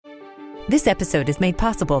This episode is made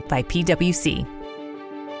possible by PwC.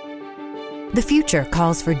 The future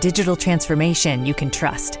calls for digital transformation you can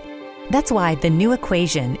trust. That's why the new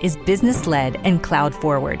Equation is business-led and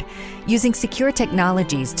cloud-forward, using secure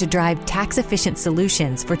technologies to drive tax-efficient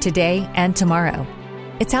solutions for today and tomorrow.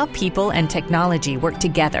 It's how people and technology work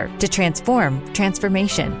together to transform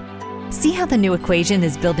transformation. See how the new Equation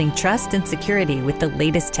is building trust and security with the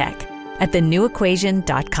latest tech at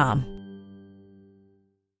thenewequation.com.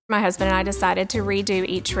 My husband and I decided to redo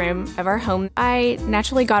each room of our home. I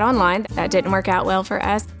naturally got online. That didn't work out well for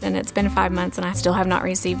us, and it's been 5 months, and I still have not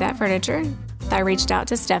received that furniture. I reached out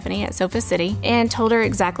to Stephanie at Sofa City and told her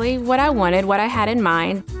exactly what I wanted, what I had in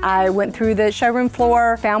mind. I went through the showroom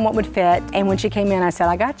floor, found what would fit, and when she came in, I said,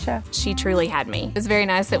 I gotcha. She truly had me. It was very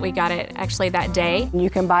nice that we got it actually that day. You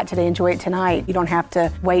can buy it today, enjoy it tonight. You don't have to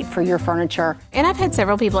wait for your furniture. And I've had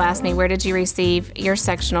several people ask me, where did you receive your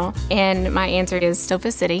sectional? And my answer is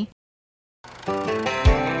Sofa City.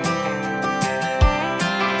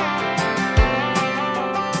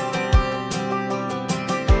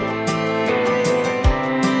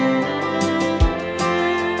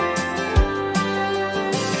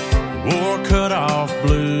 Wore cut off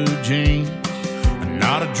blue jeans and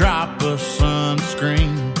not a drop of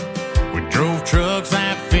sunscreen. We drove trucks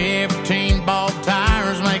at 15, bought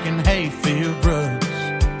tires making hayfield ruts.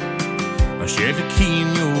 A Chevy key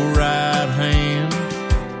in your right hand,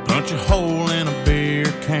 punch a hole in a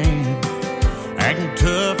beer can. Acting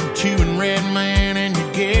tough and chewing red man, and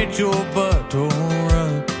you get your butt tore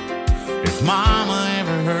up. If mama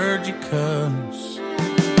ever heard you cuss.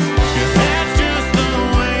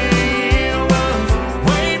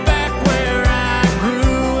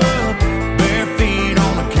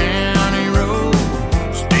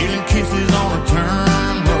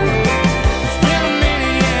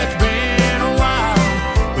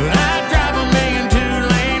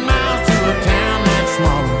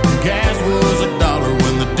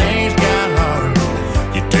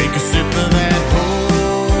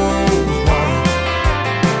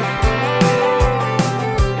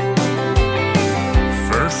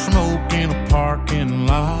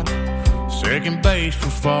 Second base for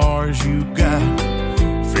far as you got.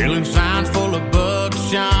 Filling signs full of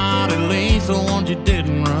buckshot. At least the ones you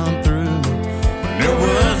didn't run through when there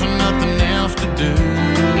wasn't nothing else to do.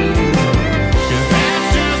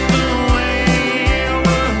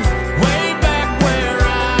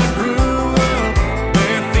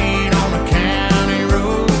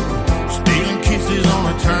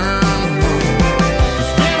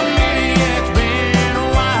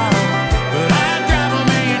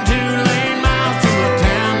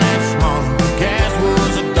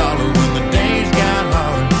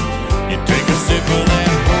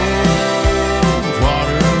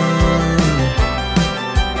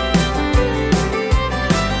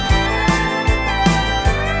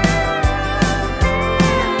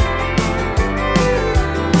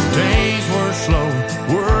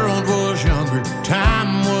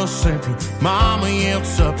 Mama yelled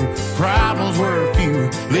supper, problems were fewer,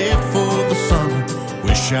 lived for the summer.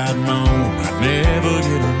 Wish I'd known I'd never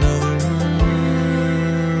get another.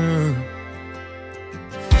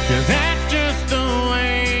 Yeah, that's just the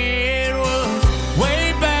way it was,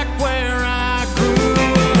 way back where I grew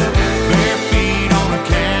up. Bare feet on a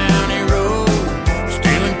county road,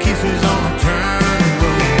 stealing kisses on a turn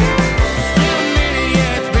road. It's been a minute,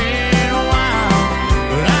 yeah, it's been a while,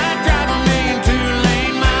 but I'd drive 1,000,000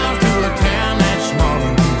 2-lane miles to a town that's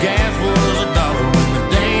smaller. Gas was $1 when the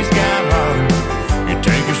days got hotter. You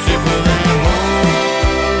take a sip of that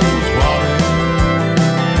hose water.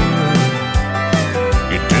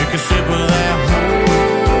 You take a sip of that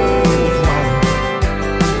hose water.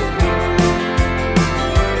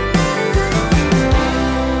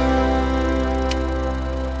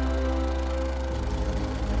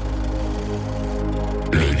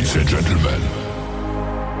 Ladies and gentlemen,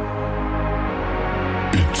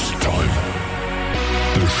 it's time.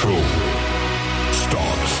 The show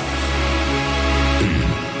starts in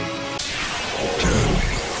 10,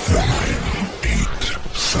 9, 8,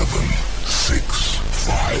 7, 6,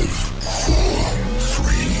 5, 4,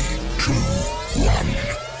 3, 2, 1,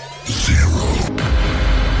 0.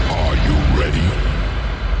 Are you ready?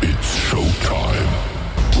 It's showtime.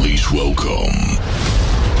 Please welcome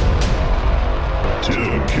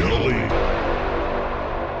Tim Kelly.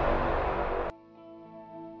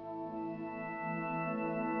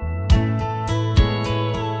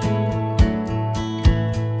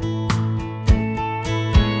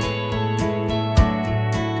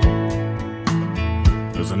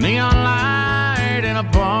 There's a neon light in a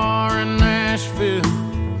bar in Nashville,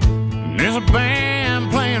 and there's a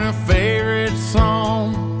band playing her favorite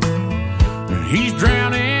song. He's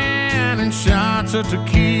drowning in shots of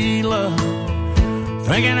tequila,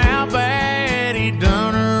 thinking how bad he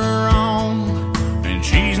done her wrong, and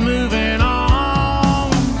she's moving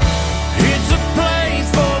on. It's a place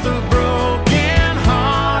for the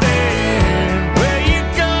broken-hearted, where you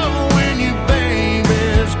go when your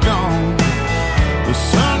baby's gone. The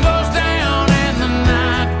sun goes down and the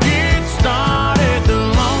night gets started. The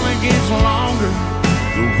lonely gets longer,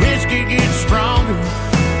 the whiskey gets stronger.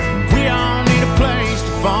 We all need a place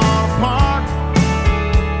to fall apart.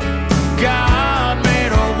 God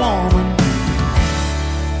made a woman,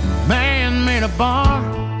 man made a bar.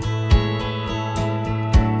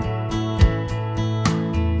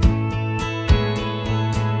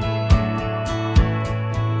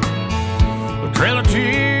 The trail of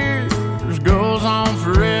tears goes on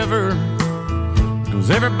forever, 'cause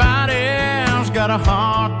everybody else got a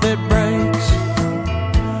heart that breaks.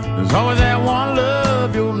 There's always that one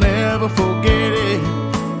love, you'll never forget it.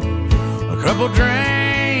 A couple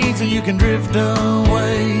drinks and you can drift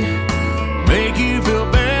away, make you feel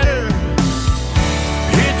better.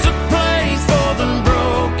 It's a place for the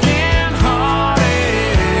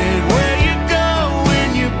broken-hearted, where you go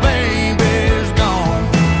when your baby's gone.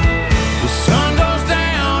 The sun goes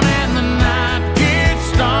down and the night gets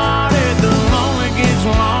started. The lonely gets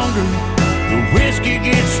longer, the whiskey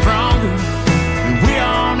gets stronger, and we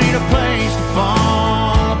all need a place to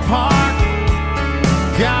fall apart.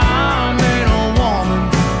 God made a woman,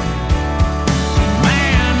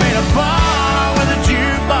 man made a bar with a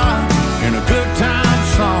jukebox and a good time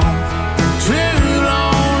song. Two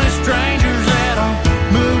lonely strangers that are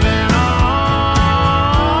moving on.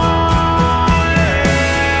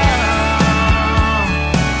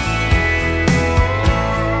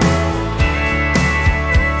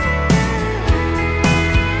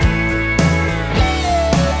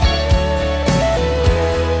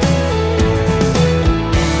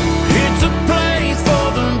 It's a place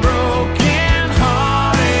for the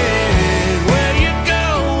broken-hearted, where you go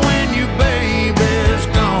when your baby's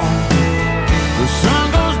gone. The sun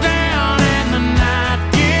goes down and the night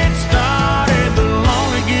gets started. The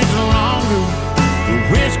lonely gets longer, the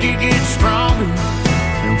whiskey gets stronger,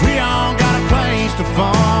 and we all got a place to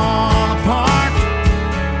fall apart.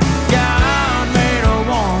 God made a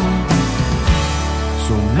woman,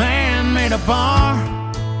 so man made a bar.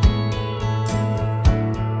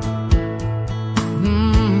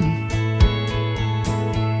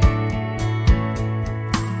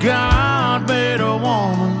 God made a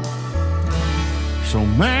woman, so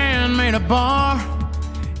man made a bar.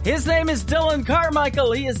 His name is Dylan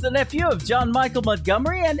Carmichael. He is the nephew of John Michael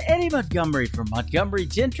Montgomery and Eddie Montgomery from Montgomery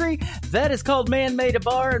Gentry. That is called Man Made a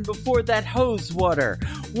Bar, and before that, Hose Water.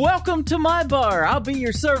 Welcome to my bar. I'll be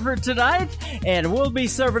your server tonight, and we'll be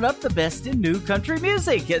serving up the best in new country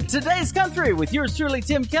music. Today's Country with yours truly,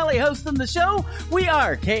 Tim Kelly, hosting the show. We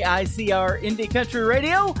are KICR Indie Country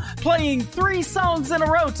Radio, playing 3 songs in a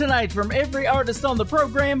row tonight from every artist on the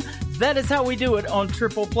program. That is how we do it on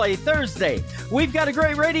Triple Play Thursday. We've got a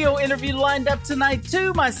great radio interview lined up tonight,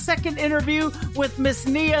 too. My second interview with Miss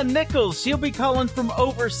Nia Nichols. She'll be calling from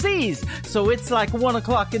overseas, so it's like 1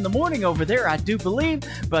 o'clock in the morning over there, I do believe.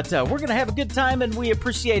 But we're going to have a good time, and we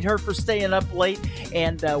appreciate her for staying up late.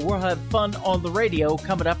 And we'll have fun on the radio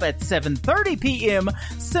coming up at 7:30 p.m.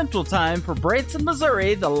 Central Time for Branson,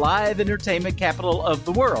 Missouri, the live entertainment capital of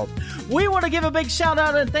the world. We want to give a big shout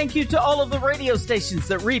out and thank you to all of the radio stations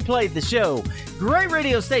that replay the show. Great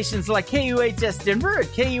radio stations like KUHS Denver at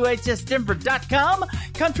KUHSdenver.com,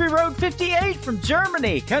 Country Road 58 from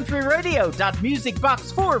Germany,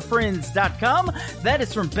 countryradio.musicbox4friends.com, that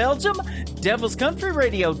is from Belgium,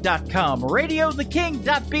 devilscountryradio.com,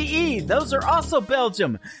 radiotheking.be, those are also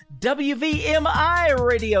Belgium,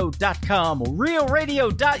 WVMIradio.com,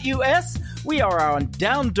 realradio.us, we are on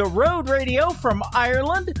Down the Road Radio from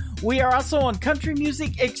Ireland. We are also on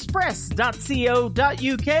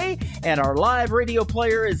countrymusicexpress.co.uk, and our live radio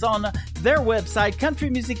player is on their website,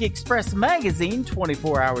 Country Music Express Magazine,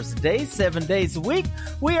 24 hours a day, 7 days a week.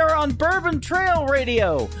 We are on Bourbon Trail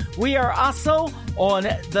Radio. We are also on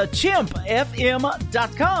the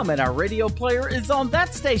chimpfm.com, and our radio player is on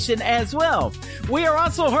that station as well. We are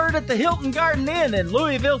also heard at the Hilton Garden Inn in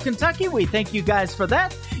Louisville, Kentucky. We thank you guys for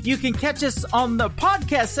that. You can catch us on the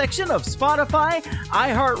podcast section of Spotify,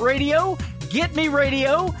 iHeartRadio, Get Me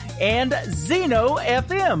Radio, and Zeno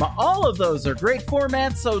FM. All of those are great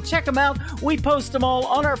formats, so check them out. We post them all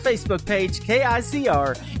on our Facebook page,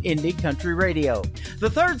 KICR Indie Country Radio. The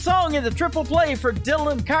third song in the triple play for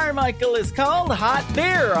Dylan Carmichael is called Hot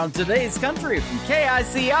Beer on today's Country from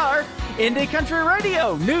KICR Indie Country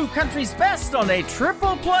Radio. New country's best on a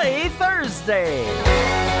triple play Thursday.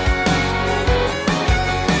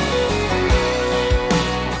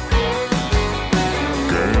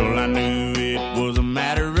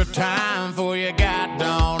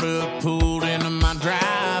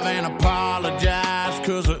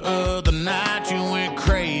 other night you went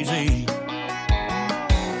crazy.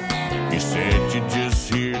 You said you're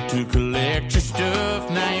just here to collect your stuff.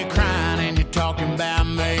 Now you're crying and you're talking about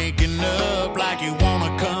making up, like you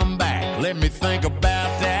wanna come back. Let me think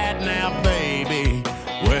about that now, baby.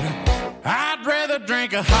 Well, I'd rather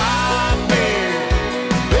drink a hot beer,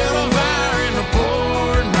 build a fire in the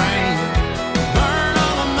pouring rain, burn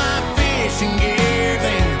all of my fishing gear,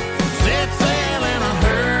 then set sail in a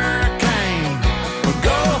hurricane, or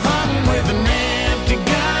go hunting with an empty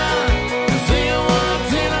gun and see a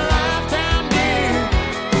once in a lifetime deer,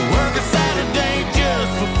 or work a Saturday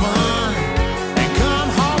just for fun and come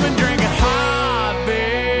home and drink a hot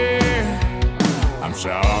beer. I'm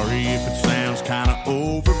sorry if it sounds kinda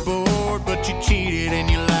overboard, but you cheated and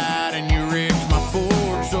you lied and you ripped my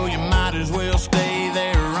Ford, so you might as well stay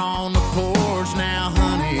there on the porch now,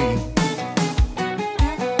 honey.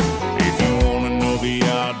 If you wanna know the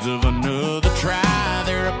odds of another try,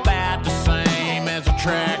 they're about the same as a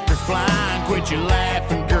tractor flying. Quit your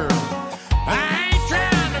laughing, girl. I ain't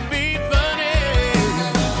trying to be funny.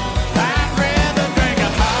 I'd rather drink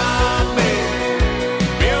a hot beer,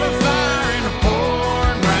 build a fire in the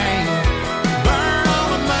pouring rain, burn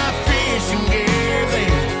all of my fishing gear,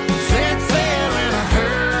 then set sail in a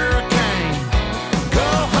hurricane, go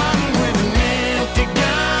hunting with an empty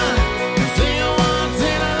gun and see a once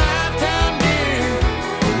in a lifetime deer,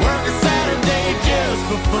 or work a Saturday just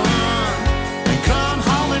for fun and come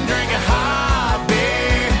home and drink a hot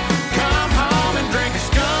beer. Come home and drink a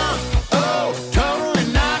skunk. Oh, totally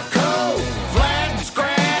not cold, flat and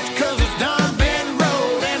scratch, 'cause it's done been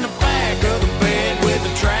rolled in the back of the bed with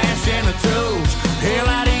the trash and the tools. Hell,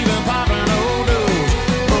 I'd even pop an old dose.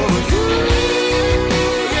 Oh,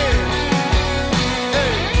 yeah.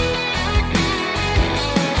 Hey.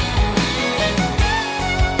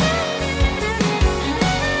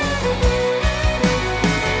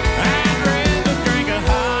 I'd rather drink a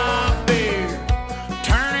hot beer,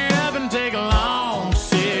 turn it up and take a long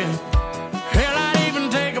sip. Hell, I'd even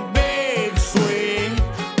take a big swig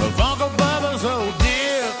of Uncle Bubba's old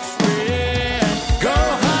dip spread. Go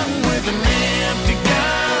hunting with an empty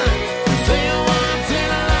gun, see a once in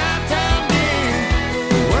a lifetime deer,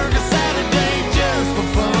 work a Saturday just for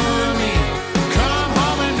fun. Come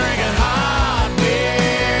home and drink a hot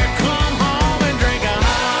beer. Come home and drink a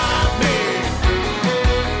hot beer.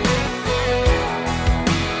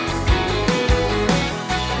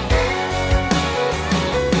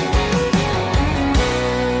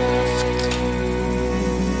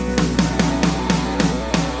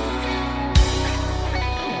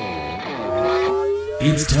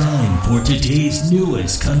 It's time for today's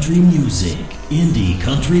newest country music, Indie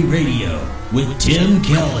Country Radio, with Tim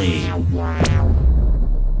Kelly.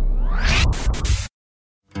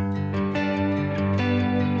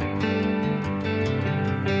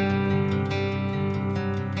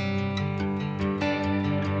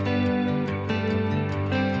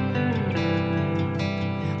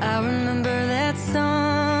 I remember that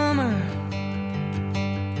summer,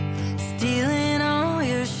 stealing all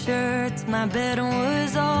your shirts. My bed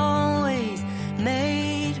was always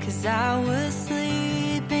made, 'cause I was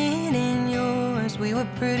sleeping in yours. We were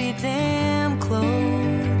pretty damn close.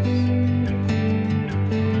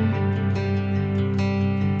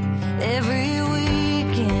 Every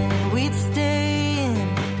weekend we'd stay in,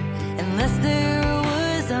 unless there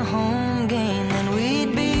was a home game, then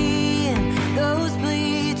we'd be in those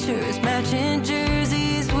bleachers, matching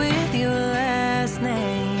jerseys with your last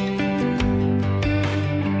name.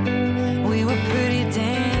 We were pretty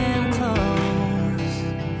damn close.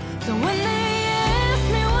 So when they ask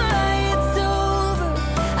me why it's over,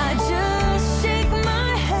 I just shake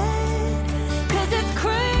my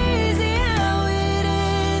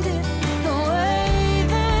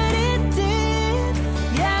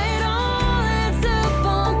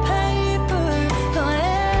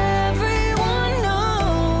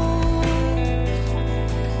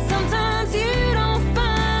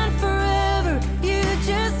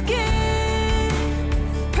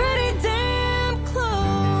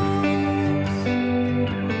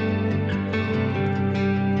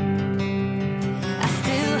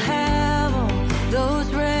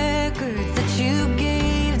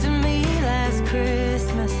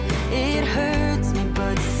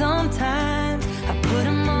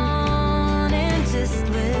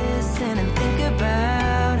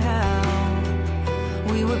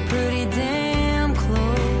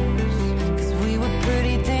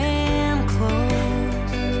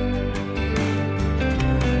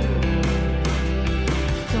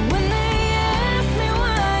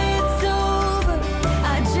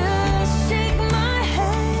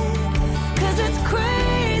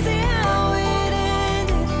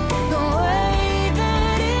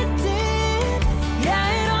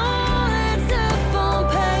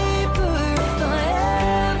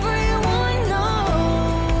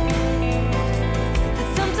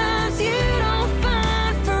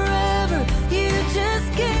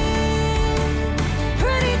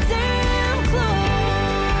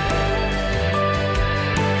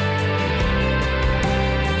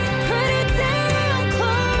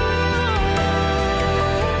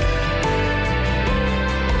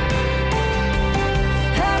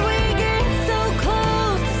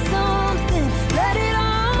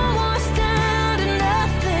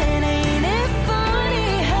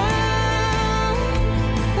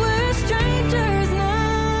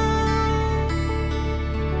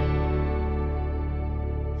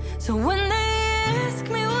So when they ask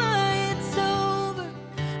me why it's over,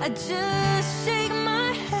 I just shake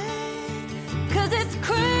my head, 'cause it's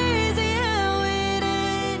crazy how it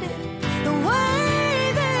ended the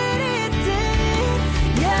way that it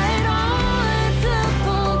did. Yeah, it all ends up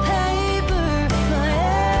on paper, but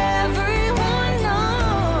everyone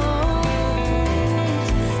knows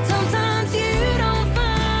sometimes you don't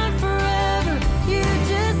find forever, you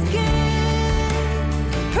just get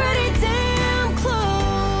pretty damn close.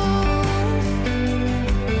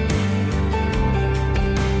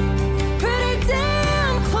 Pretty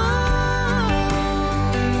damn close.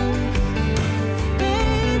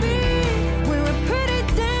 Baby, we were pretty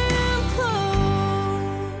damn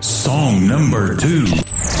close. Song number 2.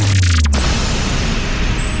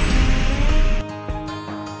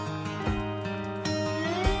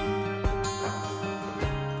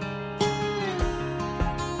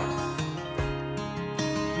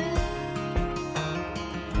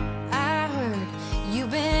 I heard you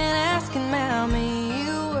been asking about me.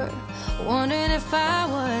 You were wondering if I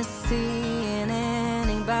was seeing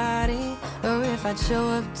anybody, or if I'd show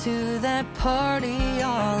up to that party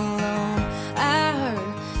all alone. I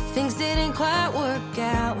heard things didn't quite work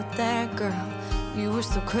out with that girl you were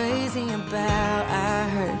so crazy about. I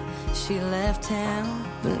heard she left town,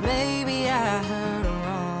 but maybe I heard her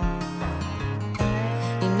wrong.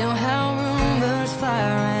 You know how rumors fly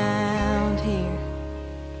around here.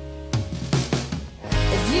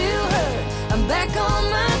 If you heard, I'm back on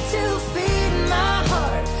my 2 feet, my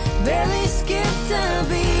heart barely skipped a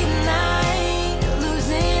beat, and I ain't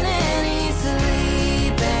losing any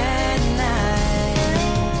sleep at night.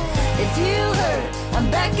 If you heard, I'm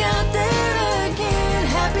back out there again,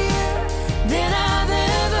 happier than I've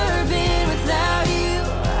ever been without you.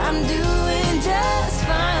 I'm doing just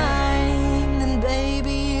fine, and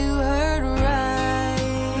baby, you heard right.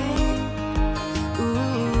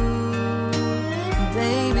 Ooh,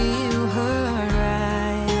 baby, you heard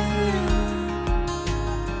right.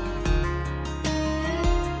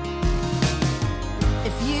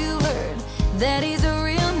 If you heard that he's a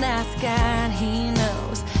real nice guy and he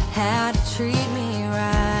knows how to treat me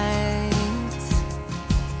right,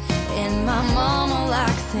 and my mama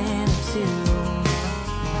likes him too.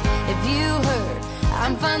 If you heard,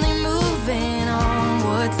 I'm finally moving on,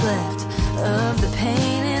 what's left of the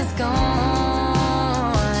pain is gone.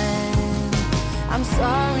 I'm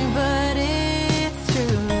sorry, but it's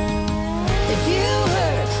true. If you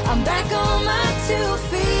heard, I'm back on my 2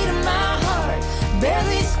 feet, and my heart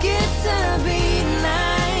barely skipped a beat, and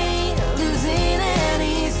I ain't losing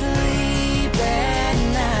any sleep at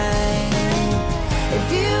night. If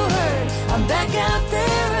you heard, I'm back out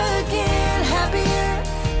there again, happier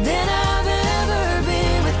than I've ever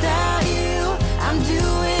been without you. I'm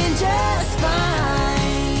doing just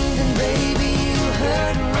fine, and baby, you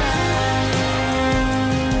heard right.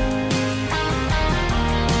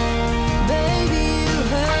 Baby, you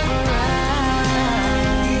heard right.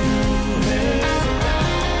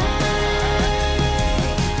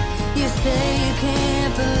 You say you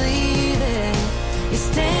can't believe it, you're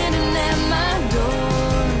standing at my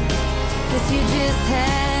door. Guess you just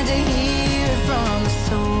had to hear it from the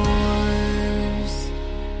source.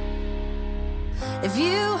 If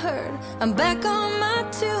you heard, I'm back on my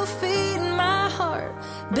 2 feet, and my heart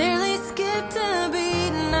barely skipped a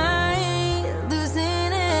beat, and I ain't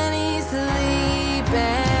losing any sleep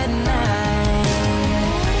at night.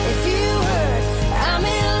 If you heard, I'm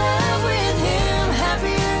in love with him,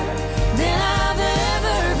 happier than I've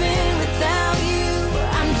ever been without you.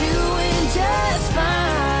 I'm doing just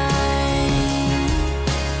fine,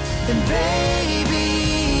 then baby,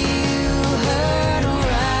 you heard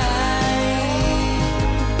right.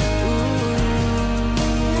 Ooh,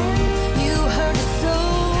 you heard it so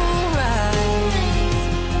right.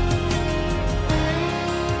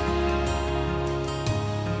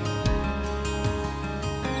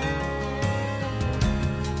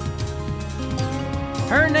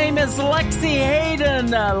 Her name is Lexi Hayden.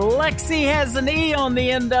 Lexi has an E on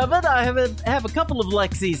the end of it. I have a couple of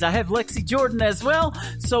Lexis. I have Lexi Jordan as well.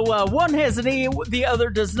 So one has an E, the other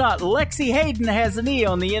does not. Lexi Hayden has an E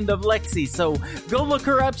on the end of Lexi. So go look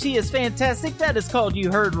her up. She is fantastic. That is called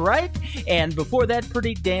You Heard Right. And before that,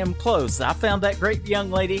 Pretty Damn Close. I found that great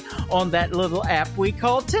young lady on that little app we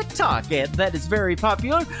call TikTok. And that is very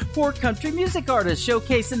popular for country music artists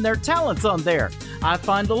showcasing their talents on there. I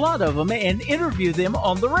find a lot of them and interview them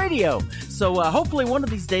on the radio. So hopefully one of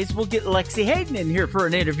these days we'll get Lexi Hayden in here for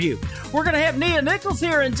an interview. We're going to have Nia Nichols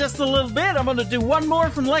here in just a little bit. I'm going to do one more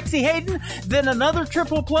from Lexi Hayden, then another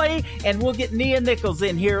triple play, and we'll get Nia Nichols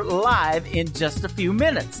in here live in just a few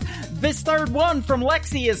minutes. This third one from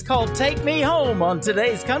Lexi is called Take Me Home on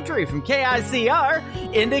today's Country from KICR,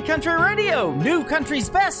 Indie Country Radio. New country's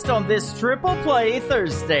best on this Triple Play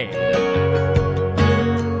Thursday.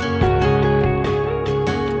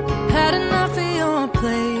 Had enough of your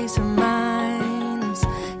place of minds.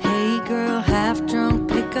 Hey girl, half drunk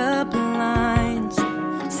pickup lines.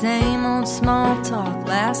 Same old small talk,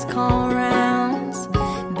 last call rounds.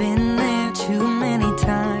 Been there too many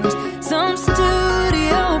times. Some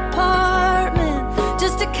studio apartment,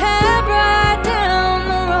 just a cab right down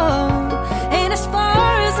the road. Ain't as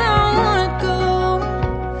far as I wanna go.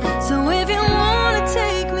 So if you wanna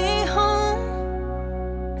take me home,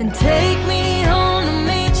 then take me home to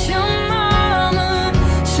meet your mama.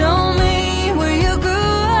 Show me where you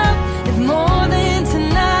grew up. If more than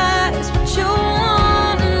tonight is what you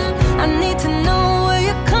want, I need to know where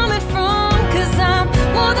you're coming from. 'Cause I'm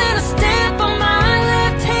more than a stamp on my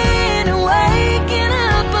left hand and waking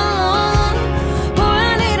up alone. Boy,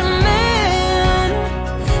 I need a man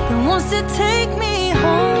that wants to take me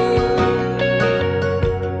home.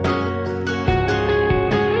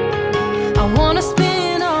 I wanna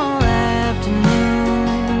spend all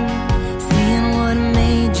afternoon seeing what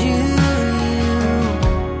made you you.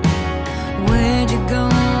 Where'd you go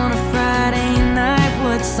on a Friday night?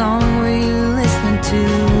 What song were you listening to?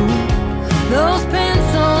 Those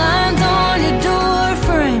pencil lines on your door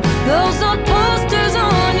frame, those old posters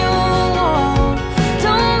on your wall.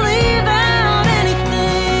 Don't leave out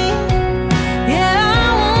anything. Yeah,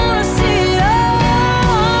 I wanna see it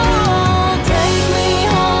all. Take me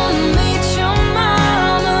home to meet your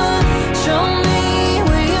mama. Show me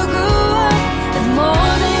where you grew up. If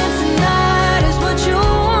more than tonight is what you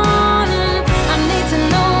want, I need to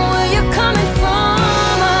know where you're coming from.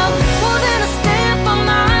 I'm more than a stamp on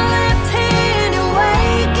my left hand and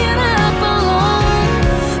waking up alone.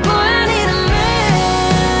 Boy, I need a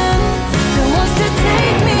man that wants to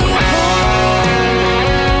take me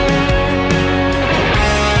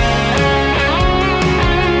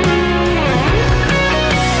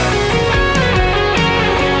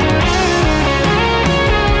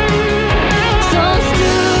some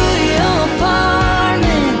studio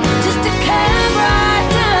apartment, just a cab right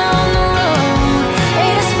down the road.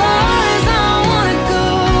 Ain't as far as I wanna go.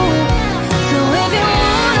 So if you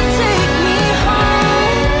wanna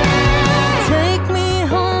take me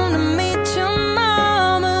home to meet your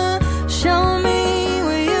mama. Show me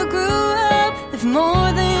where you grew up. If more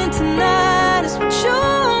than tonight is what you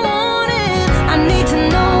wanted, I need to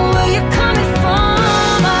know where you're coming from.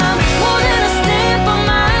 I'm more than a stamp on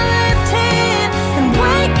my left hand and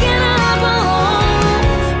waking up alone.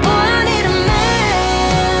 Boy, I need a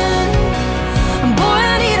man. Boy,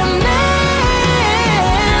 I need a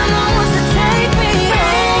man that wants to take me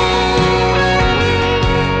home.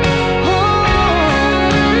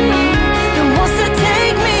 That wants to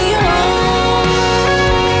take me home.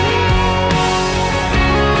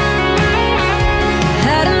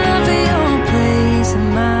 Had enough of your place of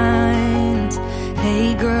mind. Hey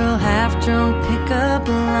girl, half drunk pickup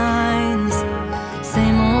lines.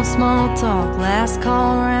 Same old small talk, last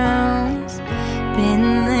call rounds.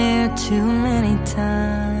 Been there too many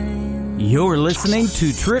times. You're listening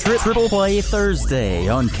to Triple Play Thursday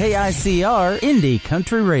on KICR, Indie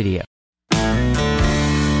Country Radio.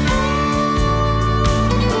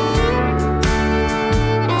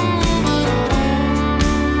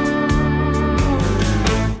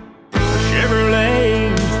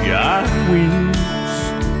 Chevrolet's got wheels.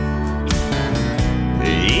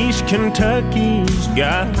 East Kentucky's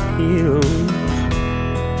got hills.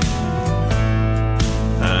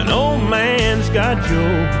 An old man's got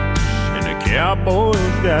jokes and a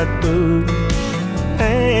cowboy's got boots.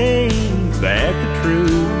 Ain't that the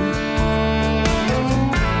truth?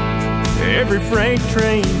 Every freight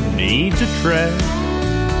train needs a track.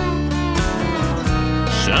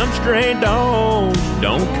 Some stray dogs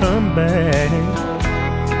don't come back.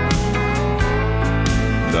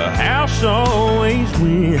 The house always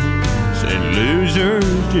wins and losers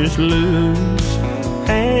just lose.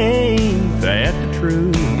 Ain't that the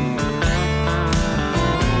truth?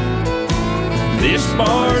 This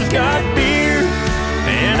bar's got beer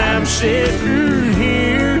and I'm sitting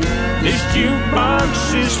here. This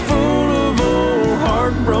jukebox is full of old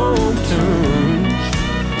heartbroken tunes.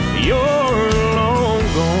 You're long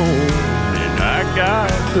gone and I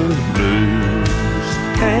got the blues.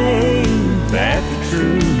 Ain't that the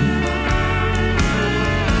truth?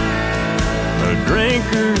 A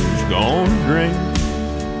drinker's gonna drink.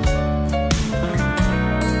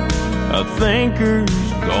 A thinker's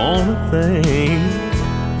gonna think.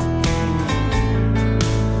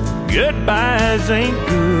 Goodbyes ain't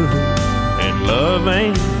good and love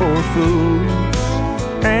ain't for fools.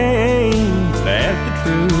 Ain't that the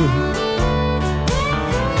truth?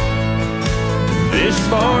 This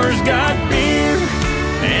bar's got beer,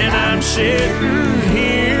 and I'm sitting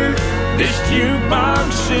here. This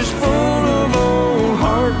jukebox is full of old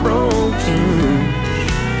heartbroken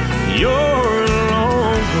tunes. You're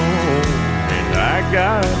long gone, and I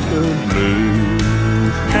got the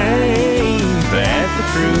blues. Ain't that the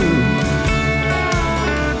truth?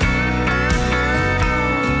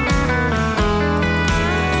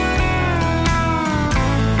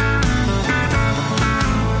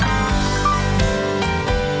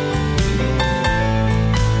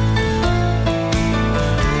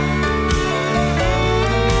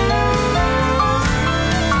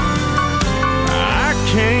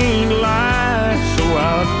 Can't lie, so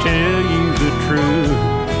I'll tell you the truth.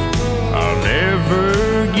 I'll never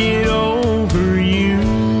get over you.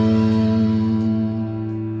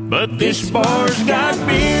 But this bar's got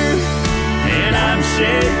beer, and I'm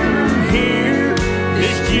sitting here.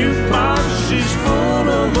 This jukebox is full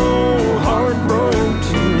of old heartbroken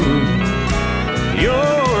tunes.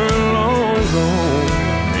 You're long gone,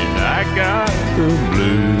 and I got the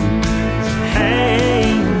blues.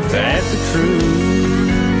 Ain't that the truth?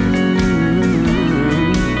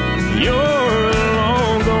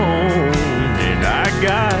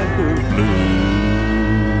 Got the blues.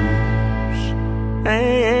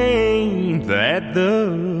 Ain't that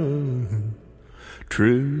the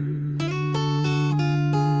truth?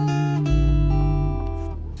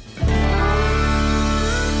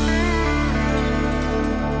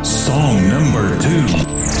 Song number 2.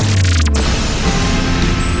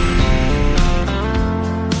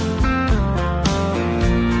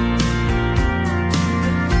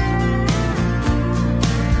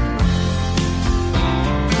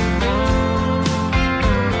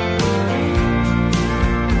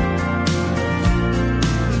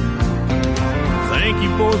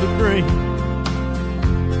 For the drink,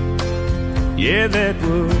 yeah, that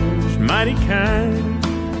was mighty kind.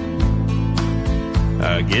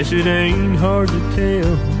 I guess it ain't hard to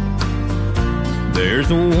tell.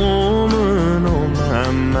 There's a woman on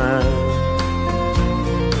my mind.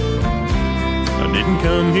 I didn't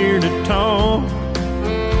come here to talk,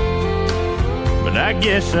 but I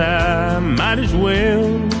guess I might as well.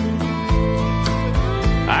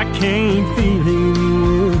 I can't feel any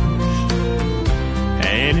words,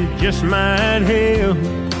 and it just might help.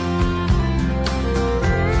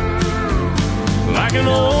 Like an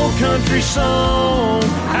old country song,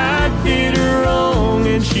 I did her wrong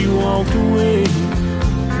and she walked away.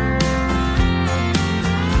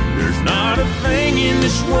 There's not a thing in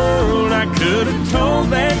this world I could have told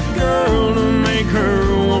that girl to make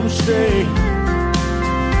her want to stay.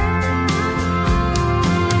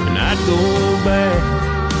 And I'd go back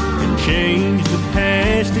and change the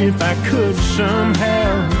past if I could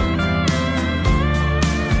somehow.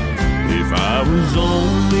 If I was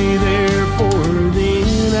only there for her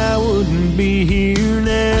then, I wouldn't be here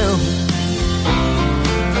now.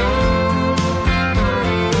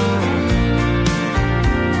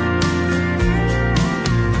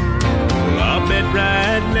 Well, I'll bet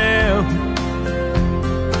right now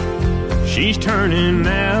she's turning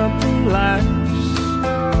out the lights,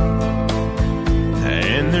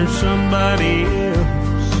 and there's somebody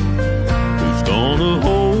else who's gonna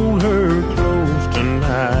hold her close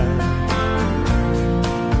tonight.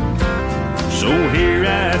 So here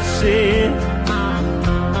I sit,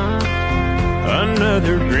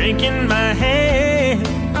 another drink in my hand.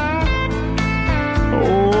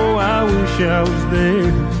 Oh, I wish I was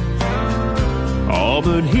there. Oh,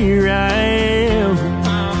 but here I am.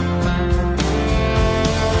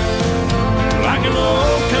 Like an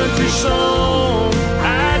old country song,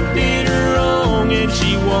 I did her wrong and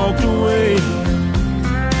she walked away.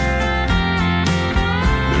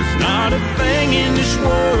 There's not a thing in this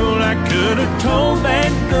world I could have told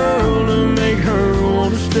that girl to make her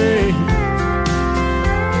want to stay.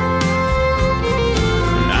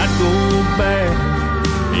 And I'd go back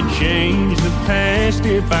and change the past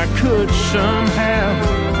if I could somehow.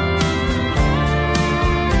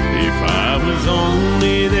 If I was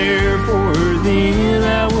only there for her then,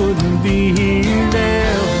 I wouldn't be here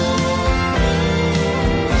now.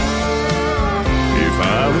 If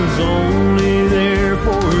I was only there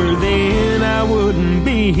for her then, I wouldn't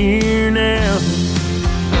be here now.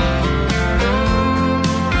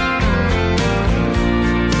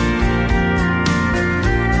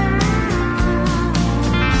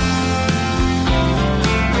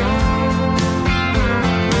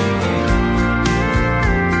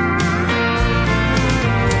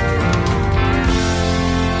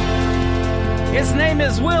 His name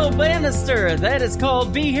is Will Bannister. That is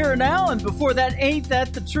called Be Here Now, and before that, Ain't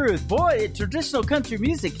That the Truth. Boy, traditional country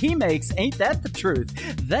music he makes, ain't that the truth.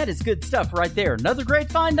 That is good stuff right there. Another great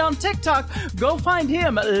find on TikTok. Go find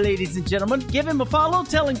him, ladies and gentlemen. Give him a follow.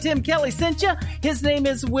 Tell him Tim Kelly sent you. His name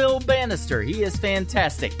is Will Bannister. He is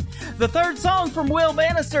fantastic. The third song from Will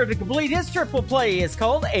Bannister to complete his triple play is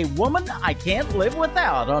called A Woman I Can't Live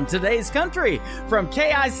Without on Today's Country from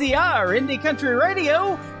KICR Indie Country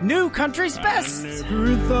Radio, New Country's Best.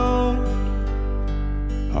 Never thought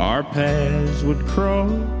our paths would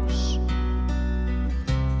cross,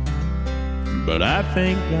 but I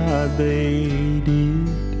thank God they did.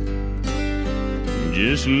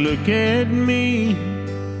 Just look at me,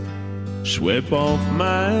 swept off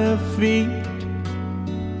my feet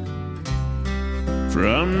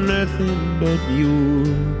from nothing but your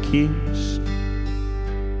kiss.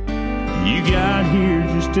 You got here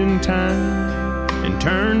just in time and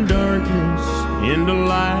turned darkness into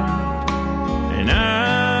light, and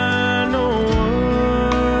I know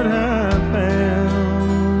what I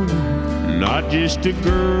found. Not just a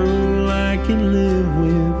girl I can live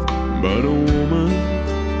with, but a woman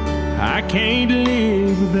I can't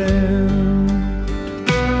live without.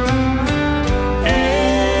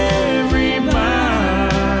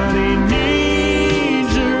 Everybody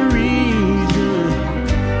needs a reason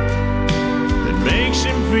that makes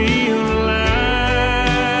him feel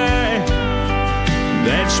alive,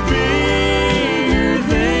 that's bigger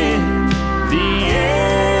than the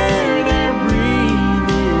air they're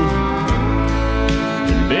breathing.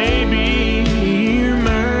 And baby, you're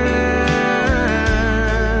mine.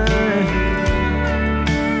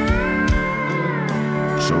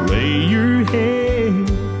 So lay your head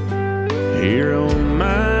here on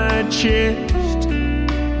my chest,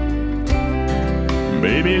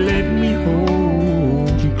 baby, let me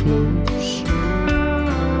hold you close.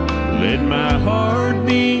 Let my heart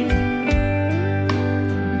beat,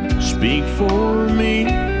 speak for me,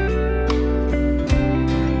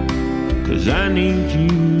 'cause I need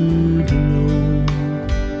you to know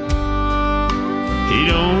it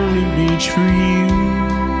only beats for you.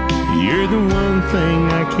 You're the one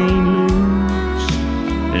thing I can't lose,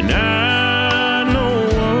 and I know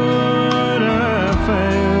what I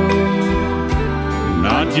found.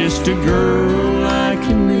 Not just a girl I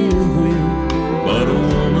can live with, but a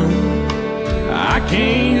woman I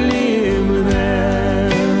can't live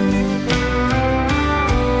without.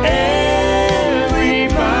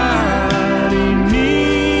 Everybody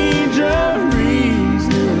needs a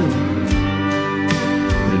reason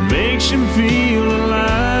that makes them feel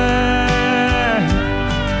alive,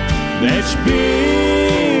 that's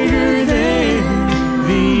bigger than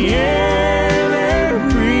the air they're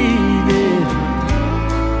breathing.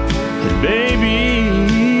 And baby,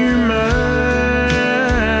 you're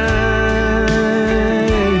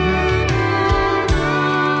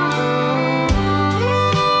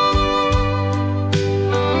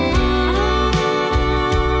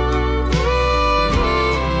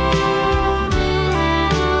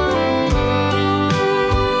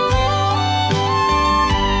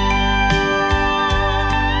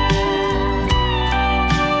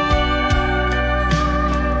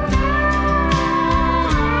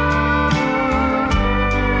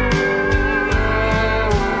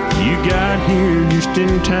here just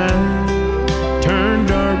in time, turn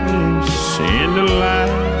darkness into light.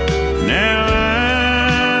 Now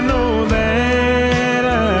I know that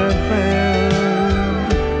I found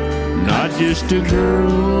not just a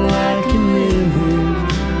girl I can live with,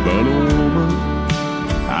 but a woman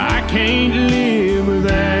I can't live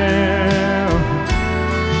without.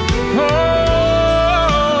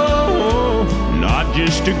 Oh, not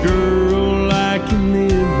just a girl I can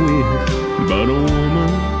live with, but a woman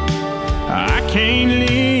I can't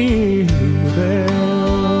live without.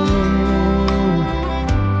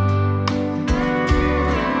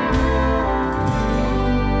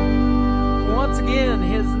 Once again,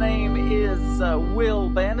 his name is Will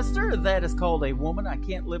Bannister. That is called A Woman I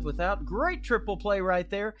Can't Live Without. Great triple play right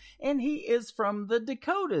there. And he is from the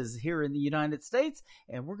Dakotas here in the United States.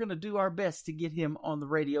 And we're going to do our best to get him on the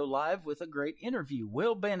radio live with a great interview.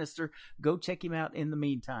 Will Bannister, go check him out in the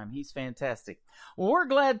meantime. He's fantastic. Well, we're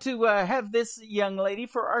glad to have this young lady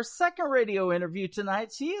for our second radio interview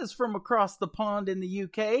tonight. She is from across the pond in the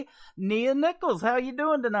UK. Nia Nichols, how you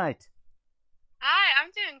doing tonight? Hi, I'm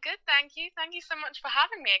doing good, thank you. Thank you so much for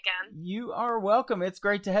having me again. You are welcome. It's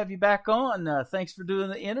great to have you back on. Thanks for doing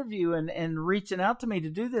the interview and reaching out to me to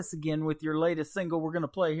do this again with your latest single we're going to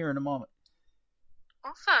play here in a moment.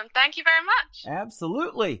 Awesome. Thank you very much.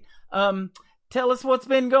 Absolutely. Tell us what's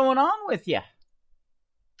been going on with you.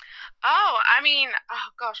 Oh, I mean, oh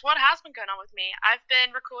gosh, what has been going on with me? I've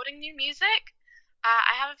been recording new music.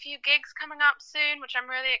 I have a few gigs coming up soon, which I'm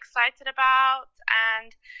really excited about,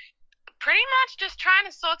 and pretty much just trying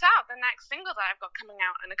to sort out the next single that I've got coming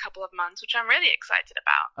out in a couple of months, which I'm really excited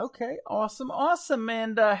about. Okay, awesome.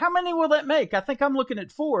 And how many will that make? I think I'm looking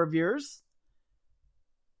at 4 of yours.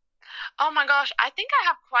 Oh my gosh, I think I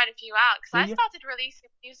have quite a few out because I Yeah. started releasing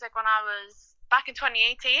music when I was back in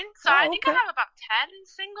 2018, so I think I okay. have about 10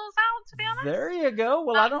 singles out, to be honest. There you go.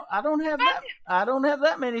 Well, I don't have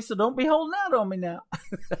that many, so don't be holding out on me now.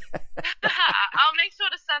 I'll make sure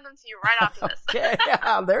to send them to you right after this. Okay,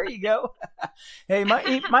 there you go. Hey,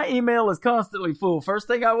 my email is constantly full. First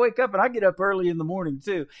thing I wake up, and I get up early in the morning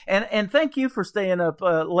too. And thank you for staying up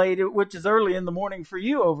late, which is early in the morning for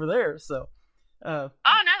you over there. So. Oh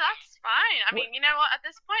no, that's fine. I mean, you know what? At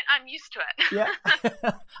this point, I'm used to it.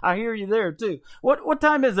 Yeah, I hear you there too. What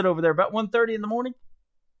time is it over there? About 1:30 in the morning?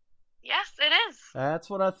 Yes, it is. That's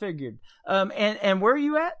what I figured. And where are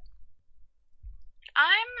you at?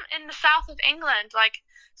 I'm in the south of England, like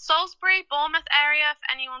Salisbury, Bournemouth area. If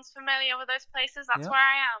anyone's familiar with those places, that's where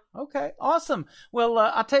I am. Okay, awesome. Well,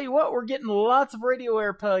 I'll tell you what, we're getting lots of radio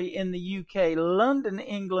airplay in the UK. London,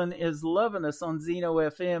 England is loving us on Zeno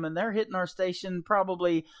FM, and they're hitting our station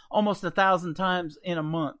probably almost 1,000 times in a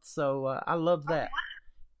month. So I love that. Oh,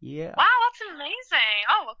 wow. Yeah. Wow, that's amazing.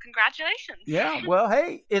 Oh, well, congratulations. Yeah, well,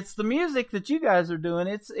 hey, it's the music that you guys are doing.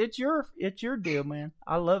 It's your deal, man.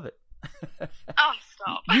 I love it. Oh,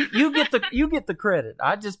 stop. you get the credit.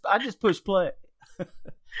 I just push play. Oh,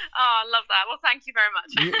 I love that. Well, thank you very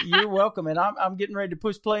much. You're welcome. And I'm getting ready to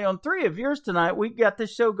push play on 3 of yours tonight. We've got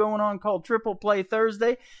this show going on called Triple Play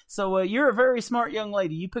Thursday. So you're a very smart young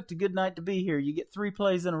lady. You picked a good night to be here. You get 3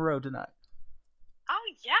 plays in a row tonight.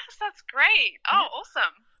 Oh, yes, that's great. Oh,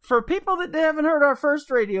 awesome. For people that haven't heard our first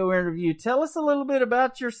radio interview, tell us a little bit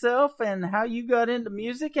about yourself and how you got into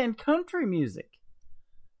music and country music.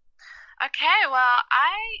 Okay, well,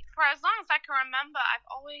 for as long as I can remember, I've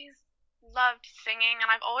always loved singing,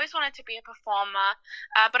 and I've always wanted to be a performer,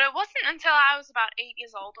 but it wasn't until I was about 8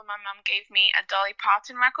 years old when my mum gave me a Dolly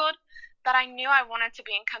Parton record that I knew I wanted to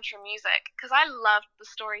be in country music, because I loved the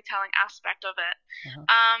storytelling aspect of it.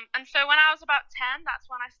 And so when I was about 10, that's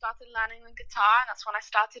when I started learning the guitar, and that's when I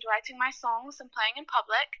started writing my songs and playing in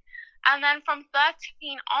public. And then from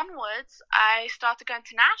 13 onwards, I started going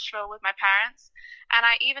to Nashville with my parents, and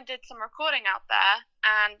I even did some recording out there.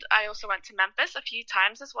 And I also went to Memphis a few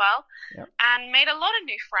times as well, and made a lot of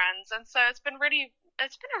new friends. And so it's been a really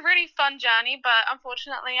fun journey, but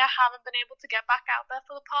unfortunately I haven't been able to get back out there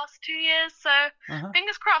for the past 2 years. So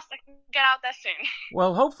fingers crossed I can get out there soon.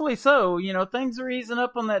 Well, hopefully so. You know, things are easing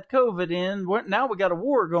up on that COVID end. Now we got a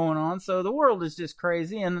war going on, so the world is just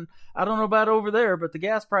crazy. And I don't know about over there, but the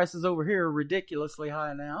gas prices over here are ridiculously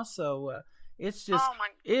high now. So it's just,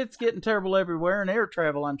 it's getting terrible everywhere. And air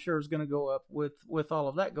travel, I'm sure, is going to go up with all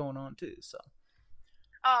of that going on too. So.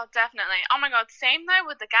 Oh, definitely. Oh my God. Same though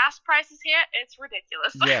with the gas prices here. It's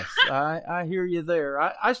ridiculous. Yes, I hear you there.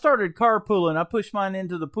 I started carpooling. I pushed mine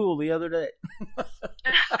into the pool the other day. That's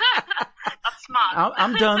smart.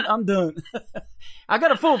 I'm done. I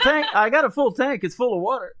got a full tank. It's full of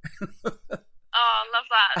water. Oh, I love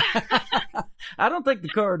that. I don't think the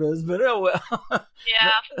car does, but oh well.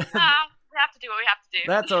 Yeah. We have to do what we have to do.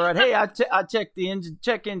 That's all right. Hey, I checked the engine.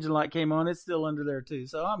 Check engine light came on. It's still under there too,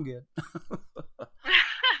 so I'm good.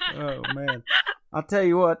 Oh man, I'll tell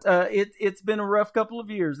you what. It's been a rough couple of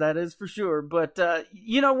years, that is for sure. But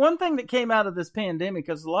you know, one thing that came out of this pandemic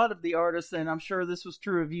is a lot of the artists, and I'm sure this was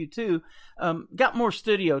true of you too, got more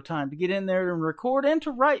studio time to get in there and record and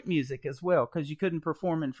to write music as well, because you couldn't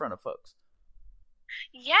perform in front of folks.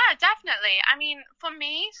 Yeah, definitely. I mean, for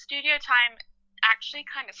me, studio time actually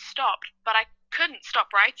kind of stopped, but I couldn't stop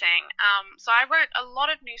writing. So I wrote a lot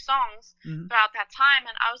of new songs throughout that time,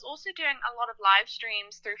 and I was also doing a lot of live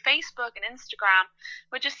streams through Facebook and Instagram,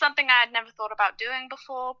 which is something I had never thought about doing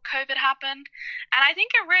before COVID happened. And I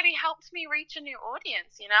think it really helped me reach a new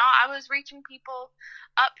audience. You know, I was reaching people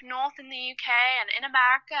up north in the UK and in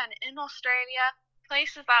America and in Australia,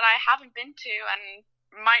 places that I haven't been to and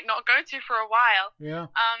might not go to for a while. Yeah.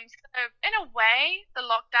 So in a way, the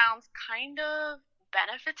lockdowns kind of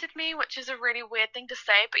benefited me, which is a really weird thing to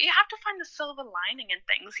say, but you have to find the silver lining in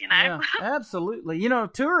things, you know? Yeah, absolutely. You know,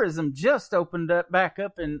 tourism just opened back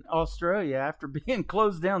up in Australia after being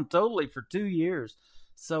closed down totally for 2 years.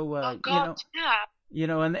 So, oh God, you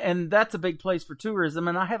know, and that's a big place for tourism.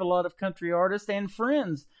 And I have a lot of country artists and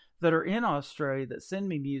friends that are in Australia that send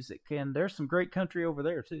me music, and there's some great country over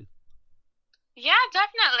there too. Yeah,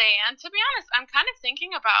 definitely. And to be honest, I'm kind of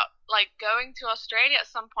thinking about like going to Australia at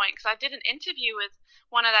some point because I did an interview with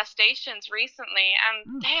one of their stations recently,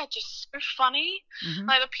 and they are just so funny.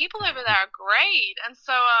 Like the people over there are great, and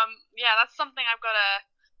so yeah, that's something I've got to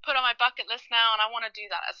put on my bucket list now, and I want to do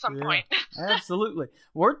that at some point. Absolutely.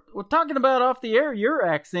 We're talking about off the air your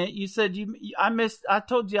accent. You said I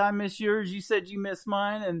told you I miss yours. You said you miss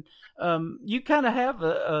mine, and you kind of have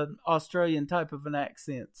an Australian type of an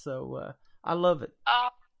accent, so I love it.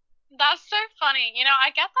 That's so funny. You know, I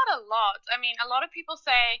get that a lot. I mean, a lot of people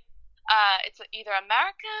say it's either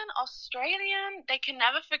American, Australian. They can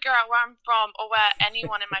never figure out where I'm from or where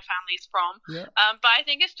anyone in my family's from. But I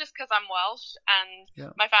think it's just because I'm Welsh and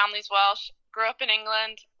my family's Welsh. Grew up in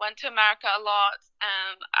England, went to America a lot,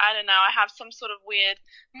 and I don't know, I have some sort of weird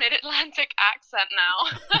mid-Atlantic accent now.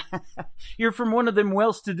 You're from one of them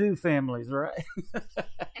well-to-do families, right?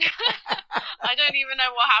 I don't even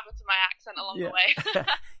know what happened to my accent along the way.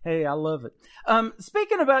 Hey, I love it.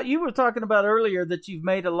 Speaking about, you were talking about earlier that you've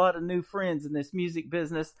made a lot of new friends in this music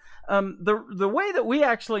business. The way that we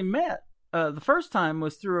actually met the first time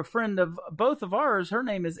was through a friend of both of ours. Her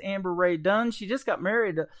name is Amber Ray Dunn. She just got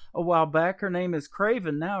married a while back. Her name is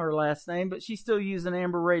Craven now, her last name, but she's still using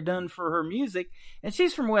Amber Ray Dunn for her music. And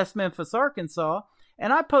she's from West Memphis, Arkansas.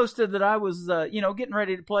 And I posted that I was, getting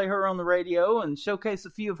ready to play her on the radio and showcase a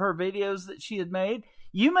few of her videos that she had made.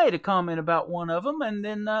 You made a comment about one of them, and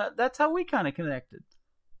then that's how we kind of connected.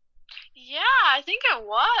 Yeah, I think it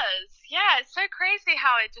was. Yeah, it's so crazy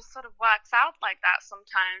how it just sort of works out like that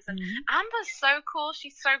sometimes. And Amber's so cool.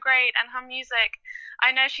 She's so great. And her music,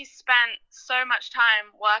 I know she spent so much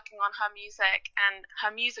time working on her music and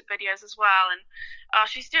her music videos as well. And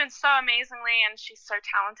she's doing so amazingly, and she's so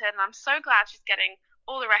talented. And I'm so glad she's getting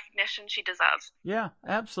all the recognition she deserves. Yeah,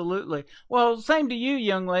 absolutely. Well, same to you,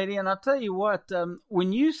 young lady. And I'll tell you what,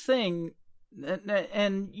 when you sing,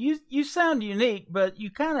 and you sound unique, but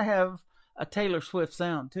you kind of have a Taylor Swift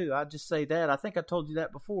sound too. I'd just say that. I think I told you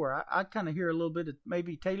that before. I kind of hear a little bit of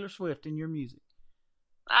maybe Taylor Swift in your music.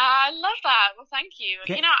 I love that. Well, thank you.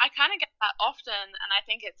 You know, I kind of get that often, and I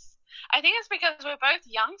think it's because we're both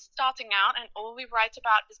young, starting out, and all we write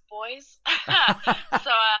about is boys.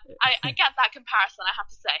 So I get that comparison, I have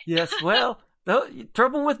to say. Yes, well,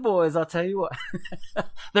 trouble with boys, I'll tell you what.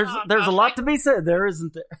 There's a lot to be said there,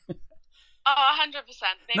 isn't there? Oh, 100%.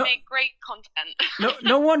 They make great content.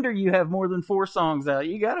 No wonder you have more than 4 songs out.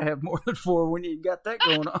 You got to have more than 4 when you got that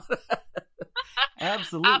going on.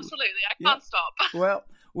 Absolutely. Absolutely. I can't stop. Well,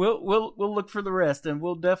 we'll look for the rest, and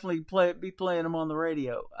we'll definitely be playing them on the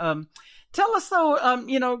radio. Tell us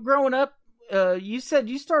though, growing up, you said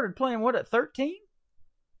you started playing what at 13?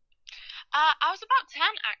 I was about 10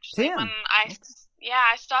 actually. 10. When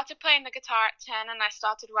I started playing the guitar at 10, and I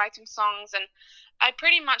started writing songs, and I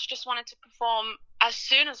pretty much just wanted to perform as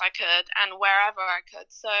soon as I could and wherever I could.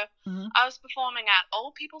 So I was performing at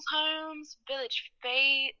old people's homes, village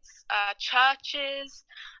fetes, churches,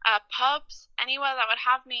 pubs, anywhere that would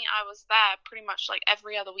have me. I was there pretty much like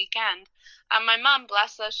every other weekend. And my mum,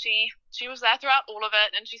 bless her, she was there throughout all of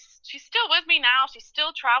it, and she's still with me now. She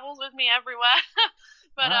still travels with me everywhere.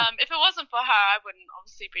 But if it wasn't for her, I wouldn't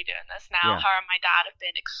obviously be doing this now. Yeah. Her and my dad have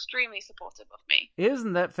been extremely supportive of me.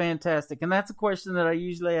 Isn't that fantastic? And that's a question that I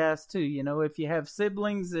usually ask too. You know, if you have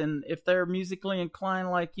siblings and if they're musically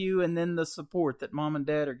inclined like you, and then the support that mom and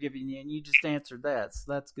dad are giving you, and you just answered that.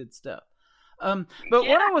 So that's good stuff. But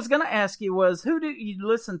what I was going to ask you was, who did you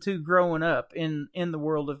listen to growing up in the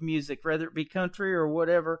world of music, whether it be country or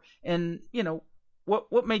whatever? And,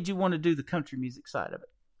 what made you want to do the country music side of it?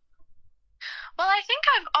 Well, I think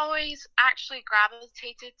I've always actually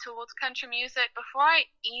gravitated towards country music before I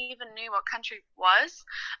even knew what country was.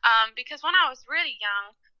 Because when I was really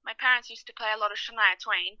young, my parents used to play a lot of Shania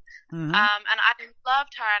Twain. And I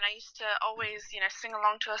loved her, and I used to always, sing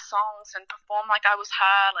along to her songs and perform like I was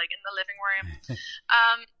her, like in the living room.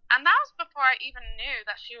 And that was before I even knew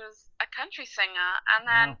that she was a country singer. And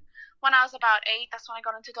then when I was about 8, that's when I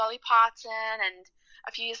got into Dolly Parton, and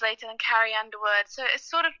a few years later then Carrie Underwood. So it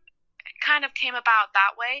sort of kind of came about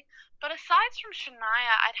that way. But aside from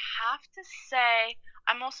Shania, I'd have to say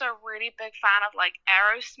I'm also a really big fan of like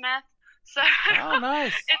Aerosmith. So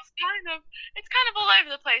nice. it's kind of all over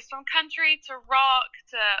the place, from country to rock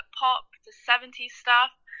to pop to 70s stuff.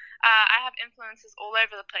 I have influences all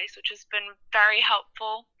over the place, which has been very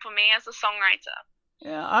helpful for me as a songwriter.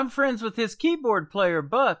 Yeah, I'm friends with his keyboard player,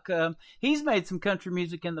 Buck. He's made some country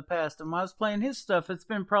music in the past, and when I was playing his stuff, it's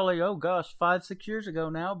been probably, 5-6 years ago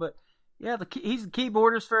now, but Yeah, he's the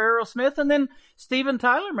keyboardist for Aerosmith, and then Steven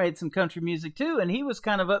Tyler made some country music too, and he was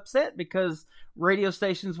kind of upset because radio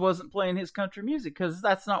stations wasn't playing his country music because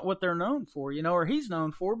that's not what they're known for, or he's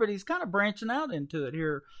known for, but he's kind of branching out into it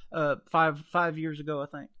here 5 years ago, I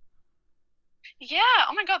think. Yeah,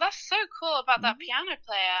 oh my God, that's so cool about that piano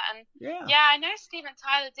player. And yeah, I know Steven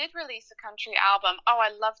Tyler did release a country album. Oh,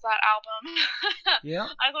 I love that album. Yeah.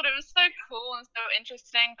 I thought it was so cool and so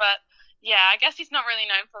interesting, but yeah, I guess he's not really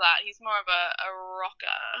known for that. He's more of a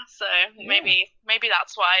rocker, so maybe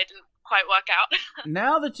that's why it didn't quite work out.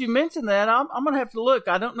 Now that you mention that, I'm going to have to look.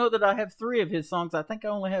 I don't know that I have 3 of his songs. I think I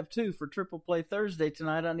only have 2 for Triple Play Thursday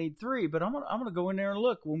tonight. I need 3, but I'm going to go in there and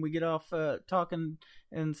look when we get off talking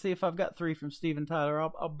and see if I've got 3 from Steven Tyler.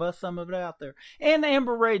 I'll bust some of it out there. And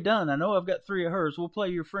Amber Ray Dunn. I know I've got 3 of hers. We'll play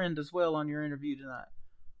your friend as well on your interview tonight.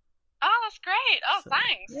 Oh, that's great. Oh,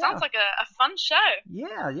 thanks. Yeah. Sounds like a fun show.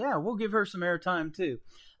 Yeah. We'll give her some airtime too.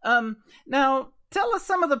 Now, tell us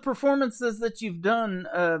some of the performances that you've done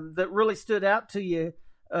that really stood out to you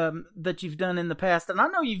that you've done in the past. And I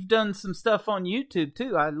know you've done some stuff on YouTube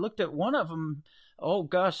too. I looked at one of them. Oh,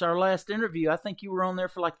 gosh, our last interview. I think you were on there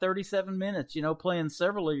for like 37 minutes, playing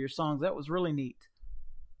several of your songs. That was really neat.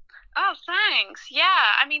 Oh, thanks.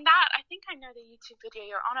 Yeah, I mean, I think I know the YouTube video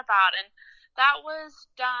you're on about, and that was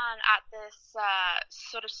done at this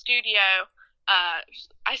sort of studio.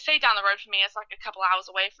 I say down the road from me, it's like a couple hours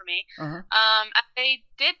away from me. Uh-huh. And they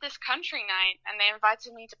did this country night, and they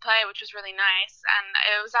invited me to play, which was really nice. And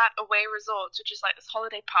it was at Away Resorts, which is like this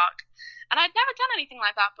holiday park. And I'd never done anything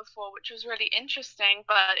like that before, which was really interesting,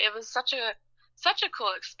 but it was such a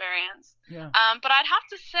cool experience. Yeah. But I'd have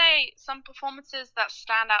to say some performances that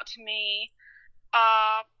stand out to me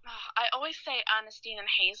are, I always say Ernestine and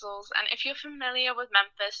Hazel's. And if you're familiar with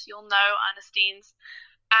Memphis, you'll know Ernestine's.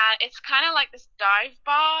 And it's kind of like this dive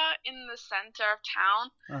bar in the center of town.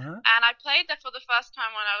 Uh-huh. And I played there for the first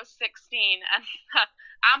time when I was 16. And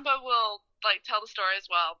Amber will tell the story as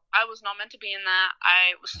well. I was not meant to be in there.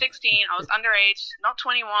 I was 16. I was underage, not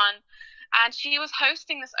 21. And she was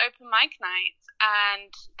hosting this open mic night.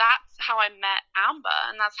 And that's how I met Amber.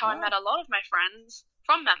 And that's how I met a lot of my friends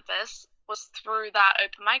from Memphis, was through that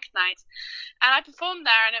open mic night. And I performed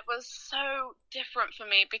there, and it was so different for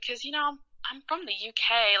me because, I'm from the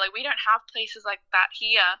UK. We don't have places like that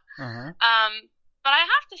here. Uh-huh. But I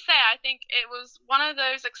have to say, I think it was one of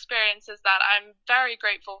those experiences that I'm very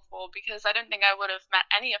grateful for, because I don't think I would have met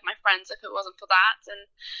any of my friends if it wasn't for that. And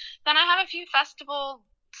then I have a few festival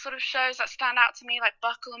sort of shows that stand out to me, like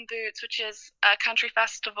Buckle and Boots, which is a country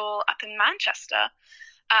festival up in Manchester.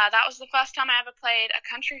 That was the first time I ever played a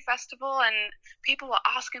country festival, and people were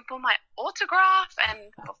asking for my autograph and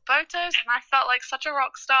for photos, and I felt like such a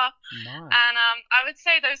rock star. Nice. And I would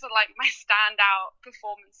say those are like my standout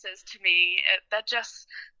performances to me.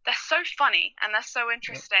 They're so funny, and they're so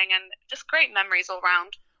interesting, and just great memories all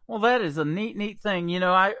around. Well, that is a neat thing.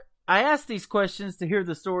 I ask these questions to hear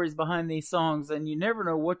the stories behind these songs, and you never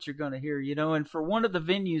know what you're going to hear, and for one of the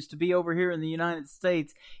venues to be over here in the United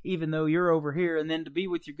States, even though you're over here, and then to be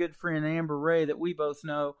with your good friend Amber Ray that we both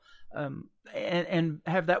know, and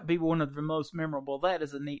have that be one of the most memorable, that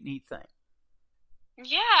is a neat thing.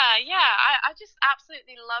 Yeah. I just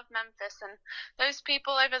absolutely love Memphis, and those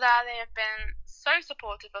people over there, they have been so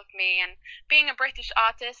supportive of me, and being a British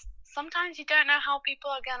artist, sometimes you don't know how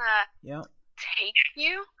people are going to take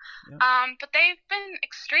you. But they've been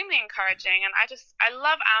extremely encouraging, and I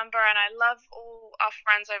love Amber, and I love all our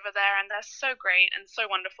friends over there, and they're so great and so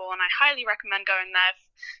wonderful, and I highly recommend going there if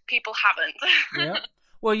people haven't. Yeah.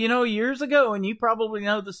 Well, years ago, and you probably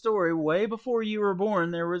know the story, way before you were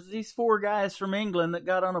born, there was these 4 guys from England that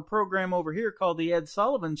got on a program over here called The Ed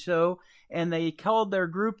Sullivan Show, and they called their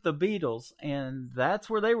group the Beatles, and that's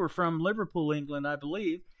where they were from, Liverpool, England, I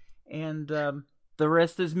believe. And the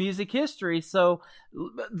rest is music history. So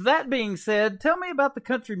that being said, tell me about the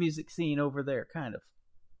country music scene over there, kind of.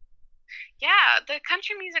 Yeah, the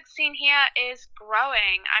country music scene here is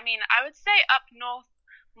growing. I mean, I would say up north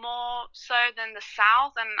more so than the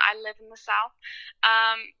south, and I live in the south.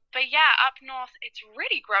 But yeah, up north, it's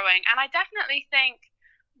really growing. And I definitely think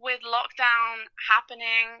with lockdown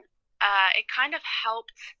happening, it kind of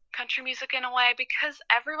helped country music in a way, because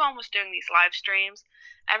everyone was doing these live streams.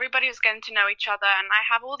 Everybody was getting to know each other, and I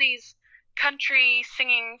have all these country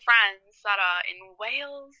singing friends that are in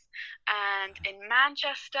Wales and in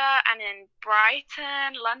Manchester and in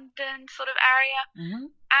Brighton, London sort of area. Mm-hmm.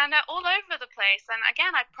 And they're all over the place. And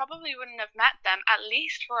again, I probably wouldn't have met them, at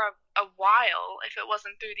least for a while, if it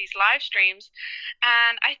wasn't through these live streams.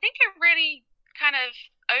 And I think it really kind of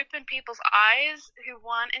opened people's eyes who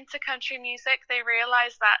weren't into country music. They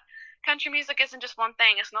realized that country music isn't just one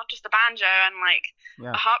thing. It's not just a banjo and like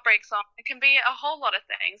a heartbreak song. It can be a whole lot of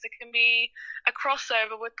things. It can be a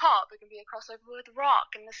crossover with pop. It can be a crossover with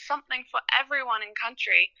rock. And there's something for everyone in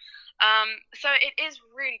country. So it is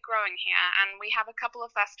really growing here. And we have a couple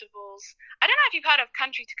of festivals. I don't know if you've heard of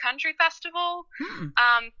Country to Country Festival,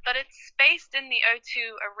 but it's based in the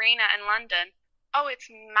O2 Arena in London. Oh, it's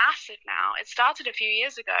massive now. It started a few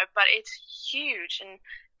years ago, but it's huge, and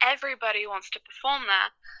everybody wants to perform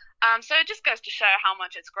there. So it just goes to show how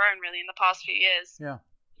much it's grown, really, in the past few years. Yeah,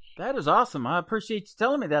 that is awesome. I appreciate you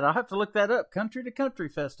telling me that. I'll have to look that up, Country to Country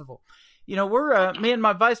Festival. You know, we're me and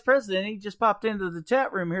my vice president, he just popped into the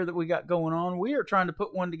chat room here that we got going on. We are trying to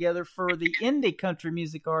put one together for the indie country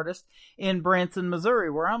music artist in Branson,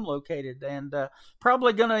 Missouri, where I'm located, and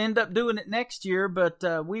probably going to end up doing it next year. But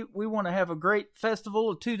we want to have a great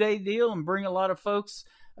festival, a 2-day deal, and bring a lot of folks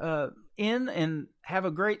in and have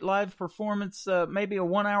a great live performance, maybe a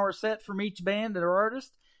 1-hour set from each band or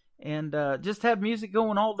artist, and just have music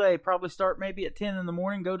going all day. Probably start maybe at 10 in the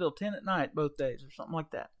morning, go till 10 at night both days or something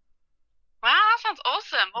like that. Wow, that sounds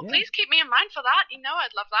awesome. Well, please keep me in mind for that. You know I'd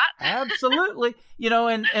love that. Absolutely. You know,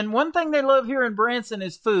 and one thing they love here in Branson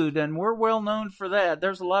is food, and we're well known for that.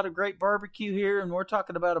 There's a lot of great barbecue here, and we're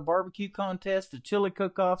talking about a barbecue contest, a chili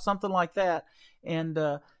cook-off, something like that. And,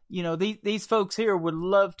 you know, these folks here would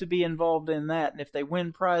love to be involved in that, and if they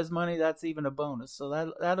win prize money, that's even a bonus.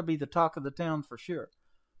 So that'll be the talk of the town for sure.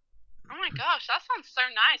 Oh my gosh, that sounds so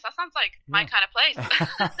nice. That sounds like my kind of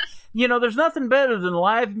place. You know, there's nothing better than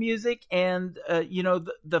live music and, you know,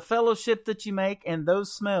 the fellowship that you make and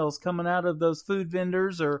those smells coming out of those food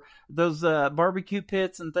vendors or those barbecue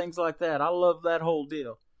pits and things like that. I love that whole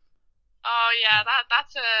deal. Oh, yeah,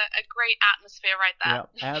 that's a great atmosphere right there.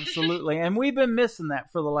 Yeah, absolutely. And we've been missing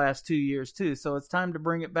that for the last 2 years, too. So it's time to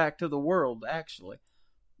bring it back to the world, actually.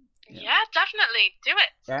 Yeah, definitely. Do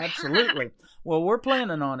it. Absolutely. Well, we're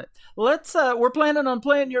planning on it. We're planning on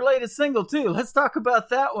playing your latest single, too. Let's talk about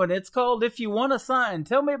that one. It's called If You Want a Sign.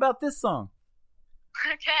 Tell me about this song.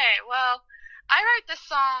 Okay, well, I wrote this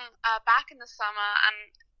song back in the summer,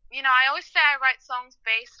 and, you know, I always say I write songs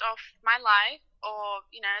based off my life, or,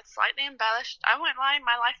 you know, it's slightly embellished. I won't lie,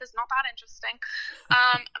 my life is not that interesting.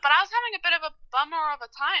 But I was having a bit of a bummer of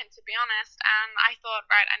a time, to be honest, and I thought,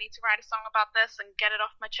 right, I need to write a song about this and get it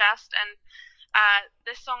off my chest, and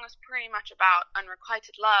this song is pretty much about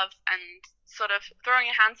unrequited love and sort of throwing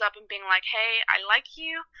your hands up and being like, hey, I like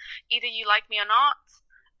you, either you like me or not,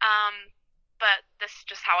 but this is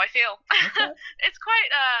just how I feel. Okay. It's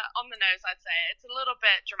quite on the nose, I'd say. It's a little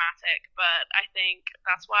bit dramatic, but I think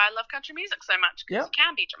that's why I love country music so much, because it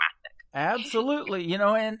can be dramatic. Absolutely. You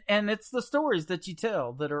know, and it's the stories that you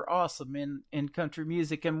tell that are awesome in country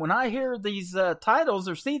music. And when I hear these titles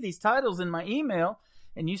or see these titles in my email,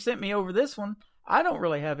 and you sent me over this one, I don't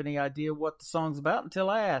really have any idea what the song's about until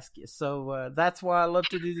I ask you. So that's why I love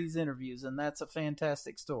to do these interviews, and that's a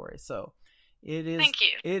fantastic story. So it is. Thank you.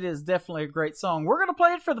 It is definitely a great song. We're going to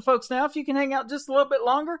play it for the folks now. If you can hang out just a little bit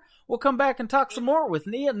longer, we'll come back and talk some more with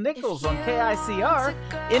Nia Nichols on KICR,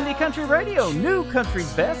 Indie Country Radio, New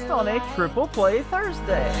Country's Best on a Triple Play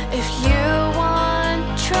Thursday. If you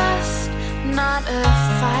want trust, not a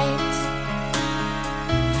fight.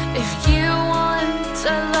 If you want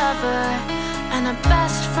a lover and a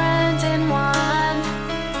best friend in one,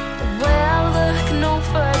 well, look no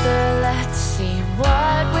further. Let's see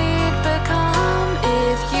what we'd become.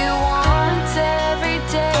 If you want every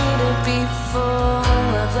day to be full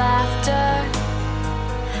of laughter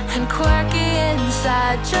and quirky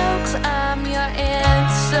inside jokes, I'm your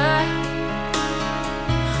answer.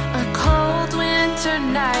 A cold winter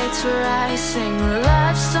nights where I sing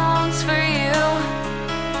love songs for you,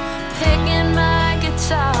 picking my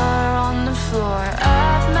guitar on the floor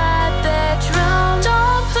of my bedroom.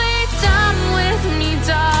 Don't play dumb with me,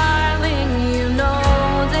 darling. You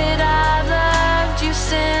know that I've loved you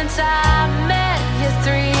since I met you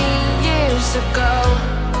 3 years ago.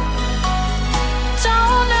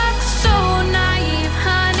 Don't act so naive,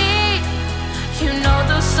 honey. You know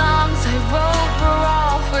those songs I wrote were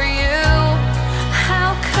all for you.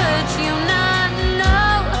 How could you not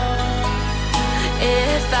know?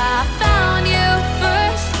 If I found you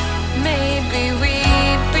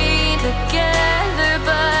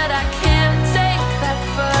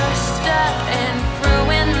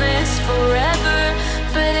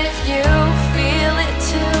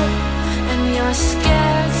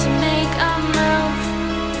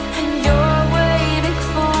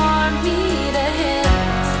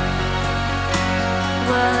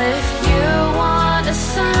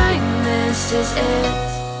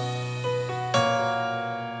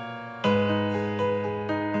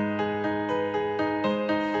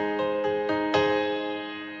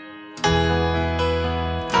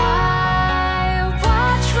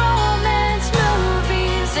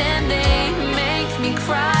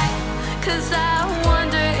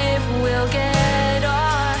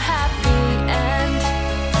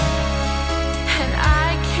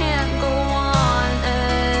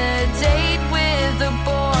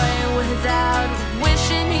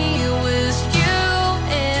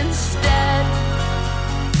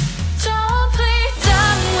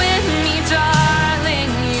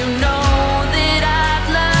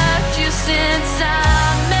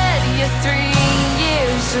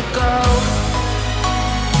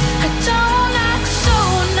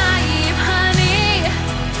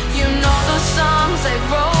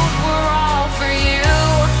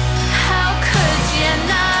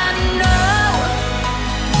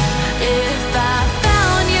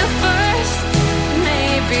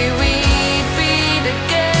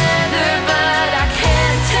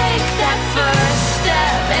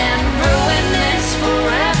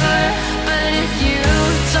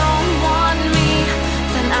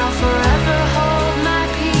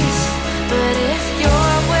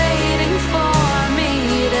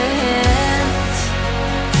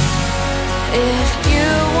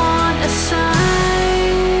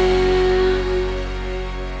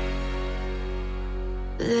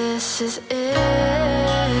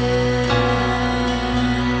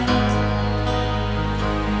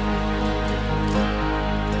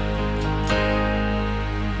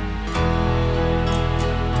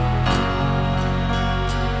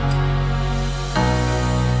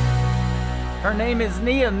name is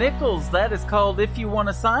Nia Nichols. That is called If You Want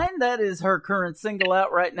to Sign. That is her current single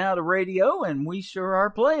out right now to radio, and we sure are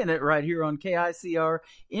playing it right here on KICR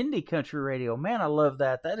Indie Country Radio. Man, I love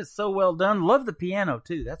that. That is so well done. Love the piano,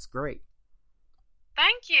 too. That's great.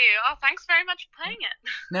 Thank you. Oh, thanks very much for playing it.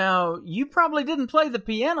 Now, you probably didn't play the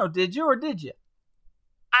piano, did you, or did you?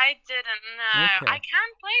 I didn't, no. Okay. I can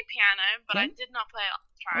play piano, but I did not play it on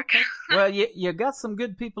the track. Okay. Well, you got some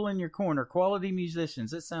good people in your corner, quality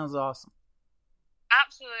musicians. It sounds awesome.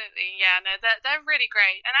 Absolutely, yeah, no, they're really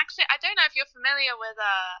great. And actually, I don't know if you're familiar with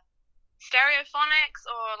Stereophonics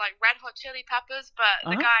or like Red Hot Chili Peppers, but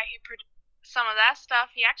the guy who produced some of their stuff,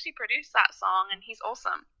 he actually produced that song, and he's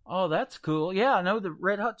awesome. Oh, that's cool. Yeah, I know the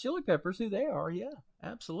Red Hot Chili Peppers, who they are. Yeah,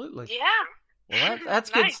 absolutely. Yeah. Well,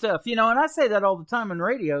 that's Nice. good stuff. You know, and I say that all the time on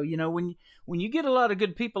radio. You know, when you get a lot of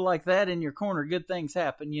good people like that in your corner, good things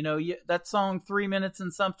happen. You know, that song 3 minutes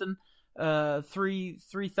and something,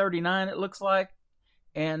 3:39 it looks like,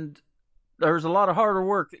 and there's a lot of harder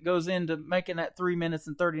work that goes into making that 3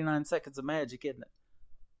 minutes and 39 seconds of magic, isn't it?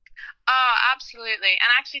 Oh, absolutely.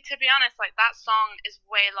 And actually, to be honest, like that song is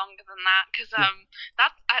way longer than that because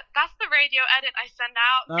that's the radio edit I send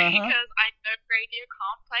out because I know radio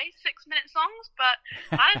can't play 6 minute songs, but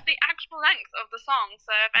that is the actual length of the song.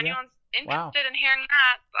 So if anyone's interested in hearing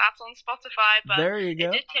that, that's on Spotify. But there you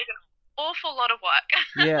go. It did take an awful lot of work.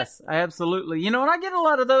 Yes, absolutely. You know, and I get a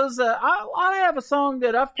lot of those. I have a song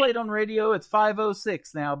that I've played on radio. It's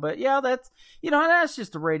 5:06 now, but yeah, that's that's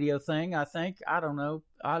just a radio thing. I think. I don't know.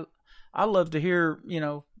 I love to hear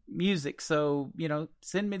music, so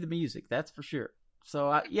send me the music. That's for sure. So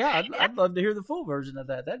I'd love to hear the full version of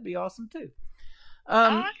that. That'd be awesome too.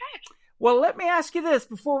 Okay. Well, let me ask you this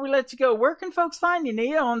before we let you go. Where can folks find you,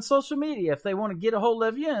 Nia, on social media if they want to get a hold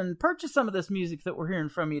of you and purchase some of this music that we're hearing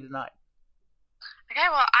from you tonight? Okay,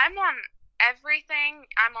 well, I'm on everything.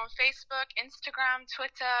 I'm on Facebook, Instagram,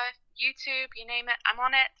 Twitter, YouTube, you name it, I'm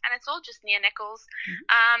on it, and it's all just Nia Nichols.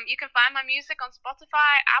 You can find my music on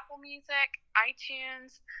Spotify, Apple Music,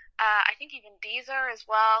 iTunes, I think even Deezer as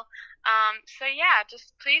well. So yeah,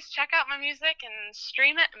 just please check out my music and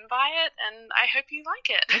stream it and buy it, and I hope you like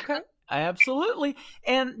it. Okay, absolutely.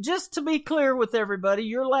 And just to be clear with everybody,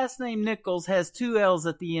 your last name Nichols has 2 L's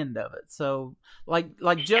at the end of it. So like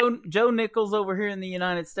Joe Nichols over here in the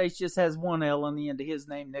United States just has 1 L on the end of his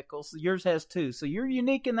name, Nichols. Yours has 2. So you're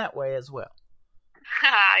unique in that way as well.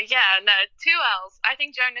 Yeah, no, 2 L's. I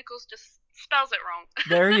think Joe Nichols just spells it wrong.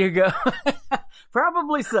 There you go.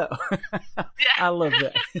 Probably so. I love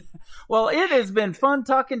that. Well, it has been fun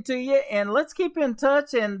talking to you, and let's keep in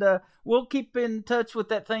touch, and we'll keep in touch with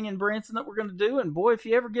that thing in Branson that we're going to do. And boy, if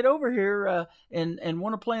you ever get over here and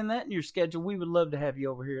want to plan that in your schedule, we would love to have you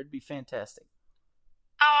over here. It'd be fantastic.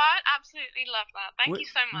 Oh, I'd absolutely love that. Thank you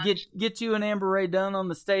so much. Get you and Amber Ray Dunn on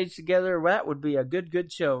the stage together. That would be a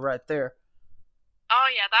good show right there. Oh,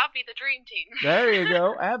 yeah, that would be the dream team. There you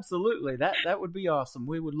go. Absolutely. That would be awesome.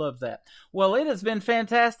 We would love that. Well, it has been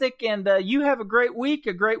fantastic, and you have a great week,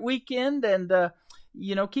 a great weekend, and,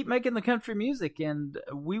 keep making the country music, and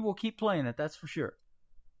we will keep playing it. That's for sure.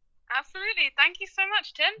 Absolutely. Thank you so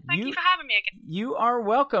much, Tim. Thank you for having me again. You are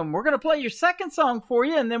welcome. We're going to play your second song for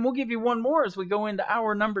you, and then we'll give you one more as we go into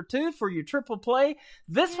hour number 2 for your triple play.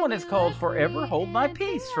 This one is called Forever Hold My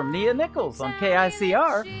Peace from Nia Nichols on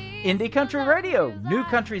KICR, Indie Country Radio, New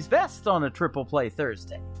Country's Best on a Triple Play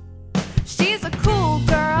Thursday. She's a cool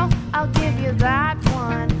girl, I'll give you that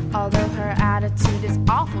one. Although her attitude is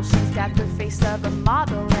awful, she's got the face of a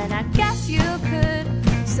model. And I guess you could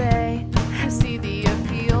say, I see the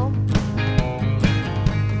appeal.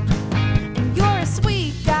 And you're a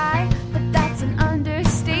sweet guy, but that's an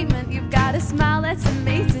understatement. You've got a smile that's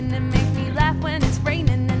amazing and make me laugh when it's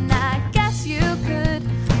raining. And I guess you could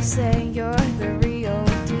say you're the real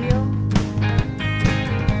deal.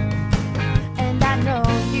 And I know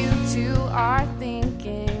you two are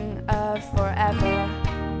thinking of forever.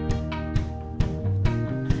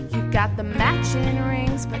 You've got the matching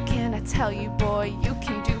rings, but can I tell you, boy, you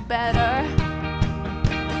can do better.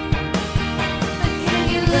 But can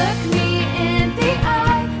you look me in the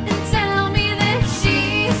eye and tell me that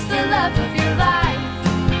she's the love of your life?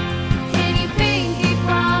 Can you pinky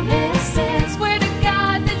promise and swear to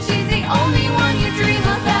God that she's the only one you dream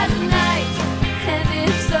of at night? And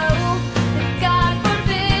if so, if God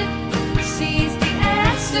forbid she's the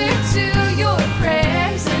answer to your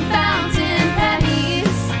prayers and fountain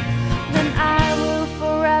pennies, then I will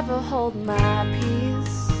forever hold my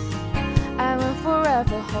peace. I will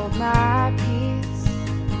forever hold my peace.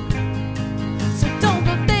 So don't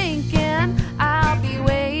go thinking I'll be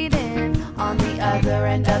waiting on the other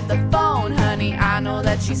end of the phone, honey. I know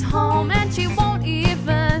that she's home and she won't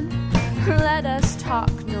even let us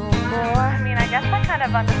talk no more. I mean, I guess I kind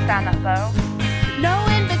of understand that though. No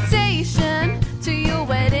invitation to your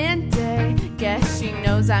wedding day. Guess she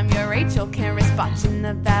knows I'm your Rachel. Can't risk botching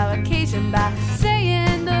the vow occasion by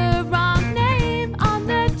saying the wrong name on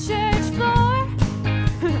the church floor.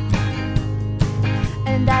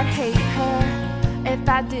 And I'd hate her if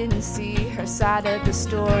I didn't see her side of the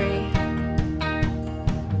story.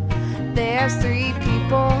 There's 3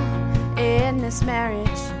 people in this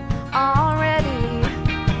marriage already.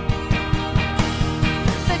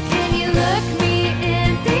 But can you look me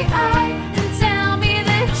in the eye and tell me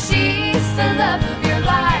that she's the love of your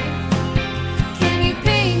life? Can you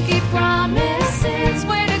pinky promise and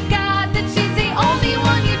swear to God that she's the only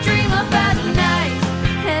one you dream of at night?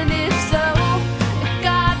 And if so, if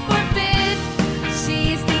God forbid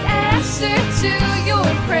she's the answer to your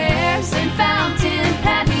prayers and fountain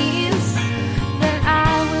pennies, then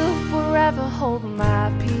I will forever hold my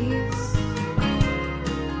peace.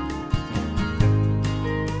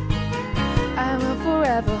 I will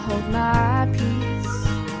forever hold my peace.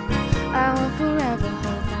 I will forever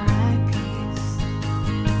hold my peace.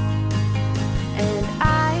 And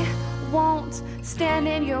I won't stand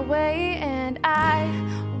in your way, and I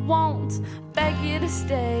won't beg you to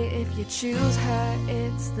stay. If you choose her,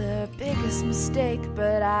 it's the biggest mistake,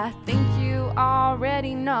 but I think you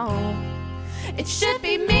already know. It should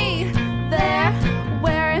be me there,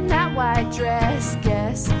 wearing that white dress.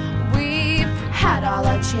 Guess we've had all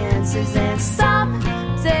our chances, and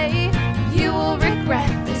someday you will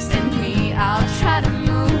regret this, and me, I'll try to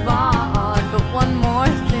move on. But one more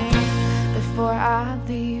thing before I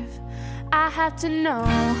leave, I have to know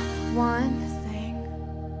one thing.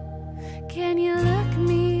 Can you look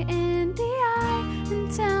me in the eye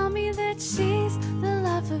and tell me that she's the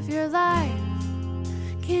love of your life?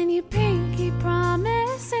 Can you pinky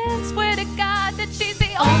promise and swear to God that she's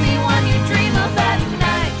the only one you dream of at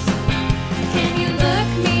night? Can you look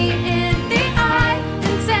me in the eye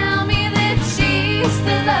and tell me that she's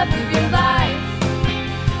the love of your life?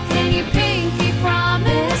 Can you pinky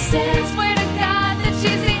promise and swear to God that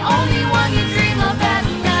she's the only one you dream of at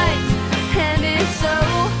night? And if so,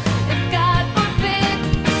 if God forbid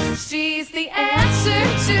she's the answer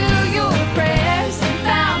to your prayers and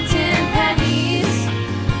fountain pennies,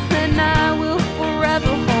 then I will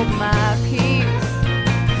forever hold my peace.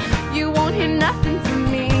 You won't hear nothing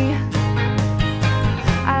from me.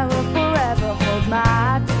 I will forever hold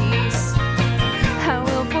my peace. I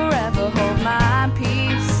will forever hold my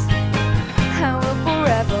peace. I will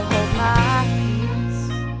forever hold my peace.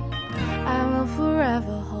 I will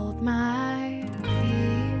forever hold my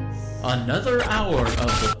peace. Another hour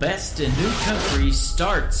of the best in new country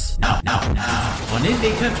starts now on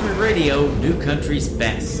Indie Country Radio, New Country's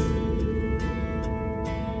best.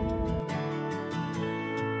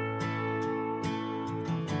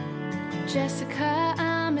 Jessica,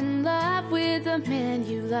 I'm in love with the man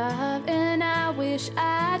you love, and I wish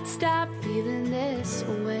I'd stop feeling this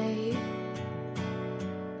way.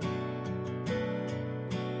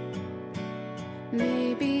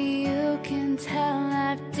 Maybe you can tell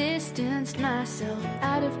I've distanced myself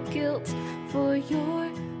out of guilt for your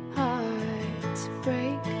heart to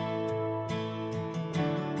break.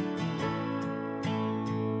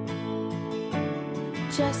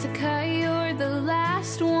 Jessica, you're the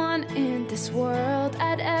last one in this world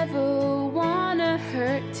I'd ever wanna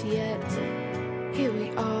hurt, yet here we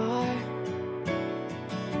are.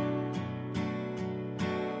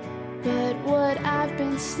 But what I've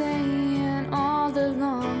been saying all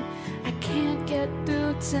along, I can't get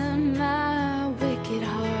through to my wicked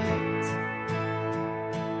heart.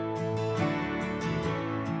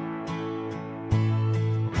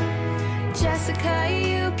 Jessica,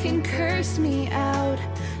 you can curse me out,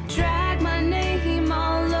 drag my name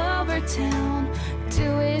all over town, do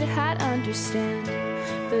it, I'd understand,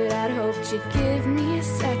 but I'd hoped you'd give me a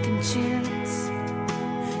second chance.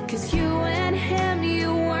 'Cause you and him, you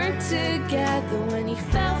weren't together when he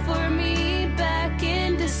fell for me back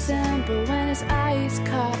in December, when his eyes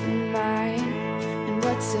caught mine. And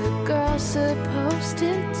what's a girl supposed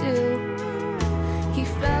to do? He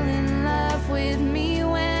fell in love with me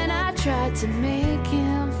when I tried to make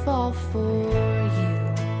him fall for you.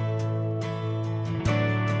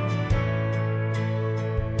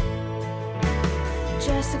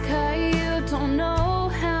 Jessica, you don't know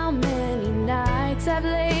how many nights I've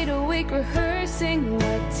laid awake rehearsing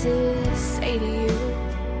what to say to you.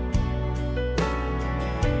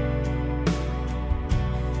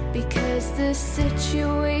 Because the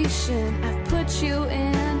situation I've put you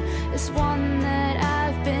in is one that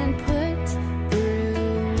I've been put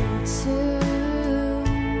through too.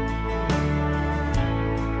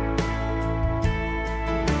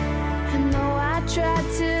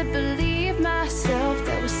 myself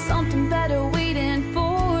there was something better waiting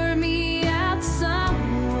for me out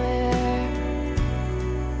somewhere.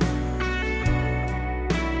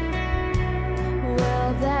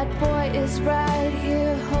 Well, that boy is right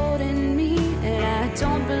here holding me, and I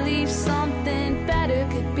don't believe something better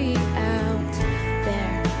could be out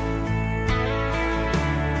there.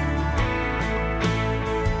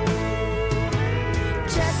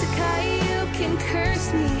 Jessica, you can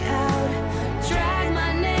curse me out, drag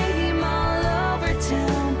my name all over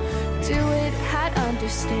town, do it, I'd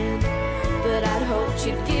understand, but I'd hoped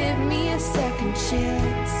you'd give me a second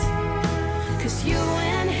chance. 'Cause you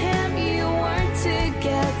and him, you weren't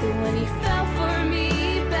together when he fell for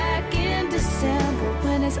me back in December,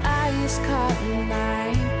 when his eyes caught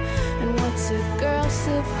mine. And what's a girl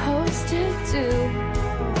supposed to do?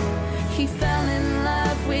 He fell in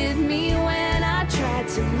love with me when I tried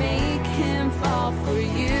to make him fall for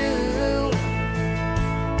you.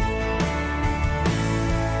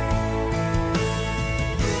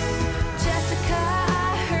 Jessica,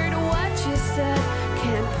 I heard what you said.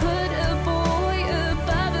 Can't put a boy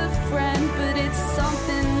above a friend, but it's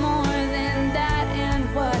something more than that. And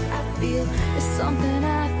what I feel is something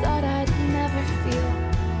I thought I'd never feel.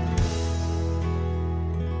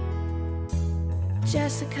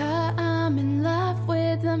 Jessica, I'm in love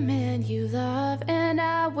with the man you love, and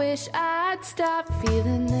I wish I'd stop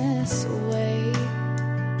feeling this way.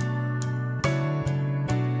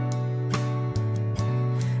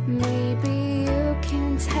 Maybe you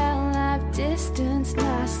can tell I've distanced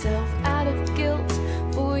myself out of guilt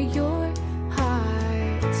for your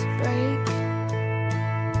heartbreak.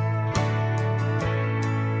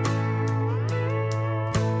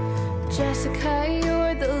 Jessica,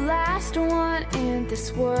 you're the last one in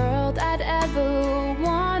this world I'd ever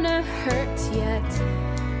wanna hurt, yet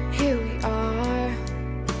here we are.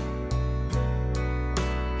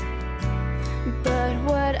 But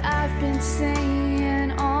what I've been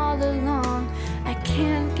saying all along, I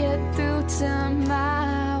can't get through to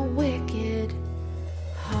my wicked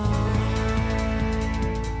heart.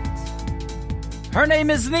 Her name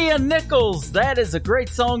is Nia Nichols. That is a great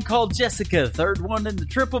song called Jessica, third one in the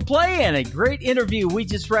triple play, and a great interview we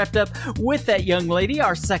just wrapped up with that young lady.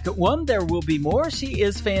 Our second one, there will be more. She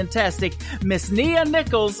is fantastic. Miss Nia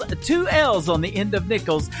Nichols, 2 L's on the end of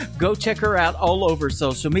Nichols. Go check her out all over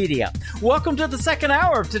social media. Welcome to the second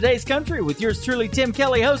hour of Today's Country with yours truly, Tim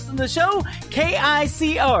Kelly, hosting the show.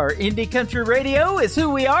 KICR, Indie Country Radio, is who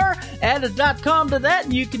we are. Add a .com to that,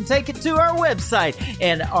 and you can take it to our website.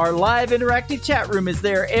 And our live interactive chat room is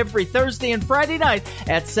there every Thursday and Friday night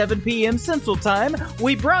at 7 p.m. Central Time.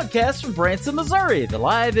 We broadcast from Branson, Missouri, the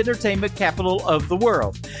live entertainment capital of the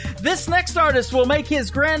world. This next artist will make his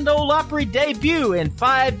Grand Ole Opry debut in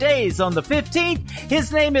 5 days on the 15th.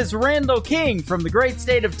 His name is Randall King from the great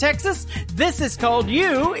state of Texas. This is called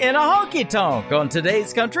You in a Honky Tonk on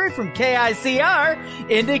Today's Country from KICR,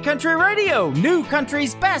 Indie Country Radio, New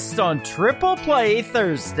Country's Best on Triple Play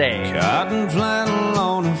Thursday. Cotton flannel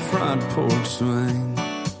on a front porch swing,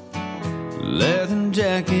 leather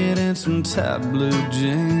jacket and some tight blue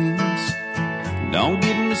jeans. Don't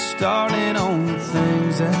get me started on the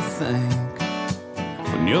things I think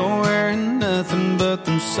when you're wearing nothing but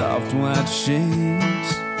them soft white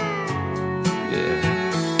sheets. Yeah.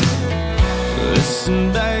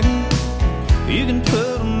 Listen, baby, you can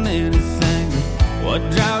put on anything, but what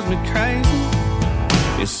drives me crazy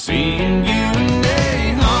is seeing you in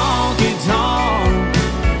a honky tonk.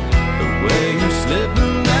 The way you're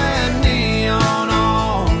slipping that neon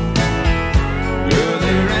on, girl,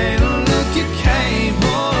 there ain't a look you can't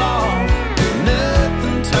pull off.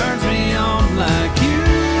 Nothing turns me on like you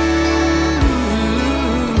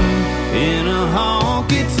in a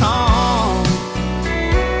honky tonk.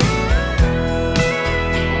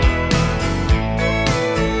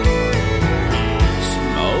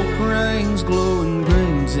 Smoke rings, glowing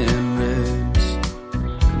greens and reds,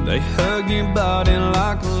 they hug your body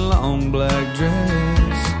like a long black dress.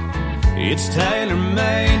 It's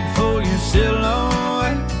tailor-made for your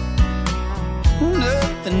silhouette.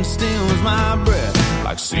 Nothing steals my breath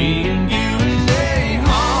like seeing you in a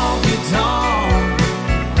honky tonk.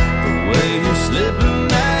 The way you're slipping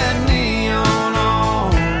that neon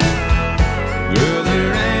on, girl,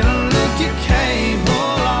 there ain't a look you can't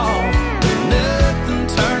pull off. Nothing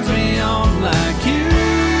turns me on like you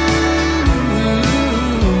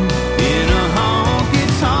in a honky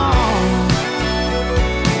tonk.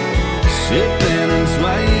 Sipping and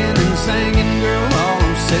swaying and singing, girl, all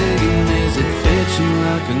I'm saying is it fits you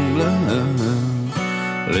like a glove.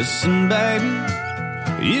 Listen, baby,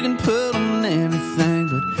 you can put on anything,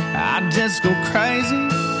 but I just go crazy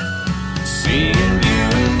seeing you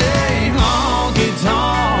in a honky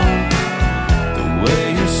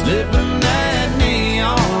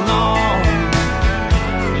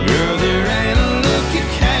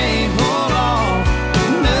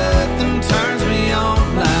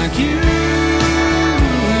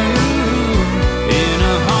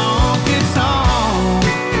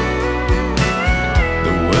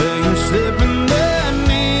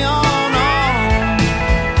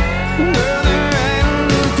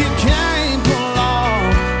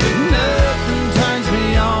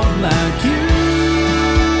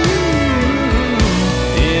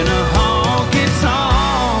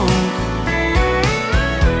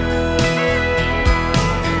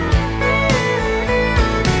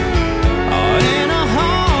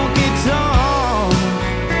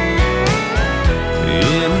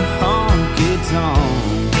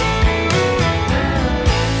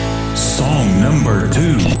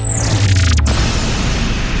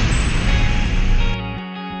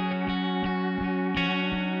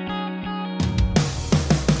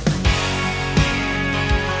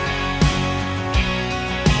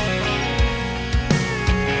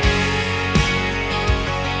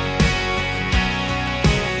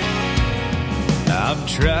I've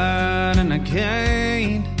tried and I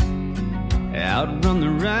can't outrun the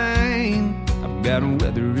rain. I've got to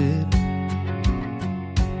weather it.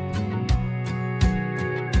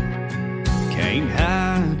 Can't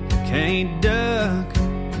hide, can't duck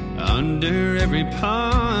under every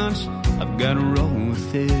punch. I've got to roll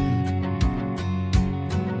with it.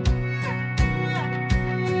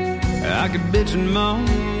 I could bitch and moan,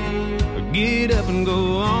 or get up and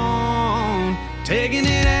go on, taking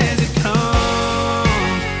it as it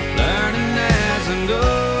comes, learning as I go.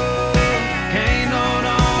 Can't hold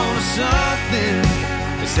on to something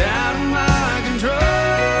that's out of my control.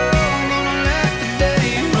 Gonna let the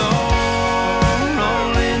day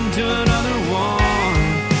roll into another one.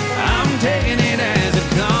 I'm taking it as it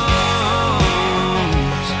comes.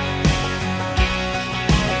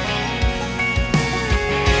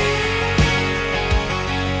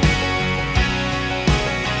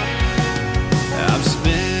 I've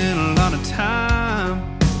spent a lot of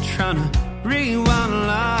time trying to rewind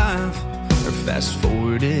life or fast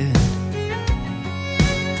forward it.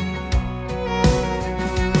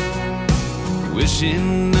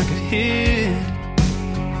 Wishing I could hit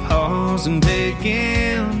pause and take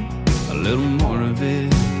in a little more of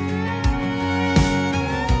it.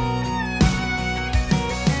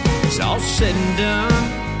 It's all said and done,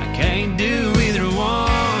 I can't do either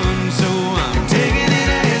one, so I'm taking it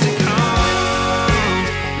as it comes,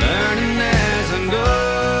 learning as I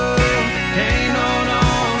go. Can't hold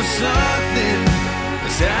on to something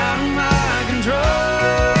that's out of my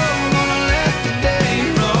control. Gonna let the day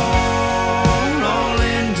roll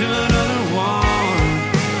into another one.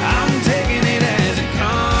 I'm taking it as it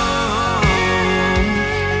comes.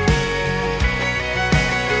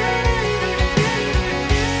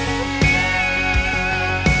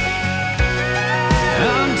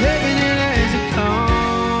 I'm taking it as it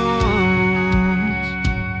comes,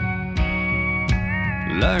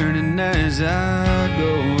 learning as I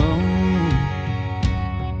go.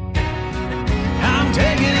 I'm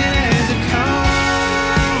taking it as it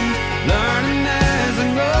comes, learning as I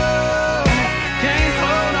go. Can't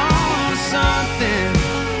hold on to something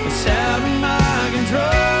that's out of my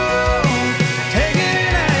control. Taking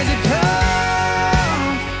it as it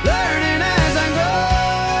comes, learning as I go.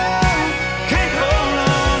 Can't hold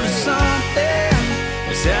on to something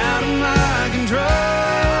that's out of my control.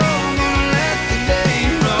 Gonna let the day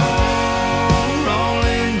roll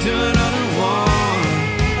into another one.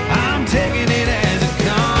 I'm taking it as it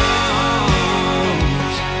comes.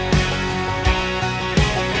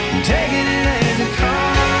 I'm taking it as it comes.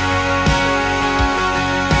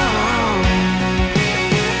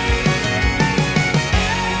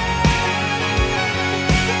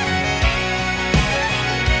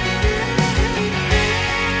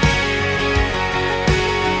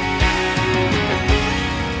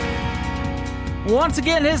 Once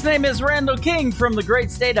again, his name is Randall King from the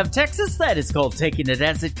great state of Texas. That is called Taking It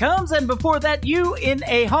As It Comes. And before that, You in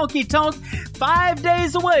a Honky Tonk, 5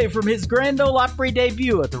 days away from his Grand Ole Opry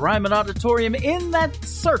debut at the Ryman Auditorium in that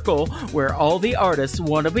circle where all the artists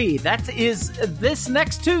want to be. That is this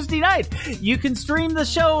next Tuesday night. You can stream the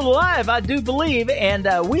show live, I do believe, and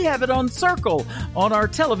we have it on Circle on our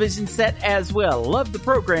television set as well. Love the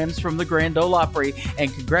programs from the Grand Ole Opry,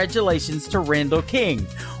 and congratulations to Randall King.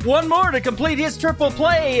 One more to complete his triple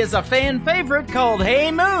play is a fan favorite called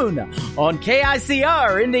Hey Moon on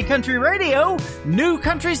KICR Indie Country Radio, New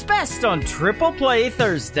Country's Best on Triple Play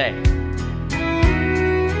Thursday.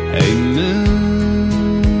 Hey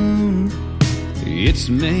moon, it's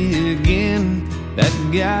me again, that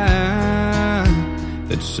guy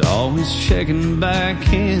that's always checking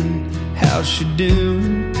back in. How's she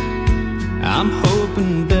doing? I'm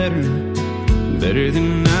hoping better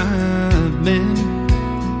than I've been.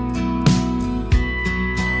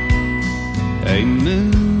 Hey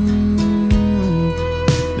moon,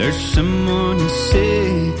 there's someone you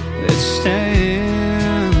see that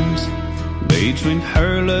stands between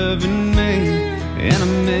her love and me, and I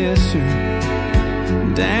miss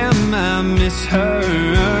her. Damn, I miss her.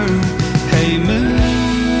 Hey moon,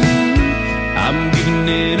 I'm giving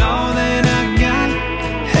it all that I got.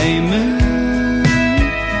 Hey moon,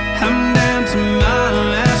 I'm down to my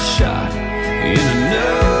last shot, and I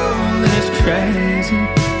know that it's crazy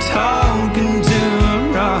talking to a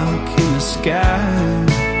rock in the sky.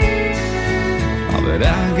 Oh, but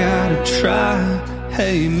I gotta try.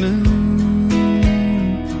 Hey moon,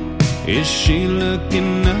 is she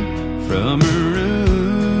looking up from her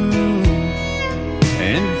room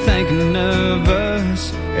and thinking of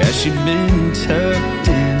us as she been tucked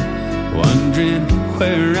in, wondering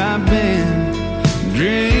where I've been,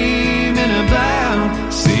 dreaming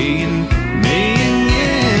about seeing me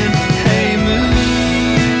again? Hey moon,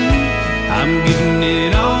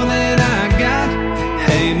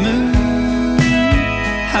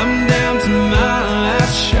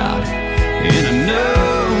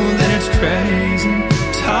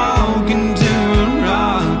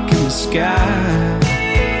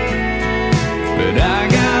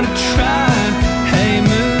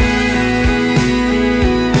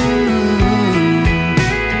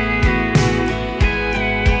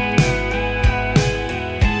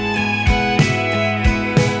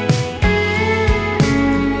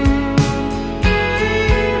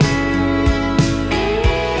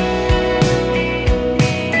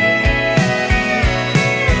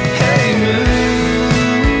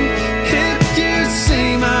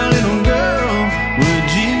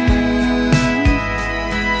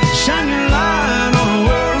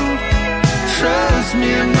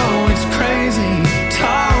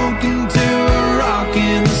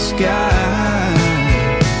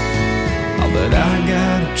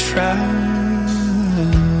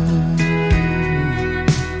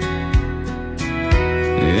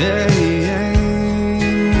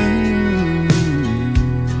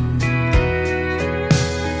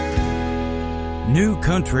 New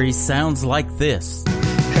country sounds like this.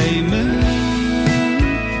 Hey moon,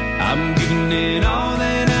 I'm giving it all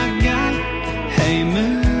that I got. Hey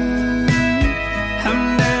moon,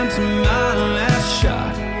 I'm down to my last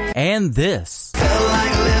shot. And this. Felt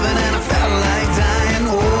like living and I felt like dying.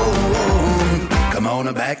 Oh, come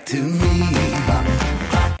on back to me.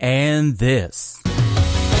 And this.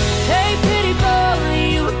 Hey, pretty boy,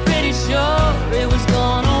 you were pretty sure it was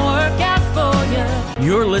gonna work out for you.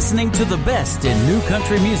 You're listening to the best in new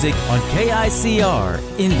country music on KICR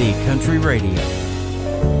Indie Country Radio.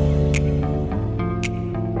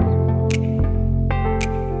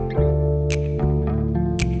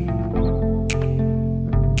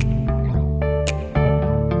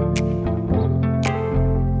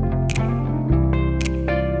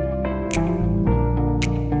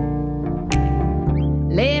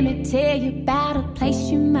 Let me tell you about a place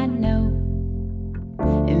you might know,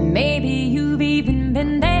 and maybe you've even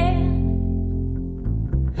been there.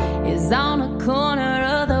 It's on the corner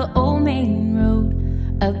of the old main road,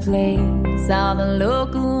 a place all the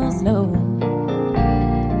locals know.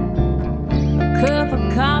 A cup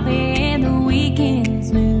of coffee and the weekend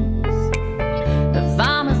snooze. The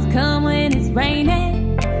farmers come when it's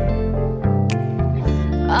raining.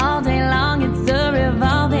 All day long it's a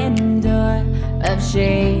revolving door of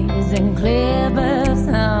shades and clippers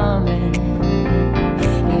humming.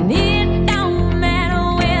 And it don't matter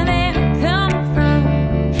where they're coming from,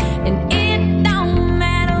 and it don't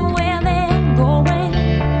matter where they're going.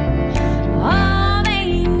 All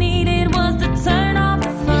they needed was to turn off the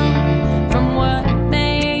phone from what they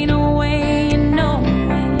ain't away and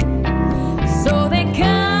nowhere. So they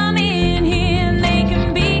come in here and they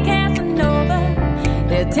can be Casanova.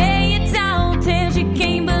 They'll tell you tall tales you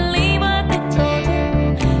can't believe what they told you.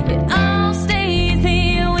 It all stays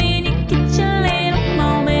here when you get your little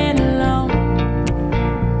moment alone.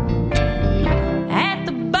 At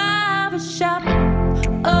the barber shop,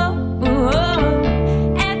 oh, oh,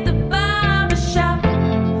 oh. At the barber shop,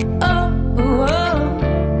 oh, oh,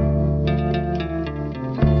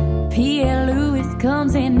 oh. Pierre Louis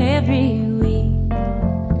comes in every week.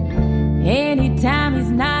 Anytime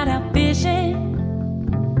he's not out fishing.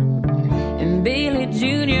 And Billy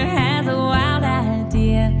Jr. has a wild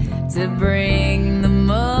idea to bring the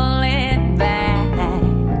mullet back.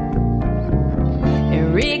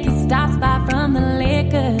 And Ricky stops by from the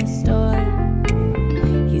liquor store.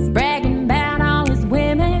 He's bragging about all his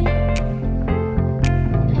women.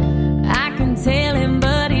 I can tell him,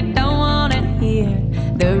 but he don't want to hear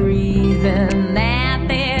the reason that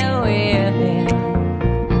they're with him.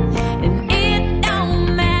 And it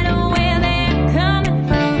don't matter where they're coming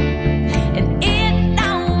from, and it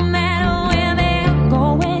don't matter where they're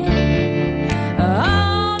going.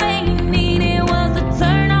 All they needed was to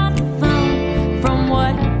turn off the phone from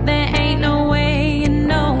what there ain't no way and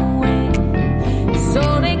no way. So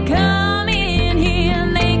they come in here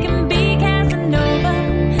and they can be Casanova.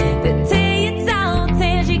 They tell you tall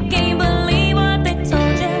tales you can't believe what they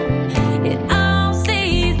told you. It all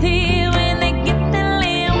stays here when they get that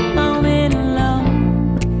little moment alone.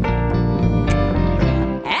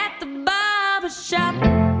 At the barber shop,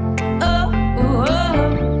 oh, oh, oh.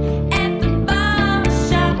 At the barber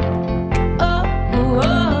shop, oh, oh,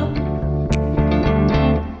 oh.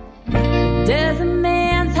 Does a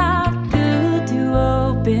man's heart good to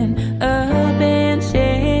open up and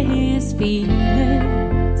share his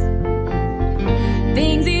feelings?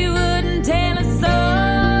 Things he wouldn't tell a soul.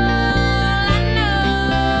 I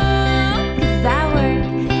know, 'cause I work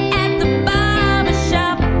at the barber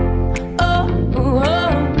shop. Oh, oh,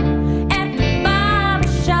 oh. At the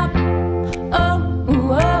barber shop. Oh,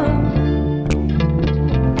 oh, oh.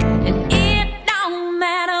 And it don't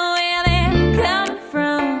matter where they're coming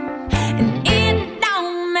from, and it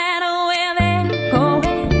don't matter where they're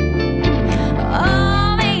going.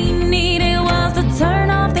 All they needed was to turn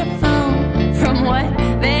off their phone from what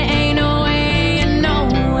there ain't no way and no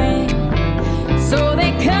way. So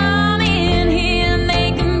they come in here and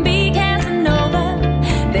they can be Casanova.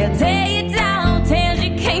 They'll tell you tall tales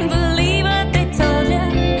you can't believe what they told you.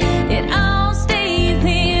 It all stays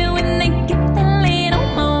here when they get that little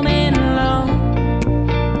moment alone.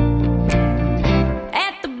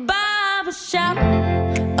 At the barber shop,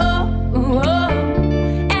 oh, oh, oh.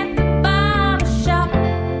 At the barber shop,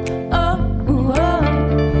 oh, oh, oh.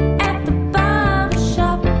 At the barber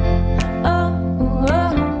shop, oh, oh,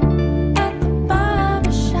 oh. At the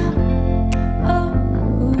barber shop, oh,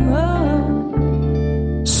 oh,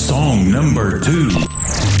 oh. Song number 2.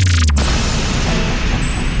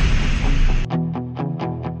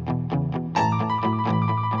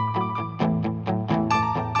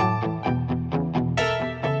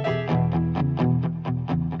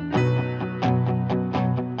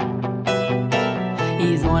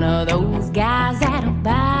 one of those guys that'll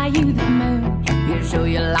buy you the moon. He'll show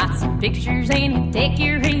you lots of pictures and he'll take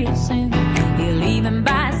you real soon. He'll even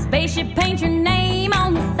buy a spaceship, paint your name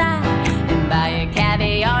on the side, and buy a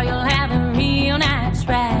caviar, you'll have a real nice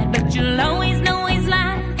ride. But you'll always know he's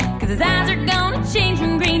lying, 'cause his eyes are gonna change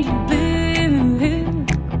from green to blue.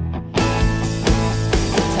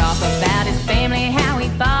 Talk about his family, how he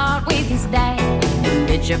fought with his dad, and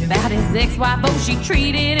bitch about his ex-wife, oh, she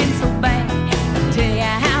treated him so bad. Tell you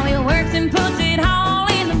how he works and puts it all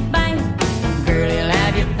in the bank. Girl, he'll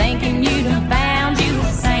have you thinking you done found you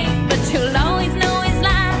a saint. But you'll always know he's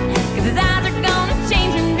lying, 'cause his eyes are gonna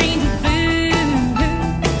change from green to blue.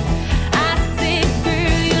 I said,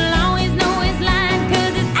 girl, you'll always know he's lying,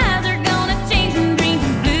 'cause his eyes are gonna change from green to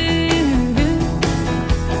blue.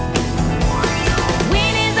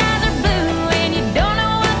 When his eyes are blue and you don't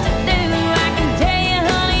know what to do, I can tell you,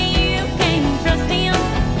 honey, you can't trust him.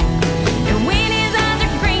 And when his eyes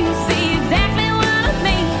are green, you'll see exactly what I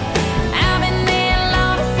mean. I've been there,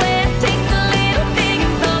 Lord, I swear it takes a little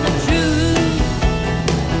digging for the truth.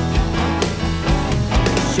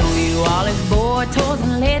 Show you all his boy toys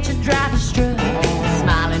and let you drive his truck.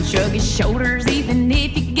 Smile and shrug his shoulders even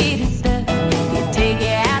if you get it stuck. He'll take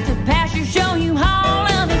you out to pasture, show you all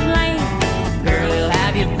of his land. Girl, he'll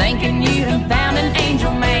have you thinking you done found an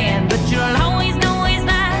angel man. But you'll always know he's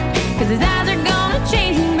lying, 'cause his eyes are gonna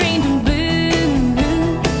change from green to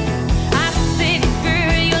blue. I said,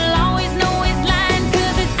 girl, you'll always know he's lying,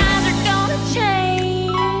 'cause his eyes are gonna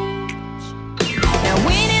change. Now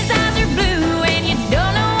when his eyes are blue and you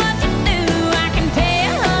don't know what to do, I can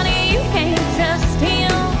tell, honey, you can't trust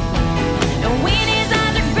him. And when his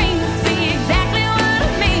eyes are green, you see exactly what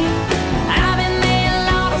I mean. I've been there,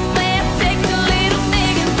 Lord, I swear it takes a little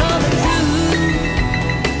digging for the truth.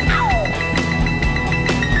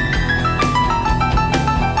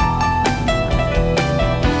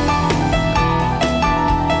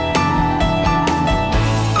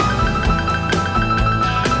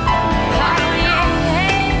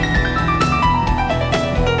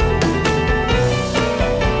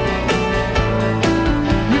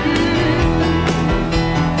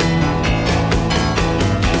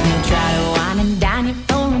 He'll try to wine and dine you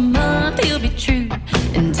for a month, he'll be true,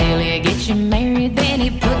 until he gets you married, then he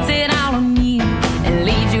puts it all on you, and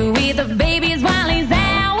leaves you with the babies while he's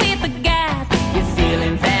out with the guys. You're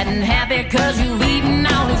feeling fat and happy 'cause you've eaten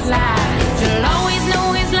all his lies. You'll always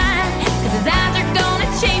know he's lying, 'cause his eyes are gonna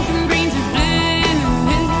change from green to blue.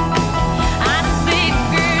 I said,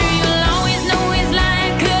 girl, you'll always know he's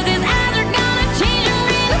lying, 'cause his eyes are gonna change from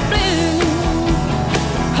green to blue.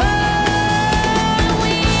 Oh,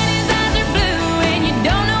 when his eyes are blue and you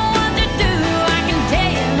don't know what to do, I can tell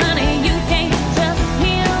you, honey, you can't trust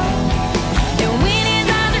him. And when his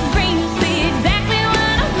eyes are green, you see exactly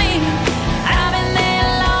what I mean. I've been there,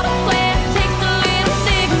 Lord, I swear it takes a little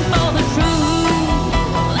digging for the truth.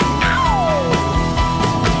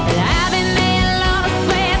 And I've been there, Lord, I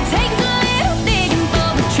swear it takes a little digging for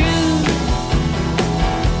the truth.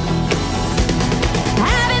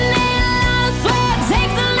 I've been there, Lord, I swear it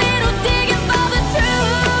takes a little digging for the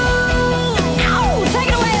truth. Take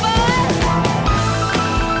it away, boys.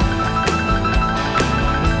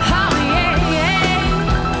 Oh, yeah, yeah.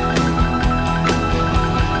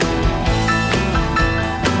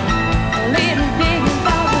 A little digging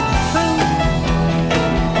for the truth.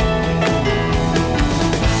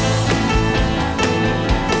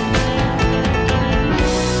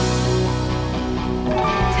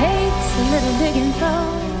 Takes a little digging for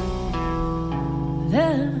the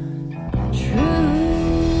truth.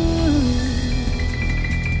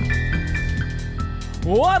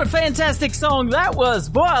 What a fantastic song that was.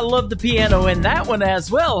 Boy, I love the piano in that one as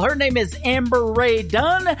well. Her name is Amber Ray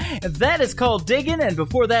Dunn. That is called Diggin'. And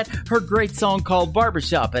before that, her great song called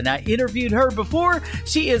Barbershop. And I interviewed her before.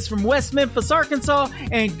 She is from West Memphis, Arkansas,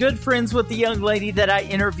 and good friends with the young lady that I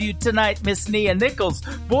interviewed tonight, Miss Nia Nichols.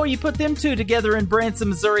 Boy, you put them two together in Branson,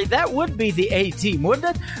 Missouri, that would be the A-team,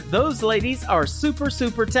 wouldn't it? Those ladies are super,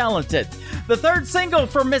 super talented. The third single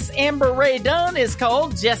from Miss Amber Ray Dunn is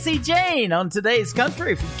called Jessie Jane on today's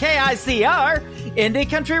Country from KICR, Indie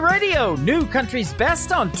Country Radio, New Country's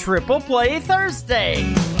Best on Triple Play Thursday.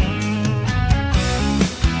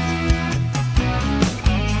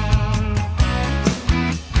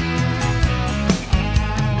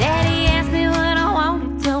 Daddy asked me what I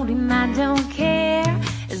wanted, told him I don't care,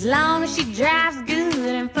 as long as she drives good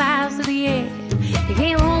and flies to the air. He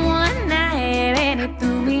came home one night and he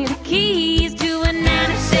threw me the keys to a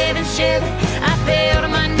 97 Chevy. I fell to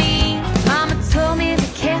my knees. Mama told me to be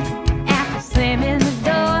careful after slamming the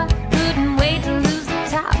door. Couldn't wait to lose the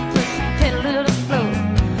top, push the pedal to the floor.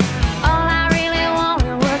 All I really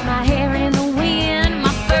wanted was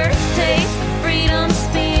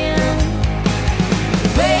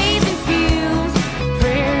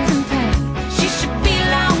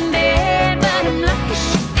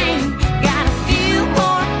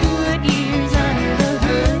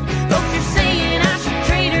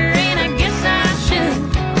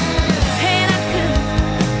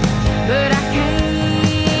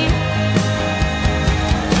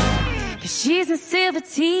silver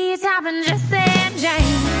T-top and just said Jane.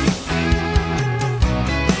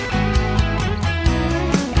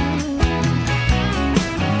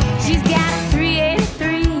 She's got a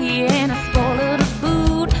 383 and a spoiled little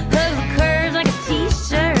boot. Her curves like a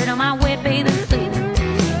t-shirt on my wet bathing suit.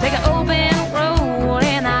 Take an open road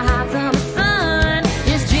in the hot summer sun.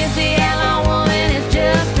 This gypsy outlaw woman is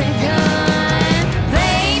just begun.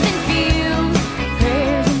 Faith and fumes,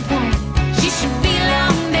 prayers and pain. She should be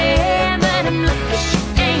long dead, but I'm lucky she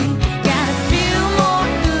ain't. Got a few more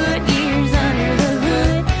good years under the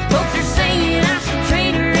hood. Folks are saying I should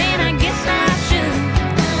trade her, and I guess I should.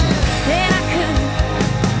 Then I could,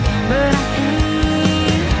 but I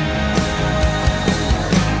can't.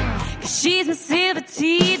 'Cause she's my silver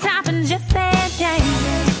T-top and just that Jane.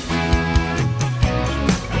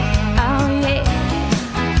 Oh yeah.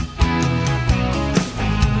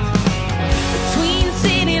 Between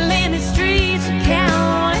city landing streets and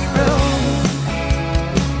county roads.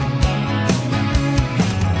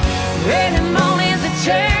 Early mornings at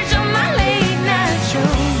church on my late night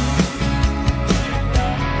show.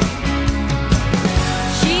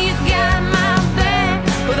 She's got my back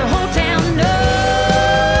with the whole town knows.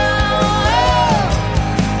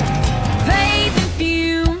 Faith and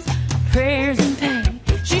fumes, prayers and pain.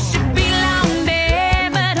 She should be long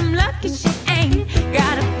dead, but I'm lucky she ain't.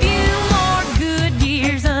 Got a few more good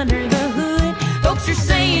years under the hood. Folks are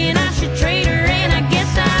saying I should trade her, and I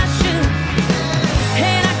guess I should.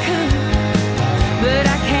 And I could, but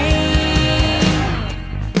I can't.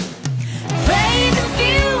 Faith and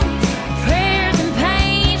fumes, prayers and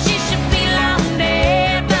pain. She should be long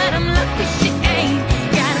dead, but I'm lucky she ain't.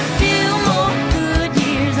 Got a few more good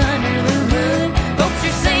years under the hood. Folks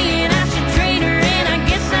are saying I should trade her, and I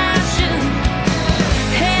guess I should.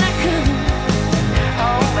 And I could,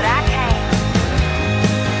 oh, but I can't.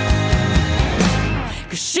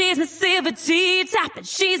 'Cause she's my silver T-top, and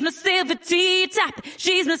she's my silver T-top.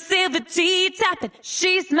 She's my silver T-top, and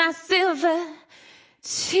she's my silver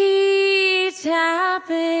T-top.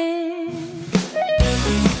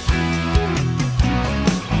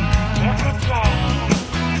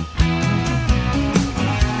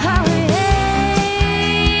 Oh,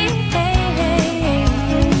 yeah.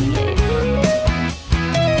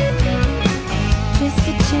 Just a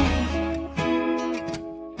Jane.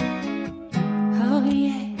 Oh,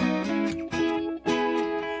 yeah.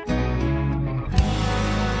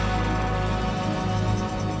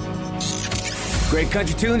 Great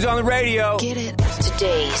country tunes on the radio. Get it?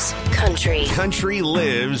 Today's country. Country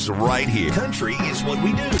lives right here. Country is what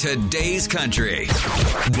we do. Today's country.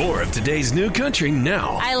 More of today's new country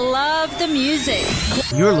now. I love the music.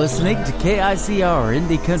 You're listening to KICR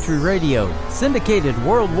Indie Country Radio, syndicated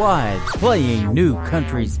worldwide, playing new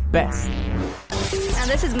country's best. Now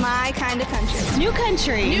this is my kind of country. New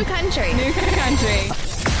country. New country. New country.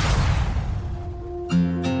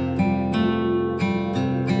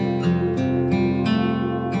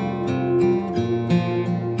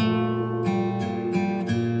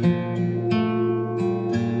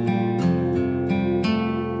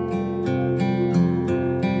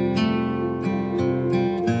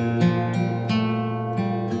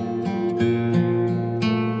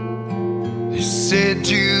 They said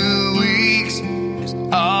 2 weeks is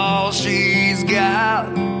all she's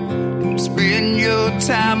got. Don't spend your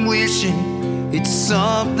time wishing it's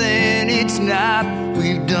something it's not.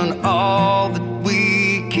 We've done all that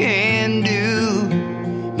we can do.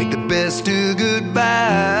 Make the best of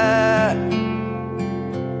goodbye.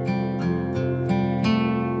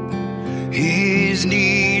 His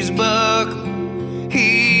knees buckled,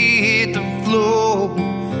 he hit the floor.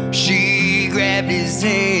 She grabbed his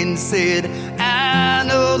hand, said, I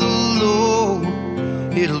know the Lord,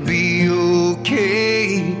 it'll be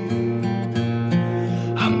okay.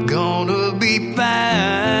 I'm gonna be fine.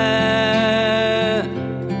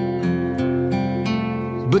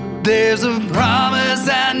 But there's a promise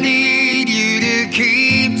I need you to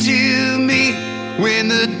keep to me. When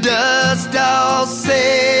the dust all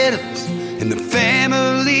settles and the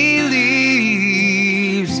family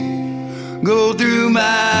leaves, go through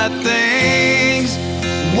my things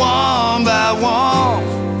one by one.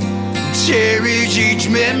 Cherish each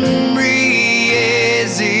memory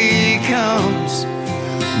as it comes.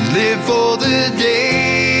 Live for the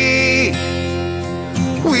day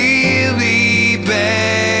we'll be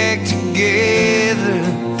back together.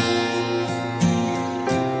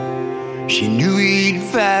 She knew he'd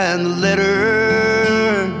find the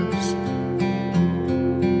letters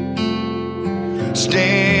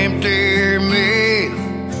stamped their mail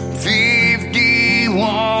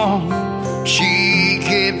 51. She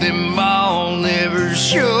kept them all, never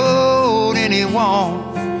showed anyone.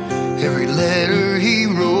 Every letter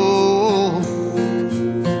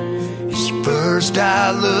much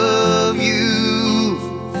I love you.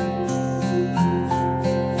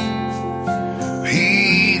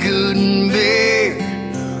 He couldn't bear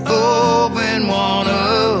open one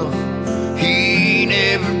up. He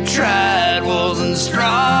never tried, wasn't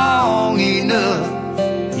strong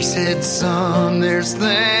enough. He said, son, there's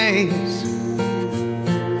things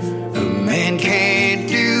a man can't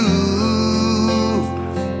do.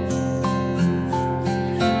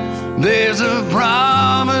 There's a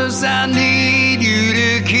promise I need you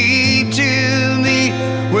to keep to me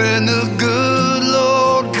when the good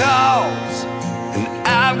Lord calls and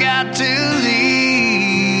I've got to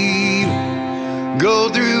leave. Go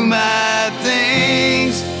through my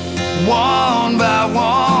things one by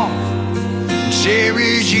one,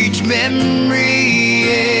 cherish each memory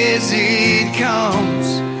as it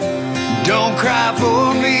comes. Don't cry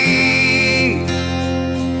for me,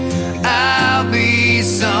 I'll be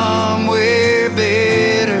somewhere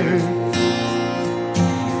better.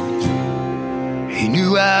 He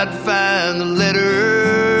knew I'd find the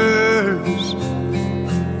letters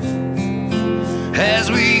as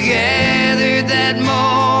we gathered that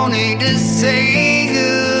morning to say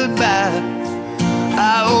goodbye.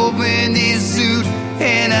 I opened his suit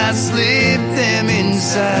and I slipped them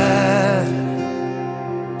inside.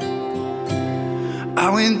 I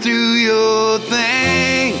went through your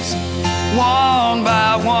things one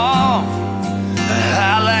by one.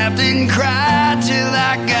 I laughed and cried till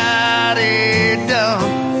I got it done.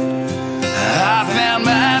 I found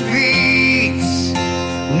my peace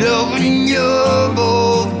knowing you're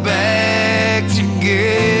both back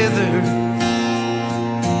together.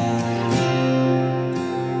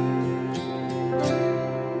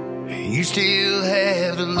 You still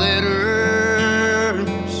have the letters.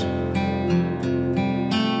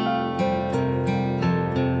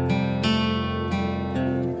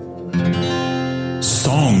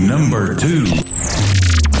 Song number 2.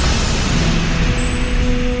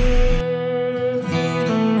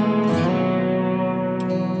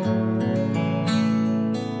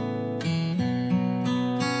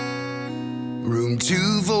 Room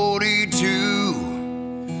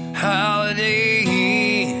 242, Holiday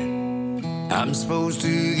Inn. I'm supposed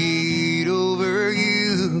to get over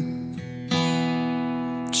you.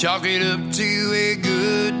 Chalk it up to a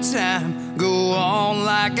good time. Go on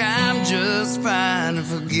like I'm just fine to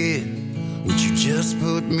forget what you just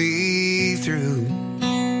put me through.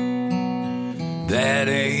 That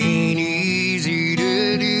ain't easy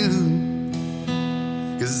to do.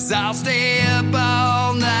 'Cause I'll stay up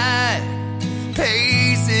all night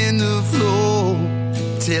pacing the floor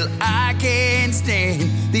till I can't stand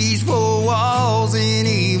these four walls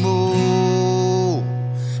anymore.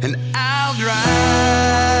 And I'll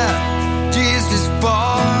drive just as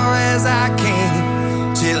far as I can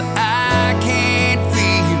till I can't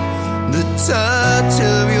feel the touch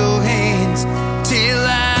of your hands, till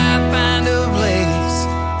I find a place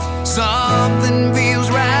something feels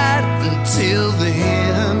right. Until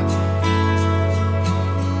then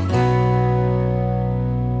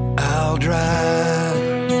I'll drive.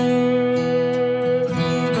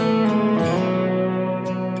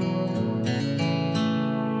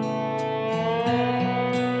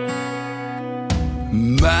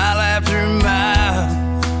 Mile after mile,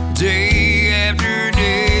 day after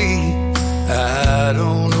day, I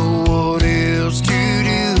don't know what else to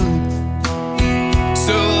do.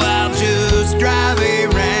 So I'll just drive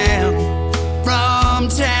around from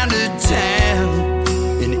town to town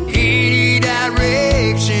in any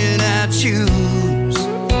direction I choose.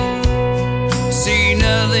 See,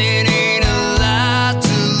 nothing ain't a lot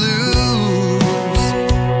to lose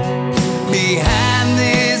behind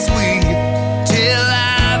this wheel till I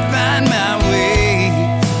find my way.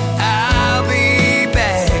 I'll be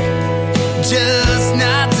back, just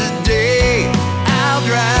not today. I'll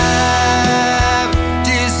drive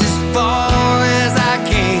just as far as I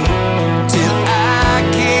can till I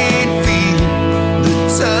can't feel the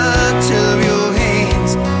touch of your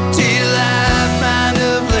hands, till I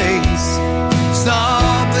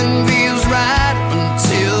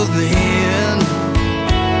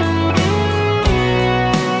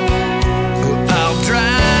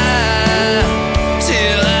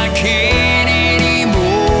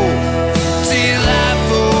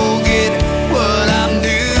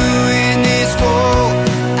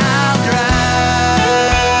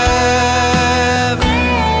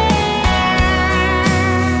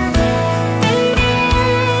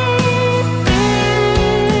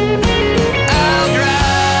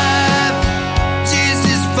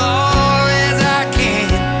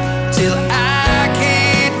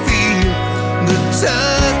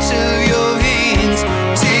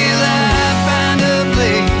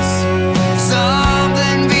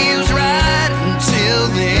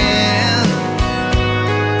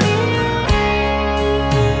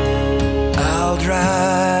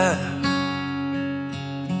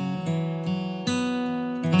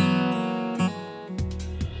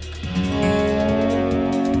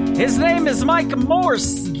His name is Mike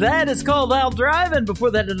Morse. That is called I'll Drive, and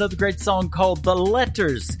before that, another great song called The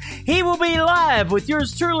Letters. He will be live with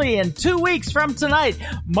yours truly in 2 weeks from tonight,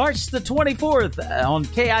 March the 24th, on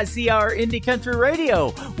KICR Indie Country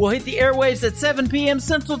Radio. We'll hit the airwaves at 7 p.m.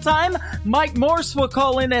 Central Time. Mike Morse will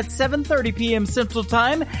call in at 7:30 p.m. Central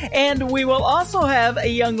Time, and we will also have a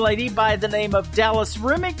young lady by the name of Dallas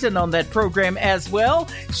Remington on that program as well.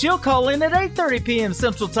 She'll call in at 8:30 p.m.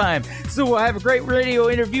 Central Time. So we'll have a great radio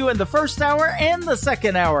interview in the first hour and the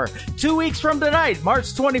second hour. 2 weeks from tonight,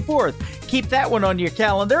 March 24th. Keep that one on your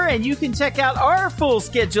calendar, and you can check out our full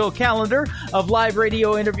schedule calendar of live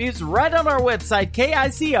radio interviews right on our website,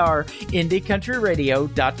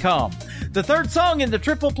 KICRIndieCountryRadio.com. The third song in the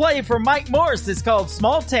triple play for Mike Morse is called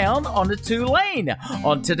Small Town on a Two Lane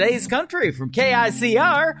on Today's Country from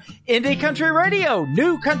KICR Indie Country Radio.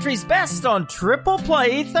 New country's best on Triple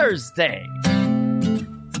Play Thursday.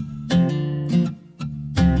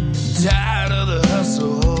 Tired of the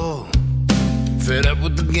hustle, fed up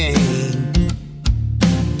with the game.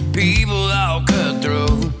 People all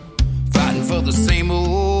cutthroat, fighting for the same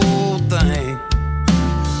old thing.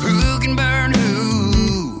 Who can burn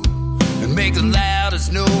who and make the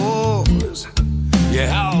loudest noise?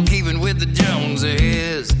 Yeah, all keeping with the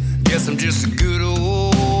Joneses. Guess I'm just a good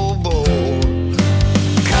old boy.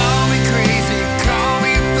 Call me crazy, call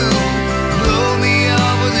me a fool, blow me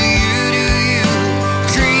off with a you-do-you.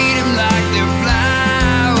 Treat them like they're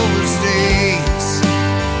flyover states.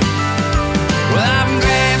 Well, I'm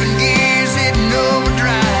grabbing gears, hitting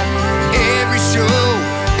overdrive. Every show,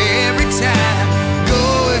 every time. Go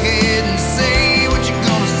ahead and say what you're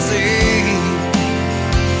gonna say.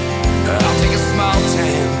 I'll take a small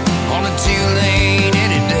town on a two-lane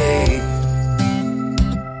any day.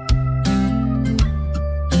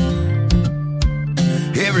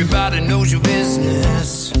 Everybody knows your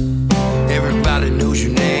business. Everybody knows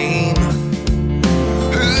your name.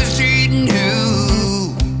 Who's cheating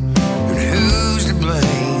who and who's to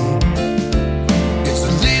blame? It's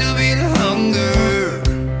a little bit of hunger,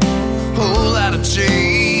 whole lot of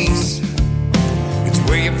chase. It's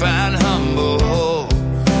where you find humble.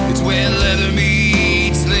 It's where leather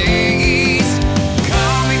meets lace.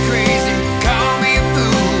 Call me crazy, call me a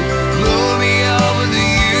fool, blow me off with the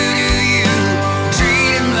you-do-you.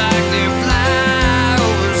 Treat them like they're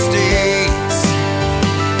flyover states.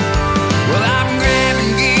 Well, I'm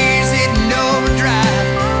grabbing gears, hitting overdrive.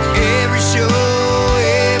 Every show,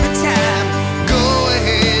 every time. Go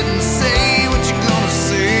ahead and say what you're gonna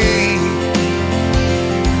say.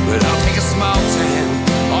 But I'll take a small town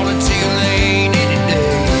on a two-lane any day.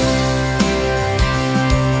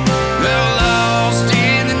 They're lost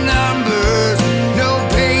in the numbers, no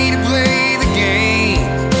pay to play the game.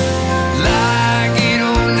 Like in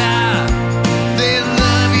 '09, they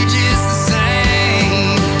love you just the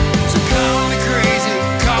same. So call me crazy,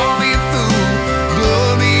 call me a fool,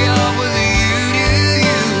 blow me off with a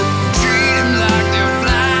you-do-you. Treat them like they're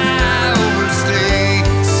flyover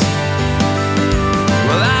states.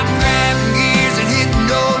 Well, I'm grabbing gears and hitting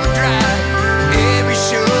overdrive. Every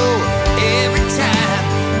show, every time.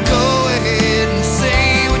 Go ahead and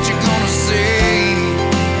say what you're gonna say.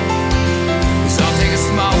 'Cause I'll take a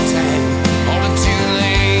small town on a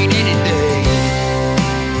two-lane any day.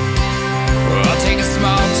 I'll take a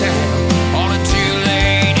small town on a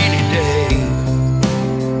two-lane any day.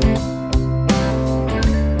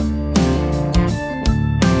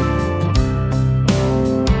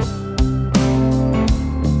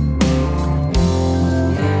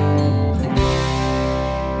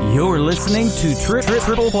 You're listening to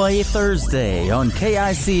Triple Play Thursday on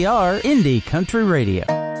KICR Indie Country Radio.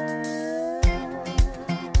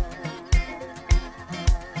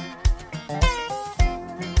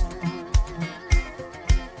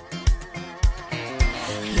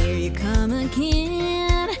 Here you come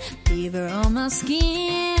again, fever on my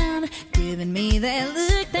skin, giving me that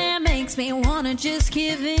look that makes me wanna just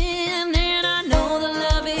give in. And I know that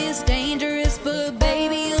love is dangerous, but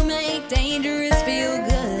baby, you make dangerous feel good.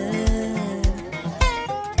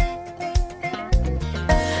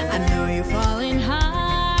 I know you're falling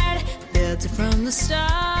hard, felt it from the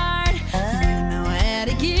start. You know how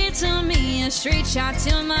to get to me, a straight shot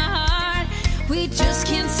to my heart. We just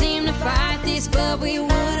can't seem to fight this, but we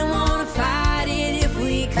wouldn't want to fight it if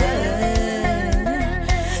we could.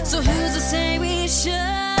 So who's to say we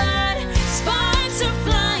should? Sparks are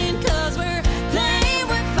flying 'cause we're playing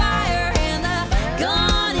with fire, and the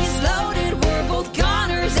gun is loaded. We're both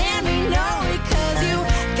goners and we know it, 'cause you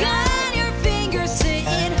got your fingers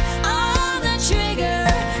sitting on the trigger.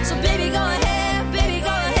 So baby, go ahead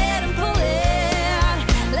and pull it.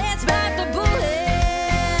 Let's bite the bullet.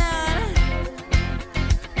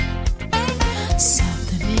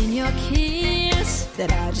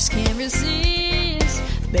 just can't resist.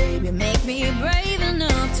 Baby, make me brave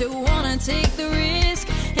enough to wanna take the risk.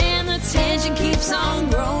 And the tension keeps on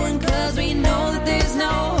growing, cause we know that there's no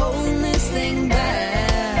holding this thing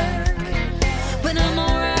back. But I'm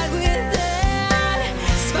alright with that.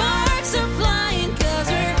 Sparks are flying cause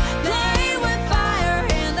we're playing with fire.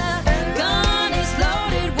 And the gun is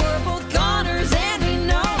loaded, we're both goners. And we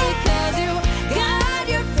know it cause you got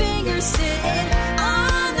your fingers sitting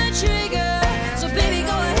on the trigger. So baby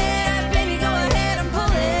go ahead and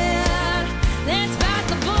pull it. Let's bite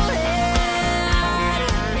the bullet.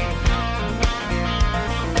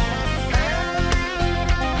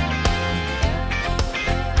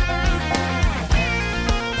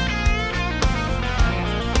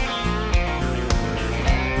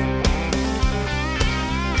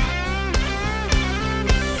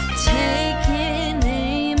 Taking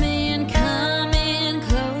aim and coming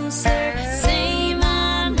closer. Say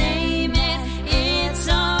my name and it's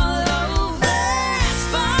all over.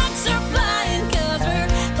 Sparks are flying cause we're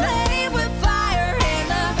playing with fire. And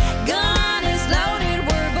the gun is loaded,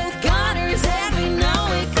 we're both goners. And we know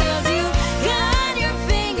it cause you got your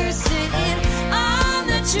fingers sitting on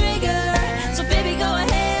the trigger. So baby go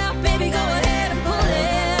ahead and pull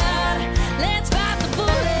it. Let's bite the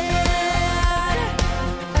bullet.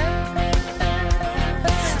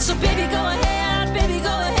 So baby go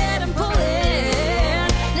ahead and pull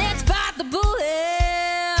it. Let's bite the bullet.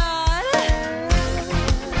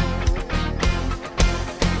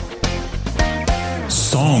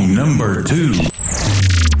 Song number 2.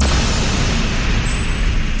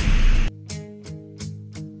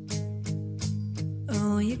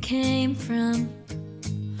 Oh, you came from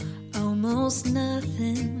almost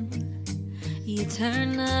nothing. You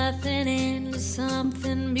turned nothing into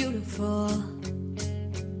something beautiful.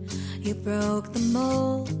 You broke the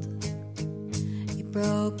mold. You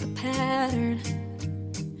broke the pattern.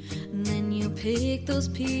 And then you picked those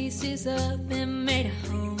pieces up and made a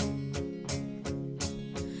home.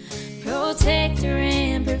 Protector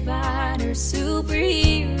and provider,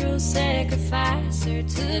 superhero, sacrificer.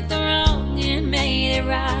 Took the wrong and made it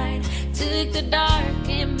right. Took the dark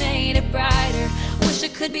and made it brighter. Wish I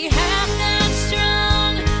could be half that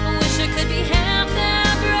strong. I wish I could be half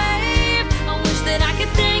that brave. I wish that I could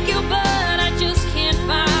thank you, but I just can't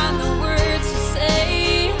find the words to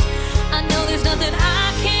say. I know there's nothing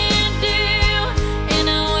I can do, and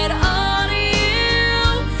I owe it all to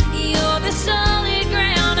you. You're the solid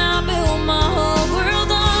ground I built my whole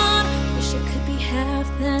world on. Wish I could be half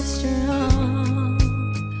that strong.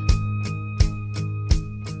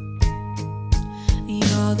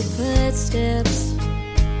 You're the footsteps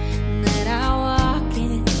that I walk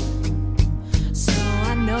in, so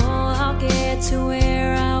I know I'll get to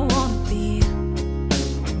where I wanna be.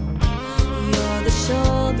 You're the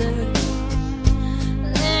shoulder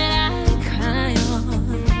that I cry on,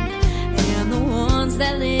 and the ones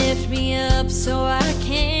that lift me up so I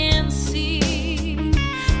can see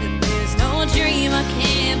that there's no dream I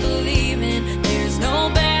can't believe in. There's no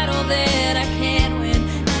battle that I can't win.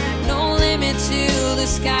 I have no limit to the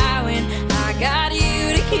sky when I got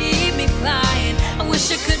you to keep me flying. I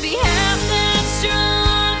wish I could be half that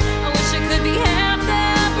strong. I wish I could be half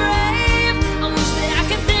that brave. I wish that I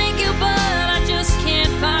could thank you, but I just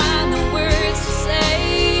can't find the words to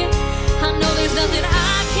say. I know there's nothing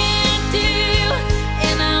I can't do,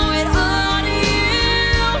 and I owe it all to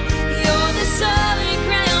you. You're the solid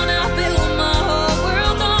ground I built my whole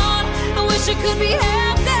world on. I wish I could be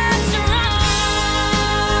half that strong.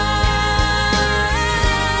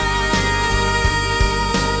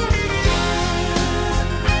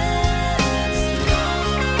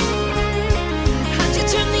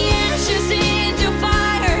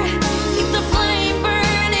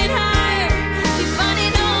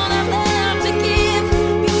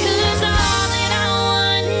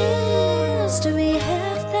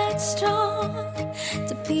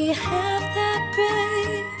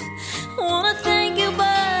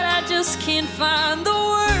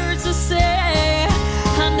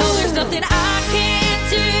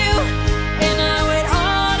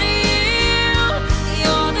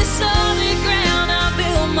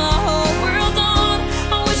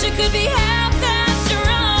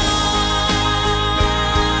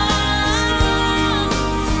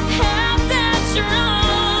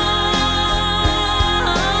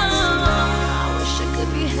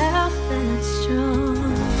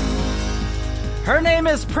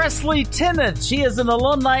 is Presley Tennant. She is an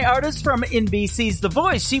alumni artist from NBC's The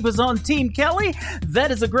Voice. She was on Team Kelly.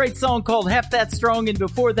 That is a great song called Half That Strong. And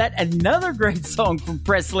before that, another great song from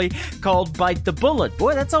Presley called Bite the Bullet.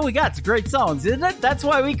 Boy, that's all we got. It's great songs, isn't it? That's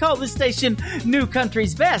why we call this station New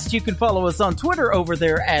Country's Best. You can follow us on Twitter over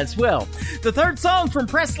there as well. The third song from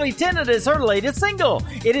Presley Tennant is her latest single.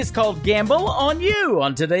 It is called Gamble on You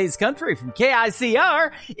on Today's Country from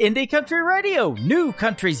KICR, Indie Country Radio. New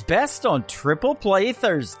Country's Best on Triple Play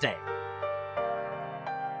Thursday.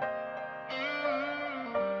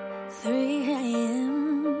 3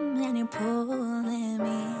 a.m. and you're pulling me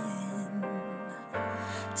in.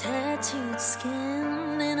 Tattooed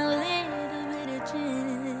skin and a little bit of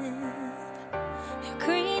gin. Your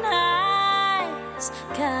green eyes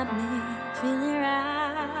got me feeling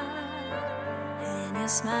right, and your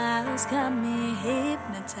smile's got me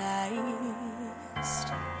hypnotized.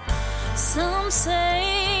 Some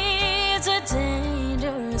say it's a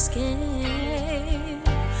dangerous game,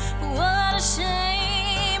 but what a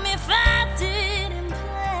shame if I didn't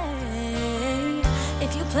play.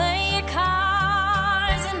 If you play your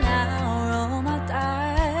cards and I'll roll my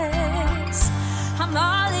dice, I'm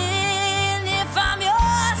all in if I'm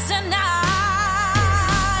yours tonight.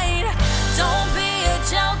 Don't be a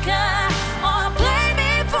joker or play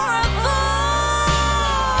me for a fool.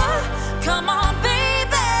 Come on,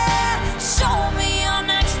 baby, show me your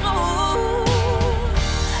next move.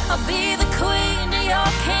 I'll be the queen to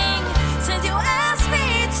your king since you asked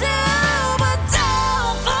me to, but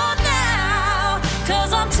don't for now,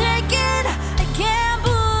 'cause I'm taking a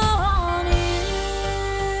gamble on you.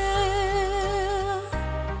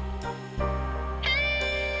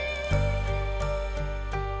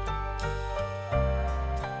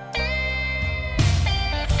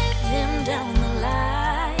 Dim down the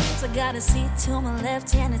lights, I got a seat to my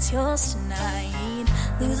left and it's yours tonight.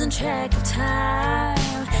 Losing track of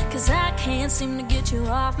time, 'cause I can't seem to get you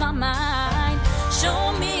off my mind.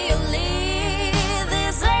 Show me your lead,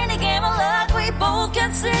 this ain't a game of luck, we both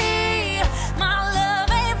can see. My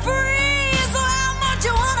love ain't free, so how much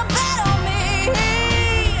you wanna bet on me?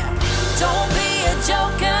 Don't be a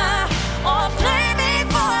joker or play me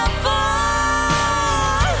for a fool.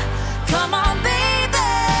 Come on,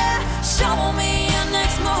 baby, show me your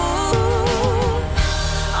next move.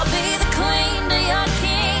 I'll be the queen to your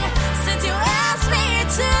king since you asked me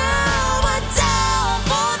to, but don't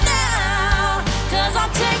for now, 'cause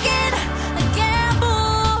I'm taking a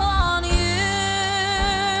gamble on you.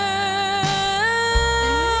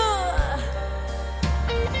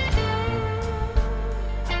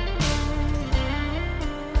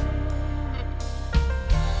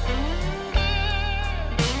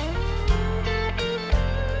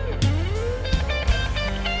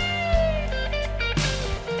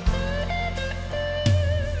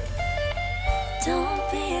 Don't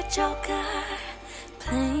be a joker,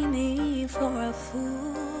 play me for a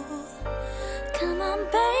fool. Come on,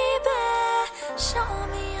 baby, show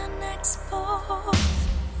me your next move.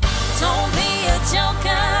 Don't be a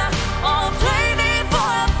joker or play me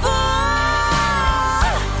for a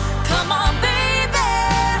fool. Come on, baby,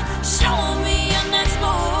 show me your next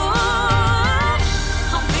move.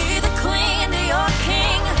 I'll be the queen to your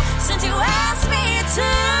king since you asked me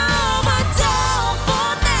to, but don't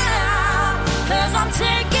for now, 'cause I'm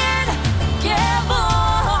taking a gamble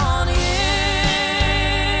on you.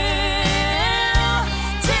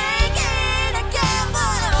 Taking a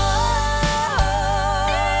gamble on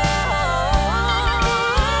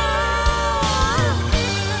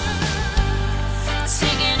you.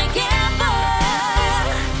 Taking a gamble.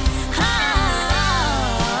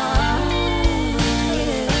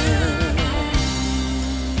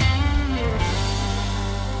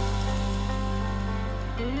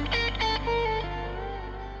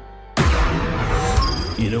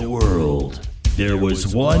 In a world, there was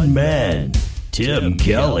one man, Tim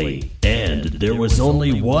Kelly, and there was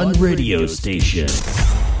only one radio station,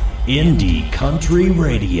 Indie Country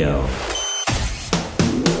Radio.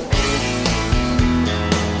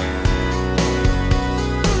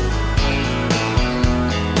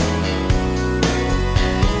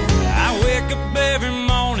 I wake up every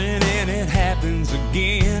morning and it happens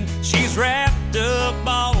again. She's wrapped up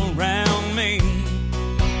all around me.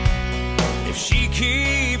 If she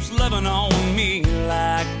keeps loving on me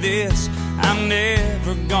like this, I'm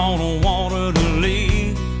never gonna want her to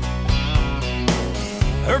leave.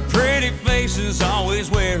 Her pretty face is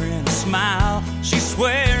always wearing a smile. She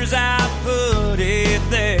swears I put it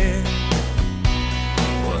there.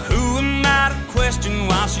 Well, who am I to question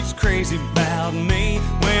why she's crazy about me,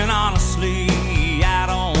 when honestly I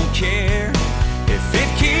don't care. If it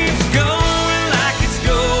keeps going like it's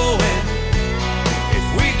going, if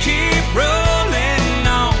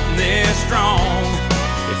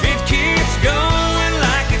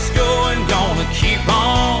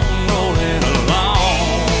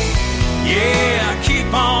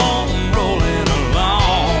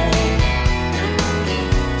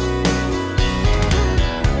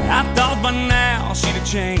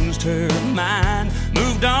mind,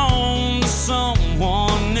 moved on to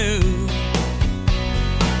someone new.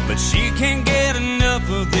 But she can't get enough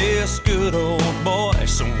of this good old boy.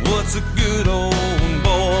 So what's a good old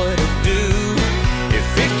boy to do? If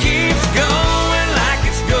it keeps going like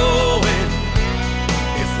it's going,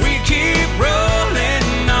 if we keep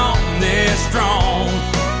rolling on this strong,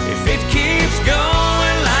 if it keeps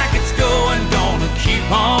going like it's going, gonna keep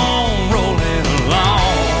on rolling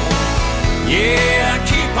along. Yeah,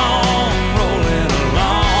 keep on rolling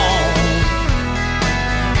along.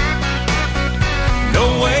 No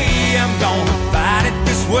way I'm gonna fight it,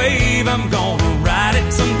 this wave I'm gonna ride it.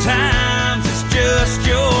 Sometimes it's just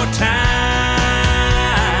your time.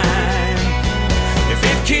 If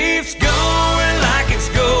it keeps going like it's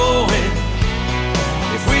going,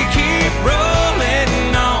 if we keep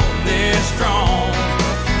rolling on this strong,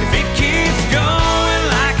 if it keeps going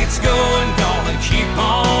like it's going, gonna keep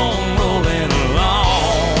on rolling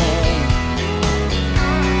along.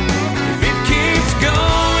 If it keeps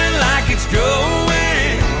going like it's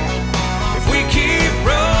going, if we keep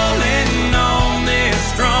rolling on this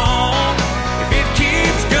strong, if it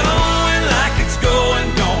keeps going like it's going,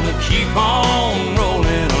 gonna keep on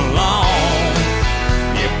rolling along.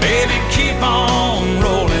 Yeah, baby, keep on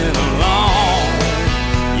rolling along.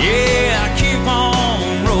 Yeah, keep on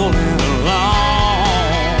rolling along.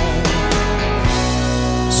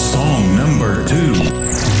 Song number 2.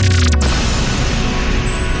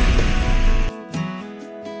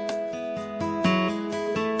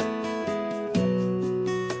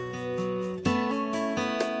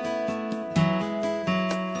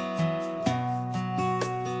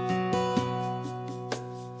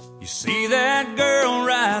 You see that girl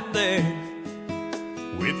right there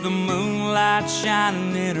with the moonlight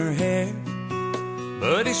shining in her hair?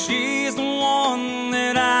 Buddy, she's the one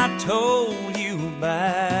that I told you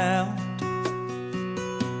about.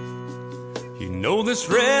 You know this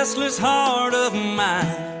restless heart of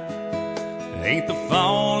mine ain't the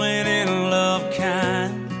falling in love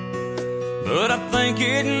kind, but I think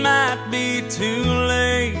it might be too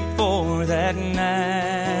late for that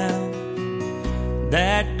now.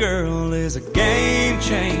 That girl is a game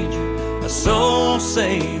changer, a soul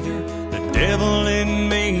savior. The devil in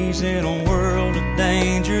me's in a world of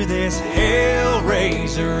danger. This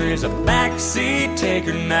hellraiser is a backseat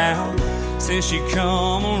taker now. Since she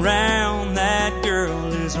come around, that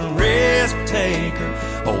girl is a risk taker,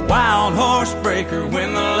 a wild horse breaker.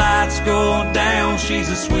 When the lights go down, she's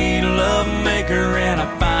a sweet love maker. And I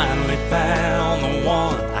finally found the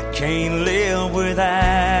one I can't live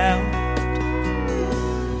without.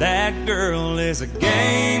 That girl is a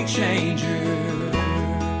game changer.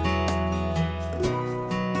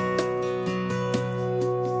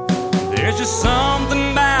 There's just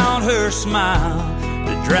something about her smile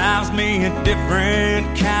that drives me a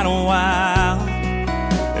different kind of wild.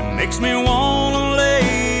 It makes me wanna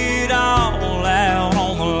lay it all out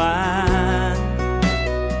on the line.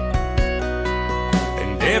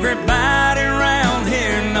 And everybody around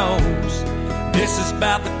here knows this is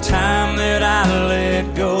about the time that I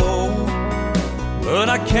let go. But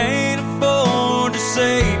I can't afford to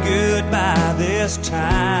say goodbye this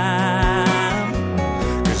time.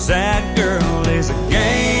 'Cause that girl is a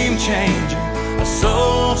game changer, a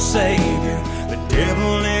soul savior. The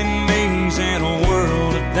devil in me's in a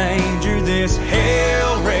world of danger. This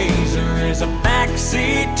hellraiser is a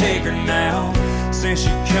backseat taker now. Since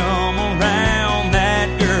she come around, that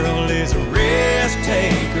girl is a risk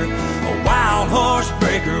taker, a wild horse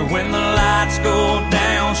breaker. When the lights go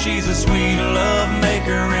down, she's a sweet love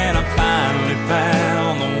maker. And I finally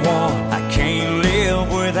found the one I can't live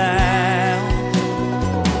without.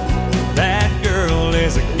 That girl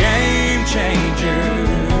is a game changer.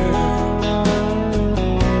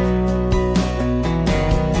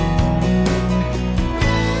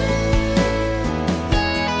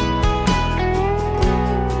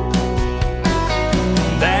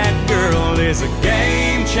 That girl is a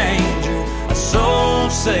game changer, a soul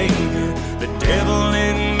savior. The devil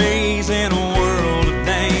in me's in a world of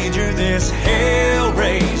danger. This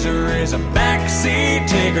hellraiser is a backseat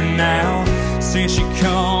taker now. Since she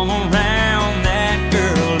come around, that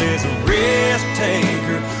girl is a risk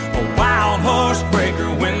taker, a wild horse breaker.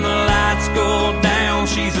 When the lights go down,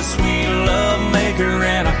 she's a sweet love maker.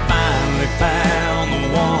 And I finally found the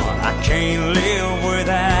one I can't live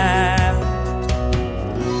without.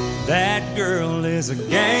 That girl is a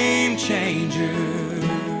game changer.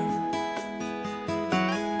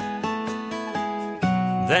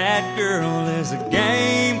 That girl is a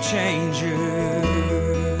game changer.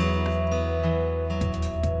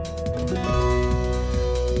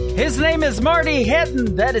 His name is Marty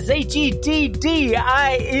Heddon. That is Heddin.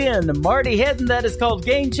 Marty Heddon, that is called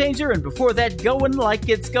Game Changer. And before that, Going Like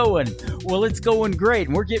It's Going. Well, it's going great.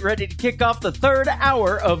 And we're getting ready to kick off the third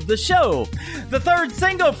hour of the show. The third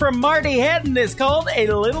single from Marty Heddon is called A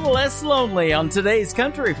Little Less Lonely on Today's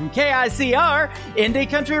Country from KICR, Indie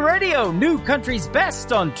Country Radio, New Country's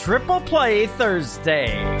Best on Triple Play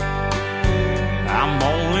Thursday. I'm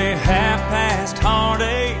only half past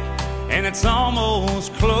heartache, and it's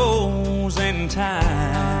almost closing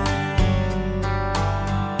time.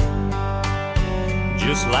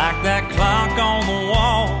 Just like that clock on the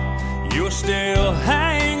wall, you're still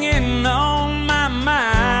hanging on my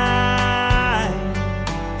mind.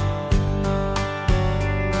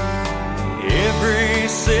 Every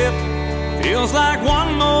sip feels like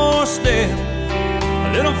one more step,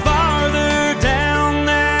 a little farther down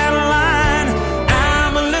that line.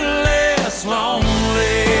 I'm a little less lonely,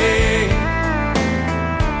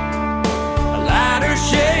 a lighter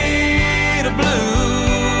shade of blue.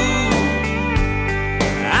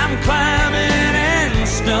 I'm climbing and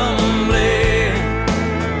stumbling,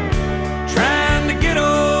 trying to get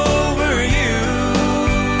over you.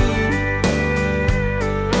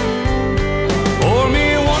 Pour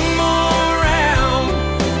me one more round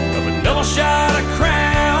of a double shot of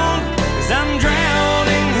Crown, 'cause I'm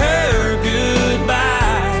drowning her goodbye.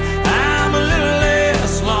 I'm a little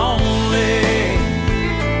less lonely,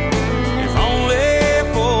 if only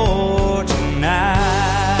for tonight.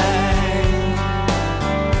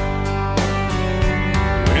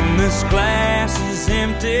 When this glass is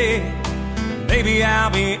empty, maybe I'll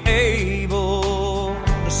be able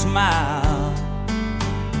to smile.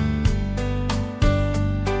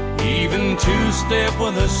 Even two-step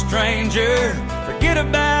with a stranger, forget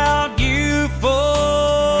about you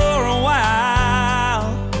for a while.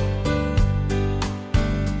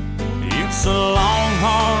 It's a long,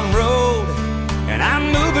 hard road, and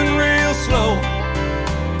I'm moving real slow,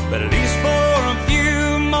 but at least for a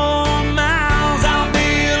few more miles I'll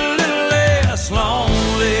be a little less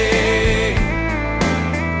lonely,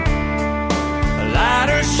 a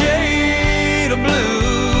lighter shade of blue.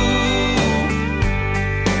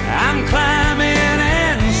 I'm climbing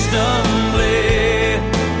and stumbling,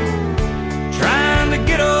 trying to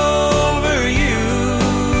get over you.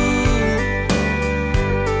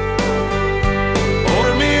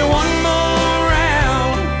 Order me one more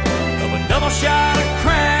round of a double shot of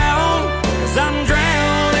Crown, 'cause I'm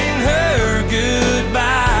drowning her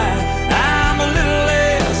goodbye. I'm a little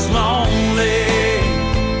less lonely,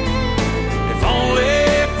 if only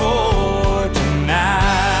for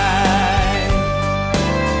tonight.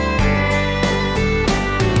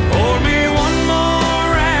 Pour me one more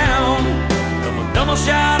round of a double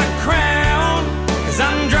shot of Crown, 'cause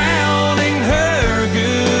I'm drowning her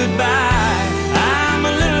goodbye. I'm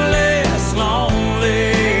a little less lonely,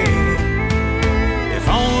 if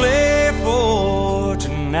only for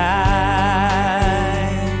tonight.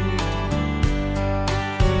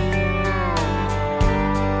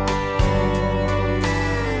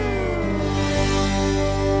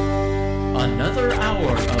 Another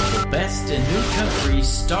hour of the best in New Country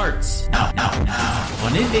starts now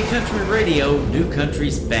on Indie Country Radio, New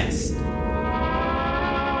Country's Best.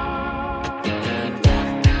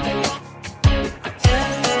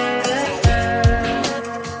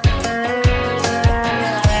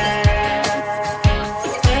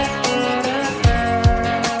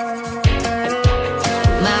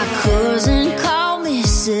 My cousin called me,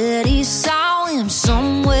 said he saw him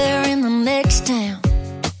somewhere in the next town,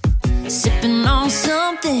 sipping on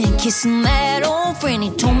something, kissing that old friend he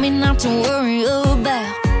told me not to worry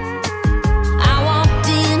about. I walked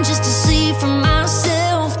in just to see for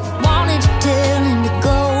myself, wanted to tell him to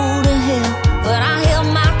go to hell, but I held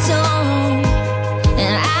my tongue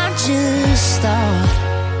and I just thought,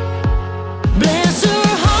 bless her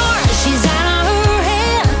heart, she's out of her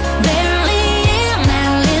head, barely in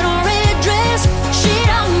that little red dress. She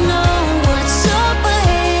don't know what's up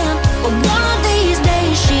ahead, but one of these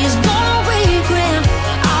days she's gonna regret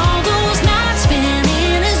all those nights spent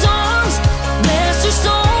in his arms. Bless her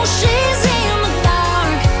soul.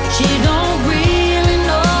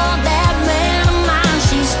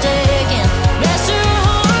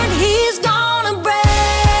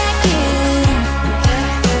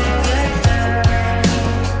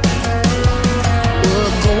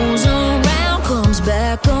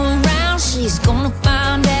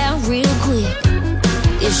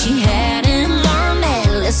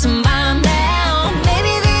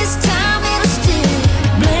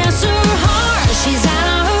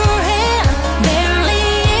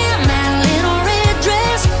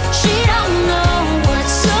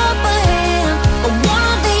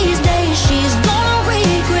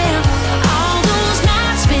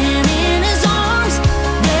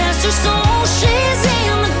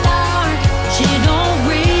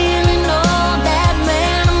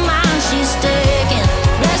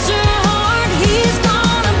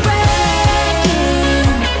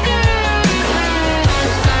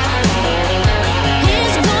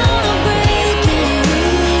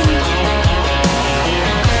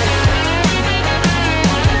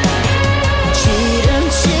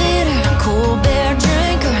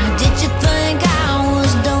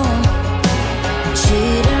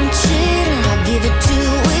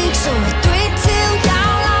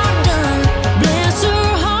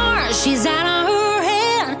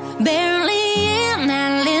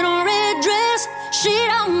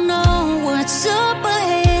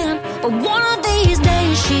 But one of these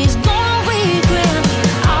days she's gonna regret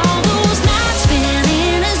all those nights spent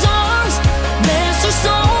in his arms. Bless her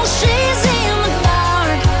soul, she's in the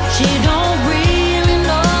dark. She don't really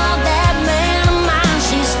know that man of mine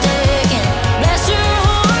she's taking. Bless her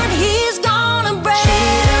heart, he's gonna break.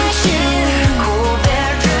 Cheater, cold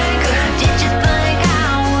bear drinker. Did you think I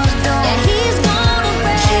was done? Yeah, he's gonna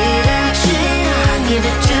break. Cheater, give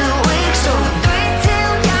it 2 weeks or 3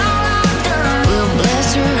 till y'all are done. Well, bless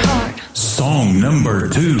her heart. Song number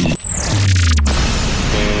 2.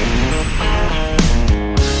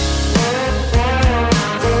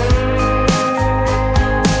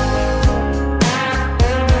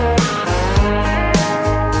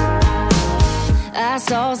 I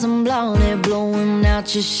saw some blonde hair blowing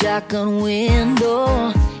out your shotgun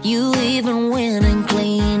window. You even went and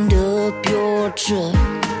cleaned up your truck.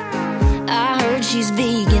 I heard she's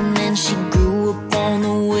vegan and she grew up on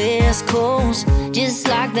the West Coast. Just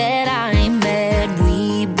like that, I ain't mad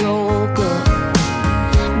we broke up.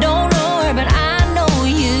 Don't know her, but I know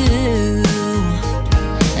you.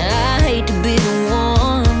 I hate to be the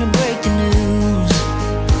one to break the news.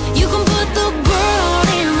 You can put the girl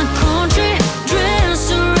in the country, dress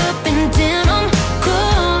her up in denim,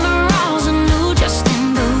 coveralls and new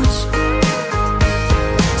Justin boots.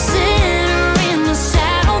 Sit her in the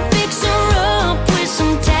saddle, fix her up with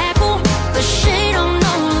some tackle, but she don't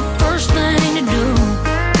know the first thing to do.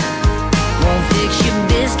 Won't fix your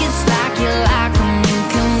biscuits like you like 'em. You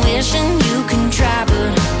can wish and you can try,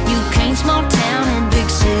 but you can't small town or big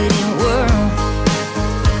city world.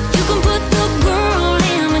 You can put the girl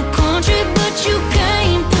in the country, but you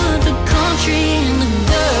can't put the country in the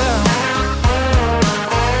girl.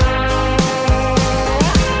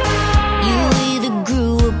 You either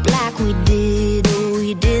grew up like we did or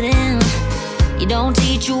you didn't. You don't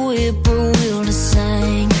teach a whippoorwill to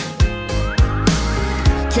sing.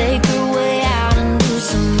 Take her way out and do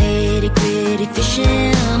some nitty-gritty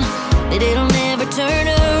fishing, but it'll never turn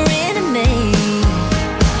her into me.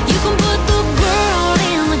 You can put the girl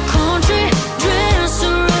in the country, dress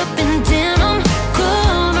her up in denim,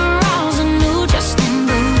 coveralls and new Justin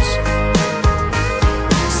boots.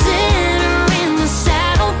 Sit her in the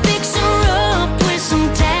saddle, fix her up with some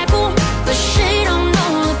tackle, but she don't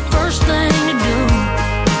know the first thing to do.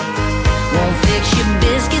 Won't fix your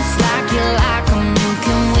biscuits like you like 'em. You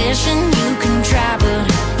can wish and you can try, but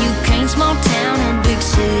you can't small town or big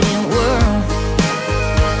city world.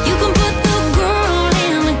 You can put the girl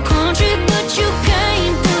in the country, but you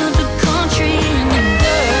can't put the country in the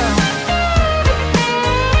girl.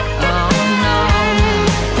 Oh no,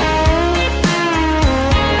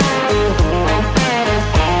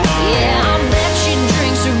 yeah, I bet she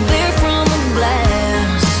drinks her beer from a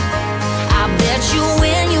glass. I bet you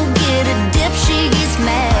when you get a dip she gets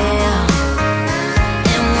mad.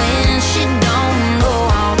 And when she don't know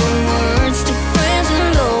all the words to friends in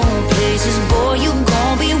low places, boy, you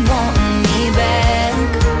gon' be wanting me back.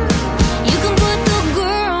 You can put the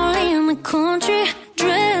girl in the country,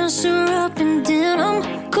 dress her up in denim,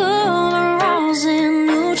 coveralls and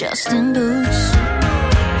new Justin boots.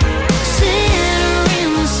 Sit her in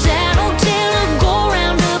the saddle, tell her go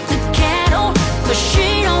round up the cattle, but she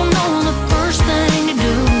don't know the first thing to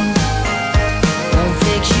do. Won't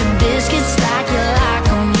fix your biscuits like you like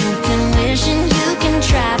 'em. You can wish and you can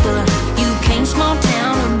try, but you can't small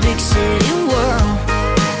town or big city world.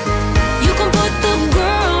 You can put the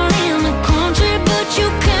girl in the country, but you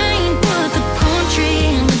can't put the country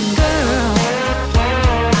in the girl.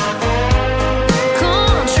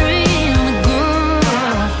 Country in the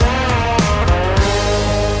girl.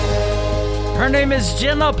 Her name is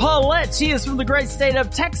Jenna Paulette. She is from the great state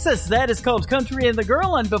of Texas. That is called Country and the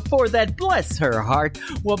Girl. And before that, bless her heart.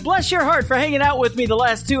 Well, bless your heart for hanging out with me the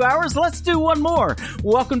last 2 hours. Let's do one more.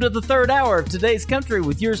 Welcome to the third hour of Today's Country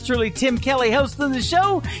with yours truly, Tim Kelly, hosting the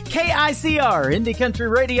show. KICR,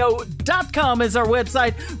 IndieCountryRadio.com is our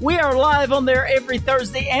website. We are live on there every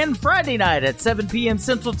Thursday and Friday night at 7 p.m.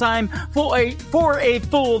 Central Time for a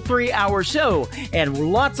full 3-hour show. And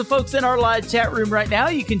lots of folks in our live chat room right now.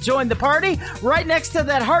 You can join the party. Right next to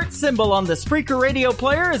that heart symbol on the Spreaker radio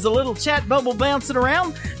player is a little chat bubble bouncing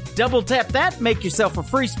around. Double tap that, make yourself a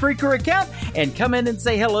free Spreaker account, and come in and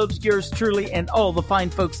say hello to yours truly and all the fine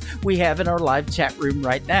folks we have in our live chat room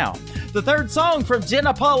right now. The third song from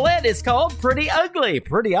Jenna Paulette is called Pretty Ugly.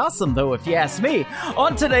 Pretty awesome, though, if you ask me.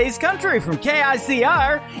 On Today's Country from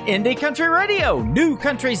KICR, Indie Country Radio. New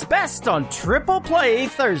country's best on Triple Play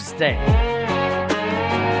Thursday.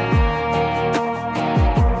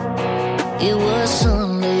 It was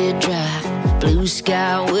Sunday drive, blue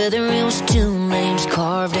sky weather, it was two names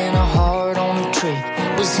carved in a heart on a tree.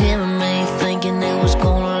 It was him and me thinking it was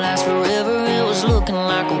gonna last forever.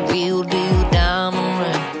 real deal diamond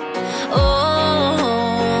ring. Oh,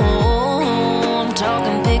 I'm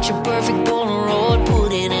talking picture perfect Polaroid,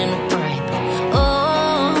 put it in a frame.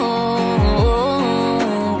 Oh,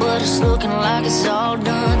 but it's looking like it's all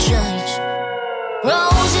done changed.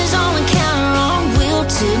 Roses on the counter are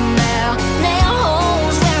wilted now. Nail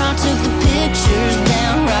holes where I took the pictures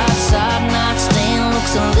down. Right side nightstand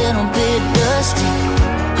looks a little bit dusty.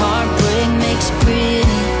 Heartbreak makes pretty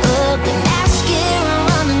ugly. Mascara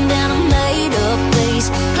running down a made-up face.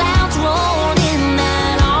 Clouds rolled in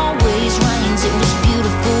that always rains. It was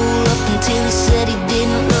beautiful up until he said he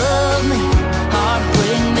didn't love me.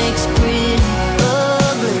 Heartbreak makes pretty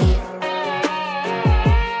ugly.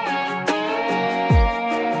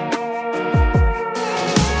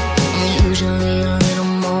 I'm usually a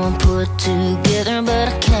little more put together, but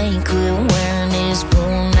I can't quit wearing this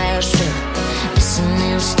worn-out shirt.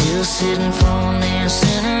 Still sitting front and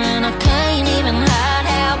center, and I can't even hide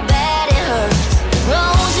how bad it hurts.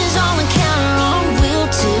 Roses on the counter are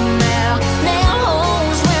wilted now. Nail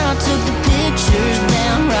holes where I took the pictures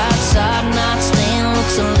down. Right side nightstand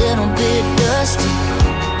looks a little bit dusty.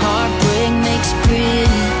 Heartbreak makes pretty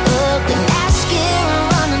ugly. Mascara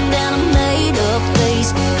running down a made-up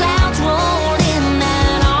face. Clouds rolled in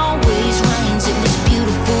that always rains. It was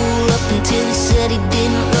beautiful up until he said he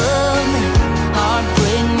didn't love me.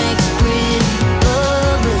 Heartbreak makes pretty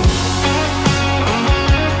ugly.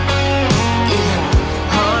 Yeah,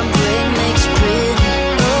 heartbreak makes pretty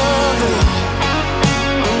ugly.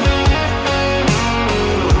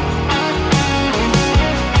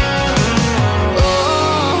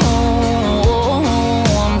 Oh,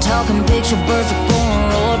 I'm talking picture perfect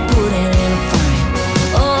Polaroid, put it in a frame.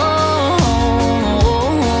 Oh,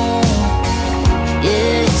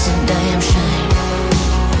 yeah, it's a damn shame.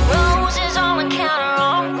 Roses on the counter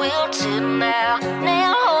are wilted now.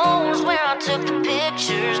 Nail holes where I took the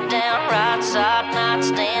pictures down. Right side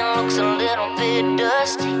nightstand looks a little bit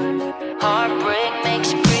dusty. Heartbreak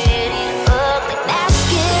makes pretty ugly.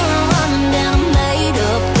 Mascara running down a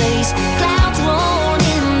made-up face. Clouds rolled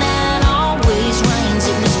in that always rains.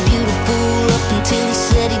 It was beautiful up until he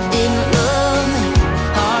said he didn't love me.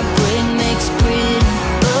 Heartbreak makes pretty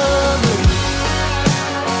ugly.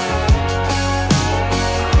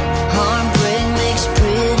 Heartbreak makes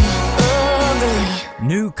pretty ugly.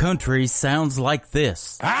 New country sounds like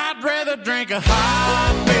this. I'd rather drink a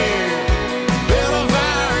hot beer, build a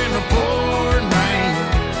fire in the pouring rain,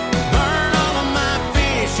 burn all of my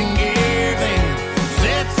fishing gear, then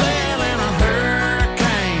set sail in a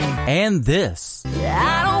hurricane. And this.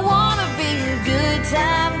 I don't wanna be a good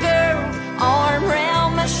time girl, arm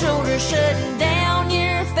around my shoulder, shutting down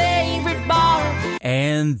your favorite bar.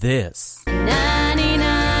 And this.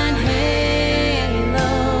 99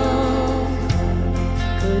 Halo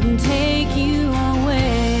couldn't take you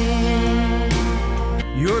away.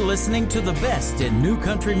 You're listening to the best in new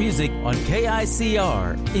country music on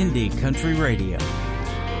KICR Indie Country Radio.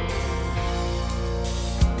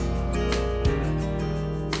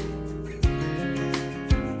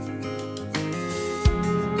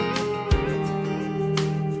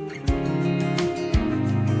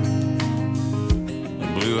 A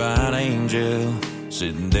blue-eyed angel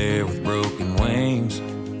sitting there with broken wings.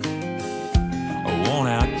 A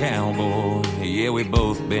worn-out cowboy, yeah, we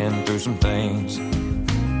both been through some things.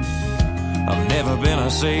 I've never been a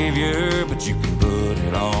savior, but you can put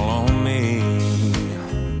it all on me.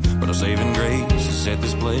 But a saving grace is at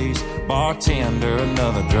this place, bartender,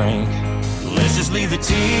 another drink. Let's just leave the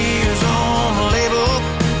tears on the label,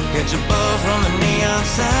 catch a buzz from the neon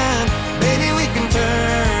sign. Baby, we can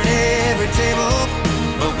turn every table,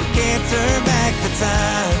 but we can't turn back the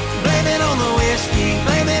time. Blame it on the whiskey,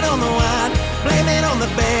 blame it on the wine, blame it on the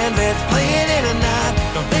band that's playing it tonight.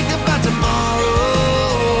 Don't think about tomorrow,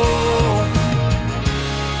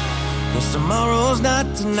 'cause tomorrow's not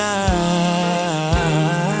tonight.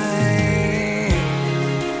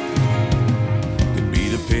 Could be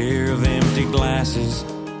the pair of empty glasses,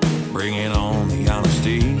 bringing on the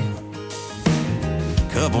honesty.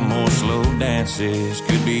 Couple more slow dances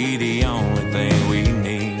could be the only thing we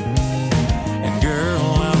need. And girl,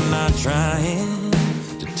 I'm not trying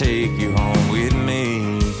to take you home with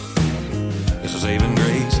me, 'cause the saving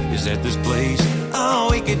grace is at this place. Oh,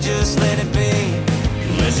 we could just let it be.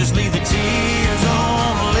 Let's just leave the tears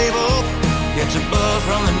on the label, catch a buzz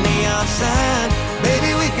from the neon sign.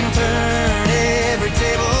 Baby, we can turn every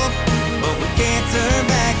table, but we can't turn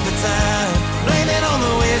back the time. Blame it on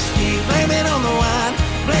the whiskey, blame it on the wine,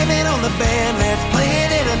 blame it on the band that's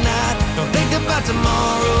playing it tonight. Don't think about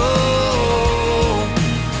tomorrow,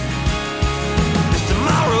 'cause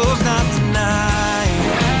tomorrow's not tonight.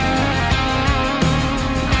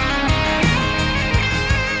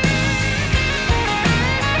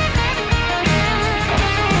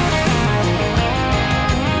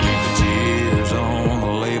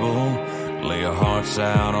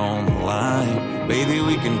 Baby,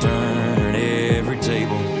 we can turn every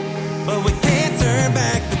table, but we can't turn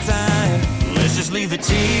back the time. Let's just leave the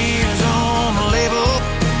tears on the label,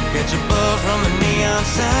 catch a buzz from the neon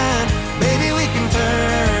sign. Baby, we can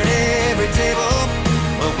turn every table,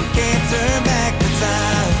 but we can't turn back the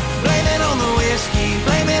time. Blame it on the whiskey,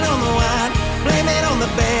 blame it on the wine, blame it on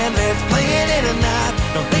the band, let's play it in tonight.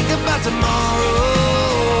 Don't think about tomorrow.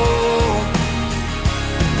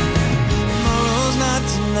 Tomorrow's not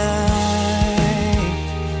tonight.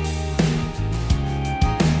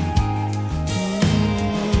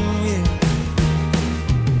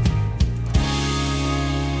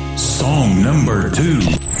 Song number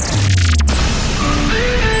 2.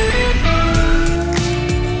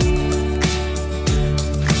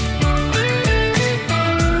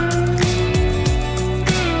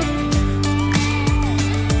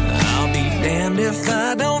 If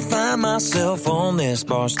I don't find myself on this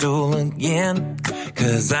bar stool again,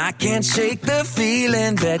 'cause I can't shake the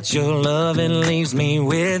feeling that your loving leaves me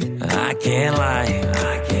with. I can't lie,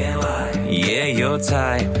 yeah, your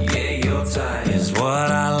type is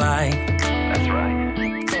what I like. That's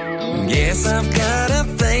right. Guess I've got a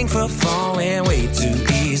thing for falling way too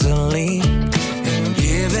easily and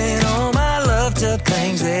giving all my love to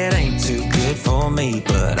things that ain't too good for me.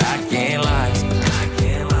 But I can't lie,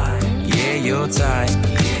 your type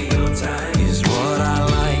is what I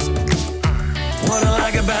like. What I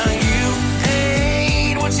like about you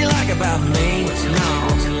ain't what you like about me. No.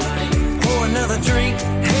 Pour another drink.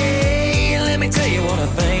 Hey, let me tell you what I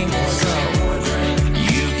think. So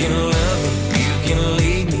you can love me, you can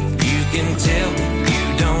leave me, you can tell me you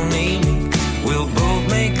don't need me. We'll both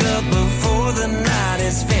make up before the night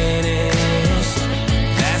is finished.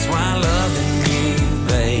 That's why loving you,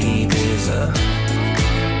 babe, is a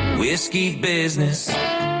whiskey business. Oh,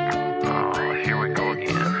 here we go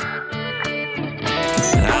again.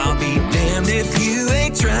 I'll be damned if you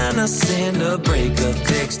ain't trying to send a breakup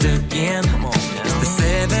text again. It's the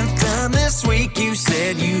 7th time this week you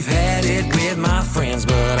said you've had it with my friends,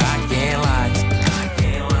 but I can't lie.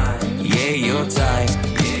 Yeah, your type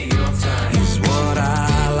is what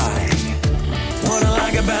I like. What I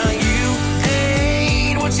like about you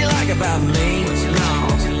ain't what you like about me. No.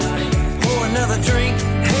 Pour another drink.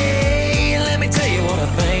 Let me tell you what I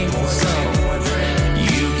think. So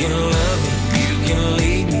you can love me, you can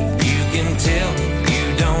leave me, you can tell me you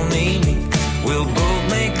don't need me. We'll both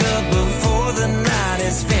make up before the night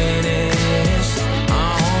is finished.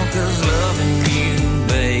 Oh, 'cause loving you,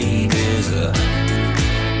 babe, is a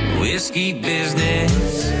whiskey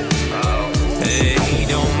business. Hey,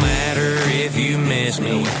 don't matter if you miss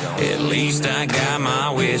me, at least I got my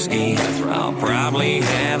whiskey. I'll probably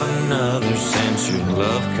have another since your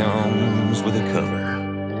love comes with a cover.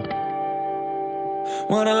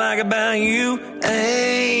 What I like about you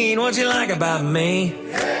ain't what you like about me.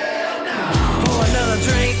 Pour another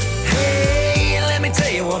drink. Hey, let me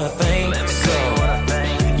tell you what I think. So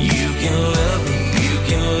you can love me, you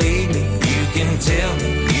can leave me, you can tell me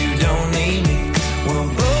you don't need me. We'll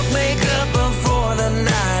both make up before the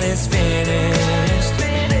night is finished.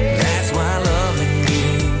 That's why loving you,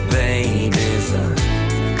 babe, is a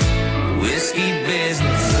whiskey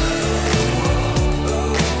business.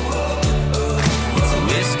 It's a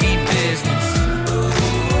whiskey business.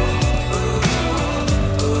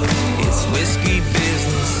 It's whiskey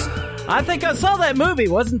business. I think I saw that movie.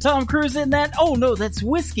 Wasn't Tom Cruise in that? Oh no, that's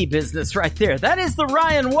Whiskey Business right there. That is the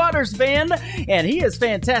Ryan Waters Band, and he is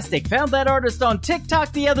fantastic. Found that artist on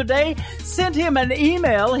TikTok the other day, sent him an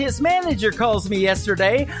email. His manager calls me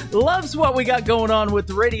yesterday, loves what we got going on with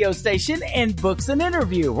the radio station, and books an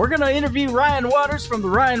interview. We're going to interview Ryan Waters from the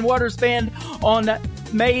Ryan Waters Band on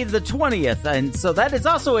May the 20th, and so that is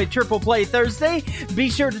also a Triple Play Thursday. Be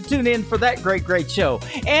sure to tune in for that great show.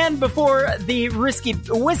 And before the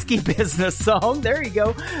Whiskey Business song, there you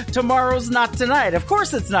go, Tomorrow's Not Tonight. Of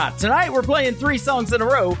course it's not. Tonight we're playing 3 songs in a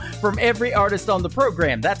row from every artist on the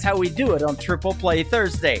program. That's how we do it on Triple Play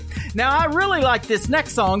Thursday. Now I really like this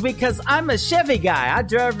next song because I'm a Chevy guy. I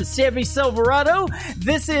drive a Chevy Silverado.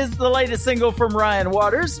 This is the latest single from Ryan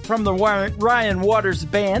Waters, from the Ryan Waters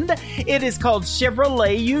Band. It is called Chevrolet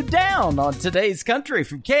Lay You Down on Today's Country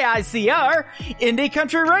from KICR Indie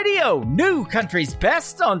Country Radio. New country's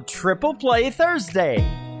best on Triple Play Thursday.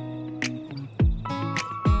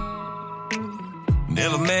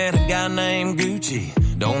 Never met a guy named Gucci,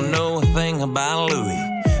 don't know a thing about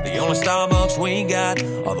Louis. The only Starbucks we got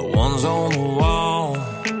are the ones on the wall.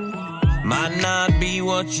 Might not be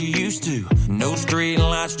what you used to, no street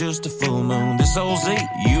lights, just a full moon. This old Z,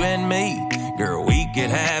 you and me, girl, we could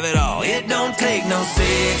have it all. It don't take no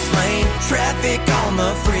 6-lane traffic on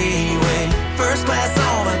the freeway, first class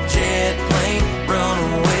on a jet plane,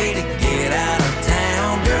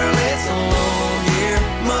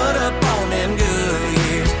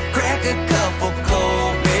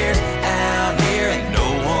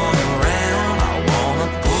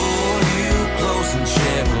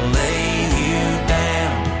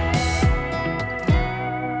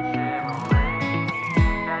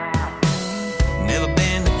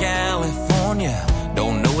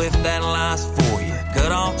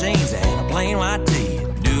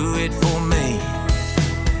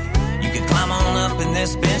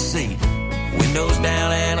 this bench seat. Windows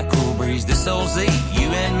down and a cool breeze. This old Z, you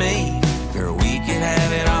and me. Girl, we could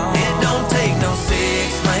have it all. It don't take no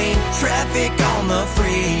 6-lane traffic on the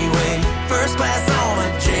freeway. First class on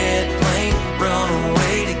a jet plane. Run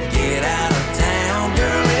away to get out of town.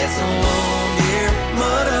 Girl, it's a long year.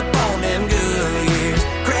 Mud up on them good years.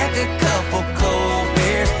 Crack a couple cold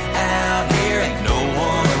beers. Out here ain't no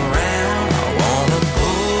one around. I wanna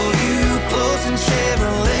pull you close and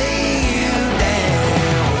Chevrolet you down.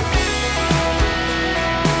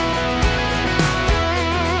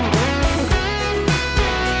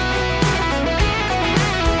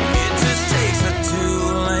 It just takes a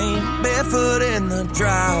 2-lane, barefoot in the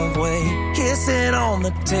driveway, kissing on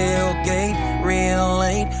the tailgate, real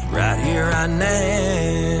late, right here, right now.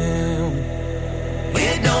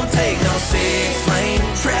 It don't take no 6-lane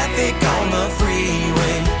traffic on the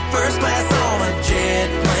freeway. First class on a jet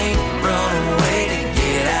plane. Run away to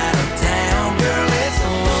get out of town. Girl, it's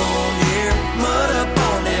a long year. Mud up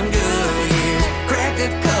on them good years. Crack a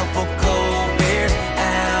couple cold beers.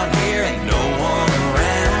 Out here ain't no one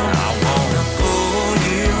around. I wanna pull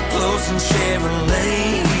you close and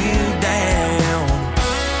Chevrolet you down.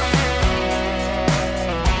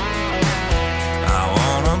 I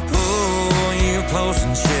wanna pull you close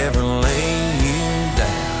and Chevrolet you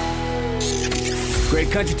down. Great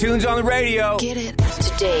country tunes on the radio. Get it.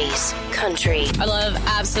 Today's country. I love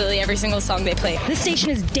absolutely every single song they play. This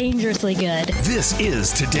station is dangerously good. This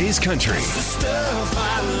is Today's Country.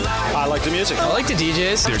 I like the music. I like the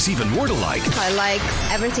DJs. There's even more to like. I like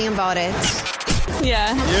everything about it.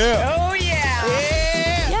 Yeah. Yeah. Oh, yeah.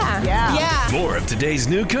 Yeah. More of today's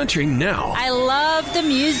new country now. I love the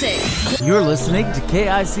music. You're listening to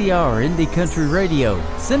KICR Indie Country Radio,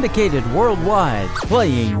 syndicated worldwide,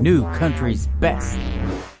 playing new country's best.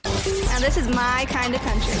 Now this is my kind of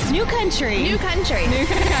country. New country. New country. New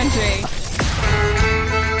country.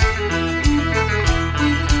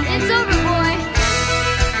 It's over, boy.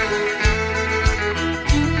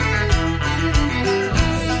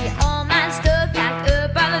 See all my stuff packed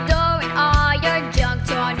up by the door and all your junk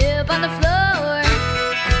torn up on the floor.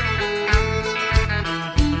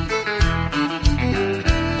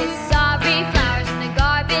 It's sorry flowers in the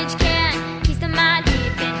garbage can. Piece of my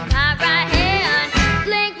deep in my right hand.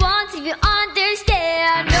 Blink once if you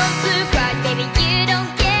understand. No surprise, baby, you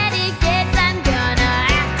don't get it. Guess I'm gonna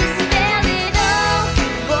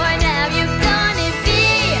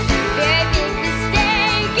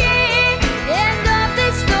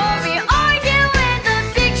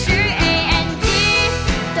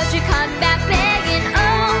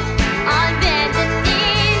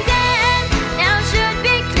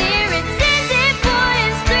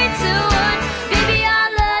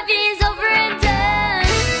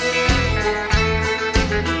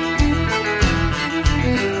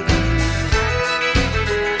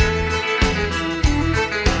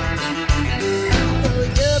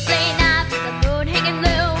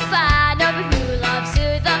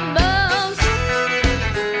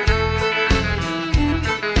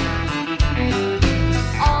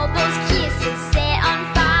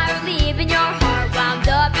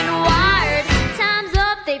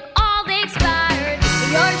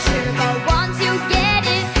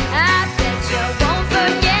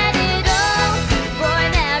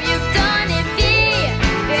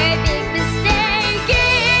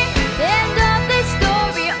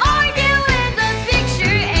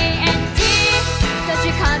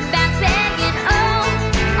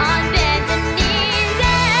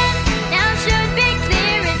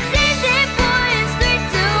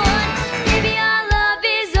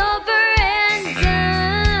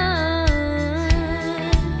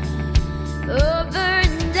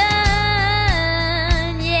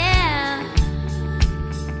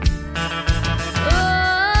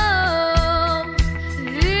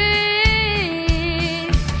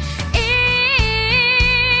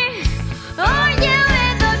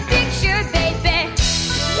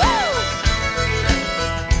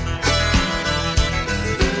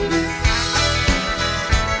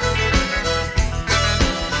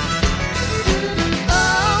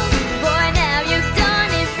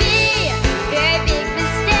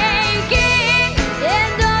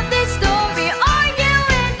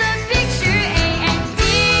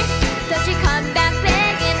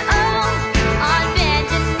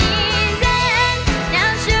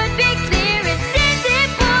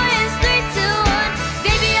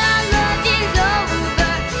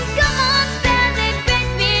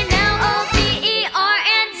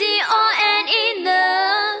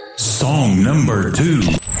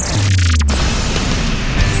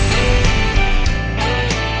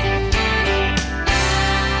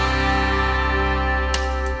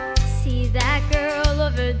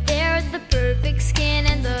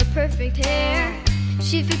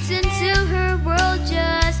She fits into her world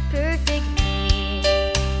just perfectly.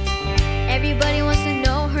 Everybody wants to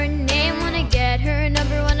know her name, wanna get her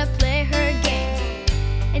number, wanna play her game,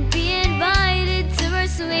 and be invited to her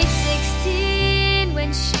sweet 16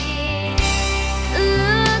 when she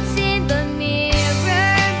looks in the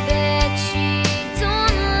mirror. Bet she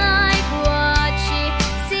don't like what she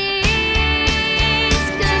sees.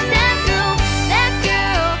 'Cause that girl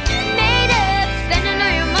made up, spending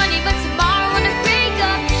all your money, but tomorrow wanna break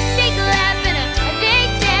up. Take a laugh and a big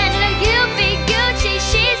tan and a goofy Gucci.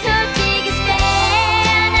 She's her biggest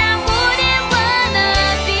fan. I wouldn't wanna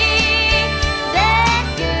be that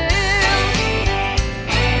girl.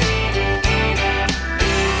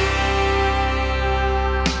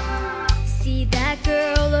 See that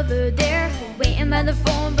girl over there, waiting by the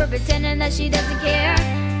phone, but pretending that she doesn't care.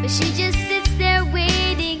 But she just sits there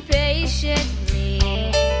waiting patiently.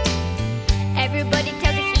 Everybody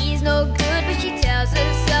tells her he's no good, but she tells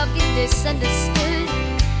herself he's misunderstood.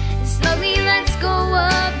 And slowly lets go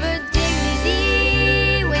of her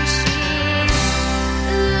dignity when she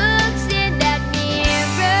looks in that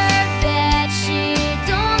mirror. Bet she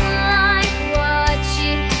don't like what she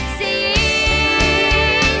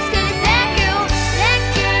sees. 'Cause that girl,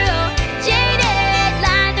 jaded,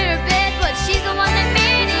 lying in her bed, but she's the one that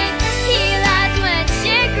made it. He lies when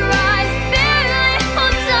she cries, barely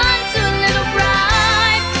holds on to a little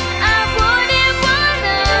pride. I wouldn't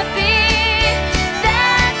wanna be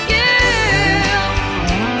that girl.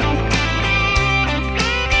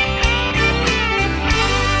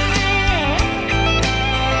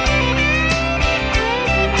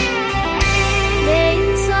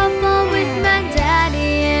 Playing softball with my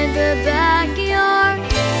daddy in the backyard,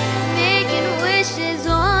 making wishes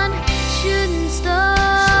on shooting stars.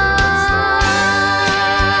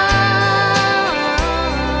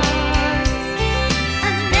 I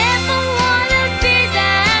never wanna be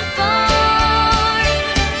that far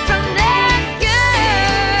from that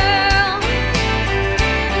girl.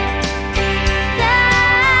 That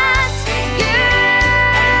girl.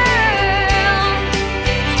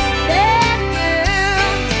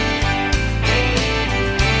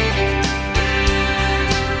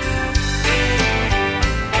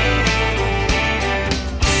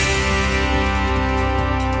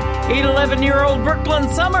 11-year-old Brooklyn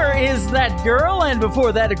Summer is that girl, and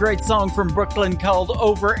before that, a great song from Brooklyn called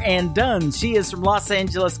Over and Done. She is from Los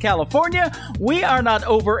Angeles, California. We are not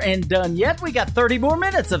over and done yet. We got 30 more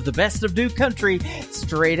minutes of the best of new country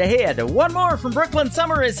straight ahead. One more from Brooklyn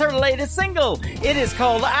Summer is her latest single. It is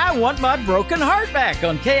called I Want My Broken Heart Back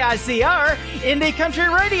on KICR Indie Country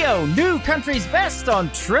Radio. New country's best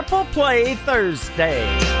on Triple Play Thursday.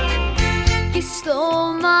 You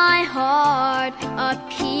stole my heart, a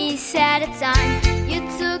piece at a time. You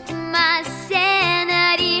took my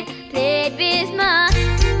sanity, played with my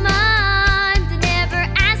mind, never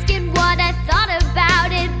asking what I thought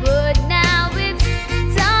about it. But now it's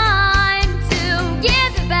time to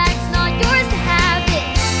give it back. It's not yours to have it.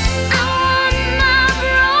 I want my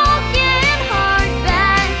broken heart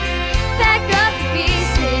back. Pack up the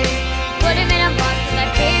pieces, put them in a box with my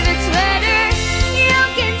favorite sweater. You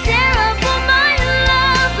can tear up all my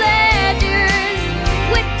love letters.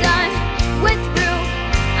 We're done, we're through.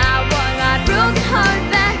 I want my broken heart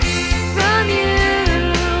back from you.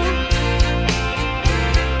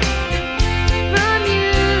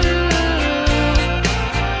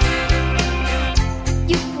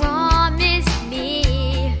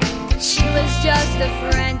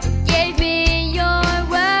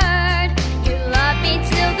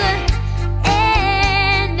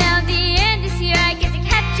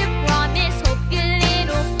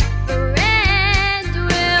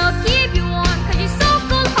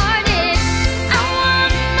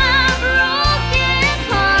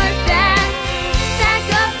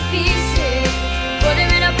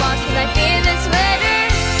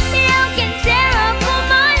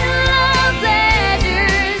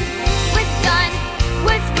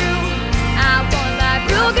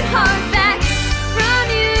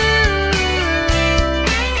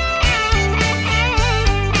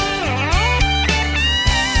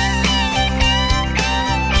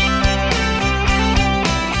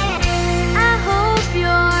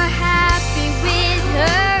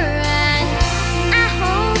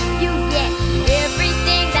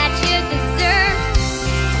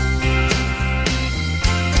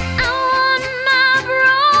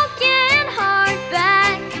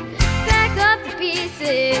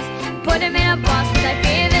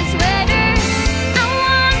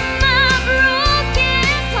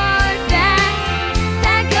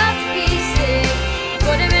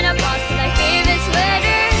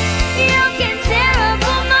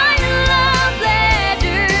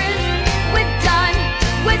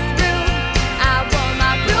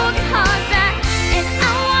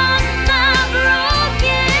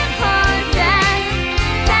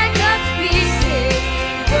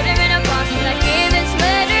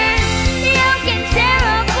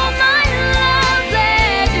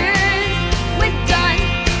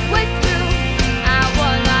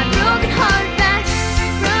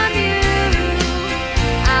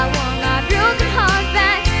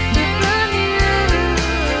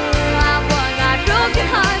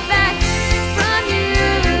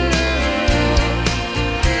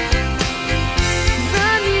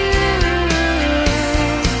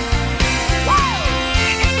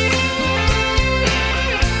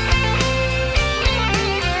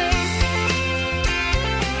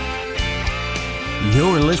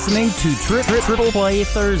 listening to Triple Play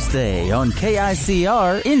Thursday on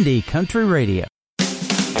KICR Indie Country Radio.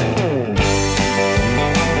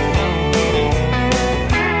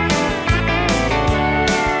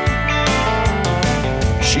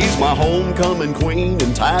 She's my homecoming queen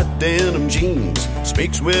in tight denim jeans,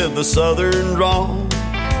 speaks with a southern drawl.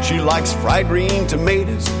 She likes fried green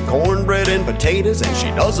tomatoes, cornbread and potatoes, and she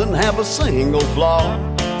doesn't have a single flaw.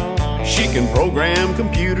 She can program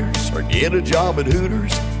computers or get a job at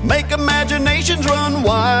Hooters, make imaginations run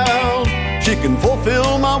wild. She can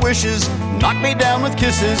fulfill my wishes, knock me down with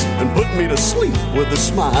kisses, and put me to sleep with a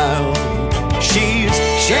smile. She's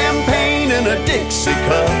champagne in a Dixie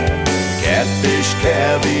cup, catfish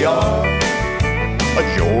caviar,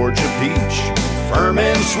 a Georgia peach, firm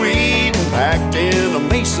and sweet and packed in a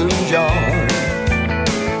mason jar.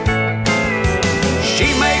 She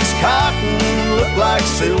makes cotton look like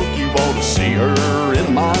silk, you ought to see her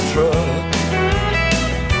in my truck.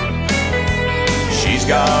 She's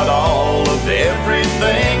got all of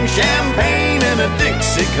everything, champagne in a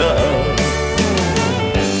Dixie cup.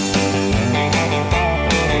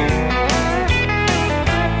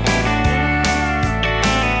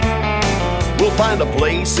 We'll find a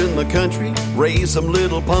place in the country, raise some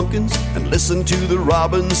little pumpkins, and listen to the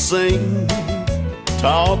robins sing.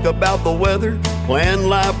 Talk about the weather, plan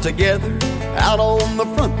life together, out on the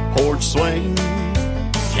front porch swing.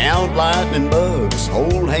 Count lightning bugs,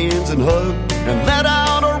 hold hands and hug, and let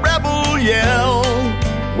out a rebel yell.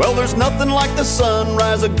 Well, there's nothing like the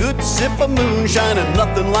sunrise, a good sip of moonshine, and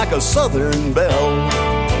nothing like a southern belle.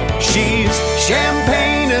 She's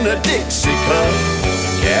champagne in a Dixie cup,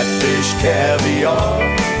 catfish caviar,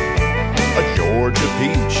 a Georgia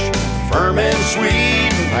peach, firm and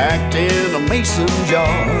sweet and packed in a mason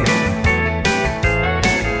jar.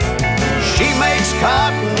 She makes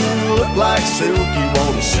cotton look like silk, you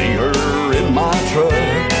want to see her in my truck.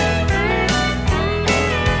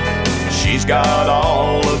 She's got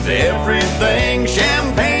all of everything,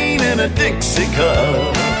 champagne in a Dixie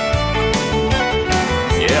cup.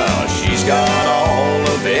 Yeah, she's got all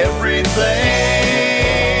of everything,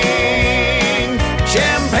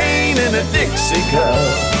 champagne in a Dixie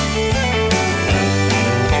cup.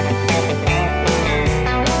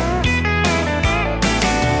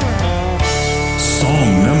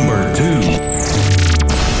 Song number 2.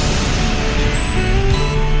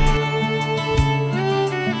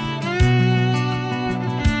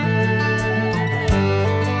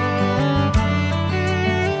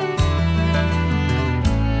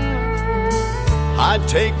 I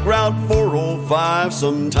take Route 405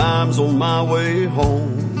 sometimes on my way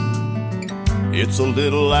home. It's a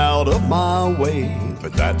little out of my way,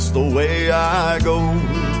 but that's the way I go.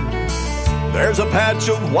 There's a patch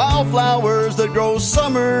of wildflowers that grow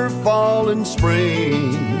summer, fall, and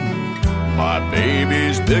spring. My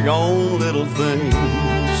baby's big on little things.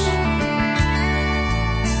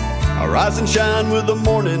 I rise and shine with the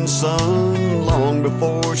morning sun long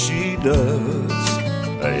before she does.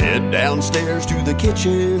 I head downstairs to the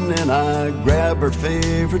kitchen and I grab her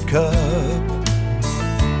favorite cup.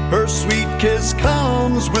 Her sweet kiss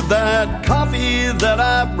comes with that coffee that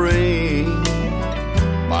I bring.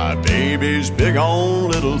 My baby's big on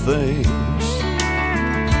little things.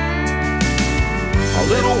 A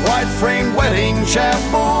little white framed wedding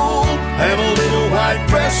chapel and a little white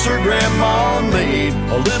dress her grandma made.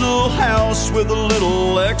 A little house with a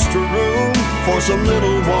little extra room for some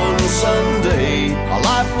little one someday. A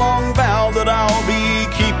lifelong vow that I'll be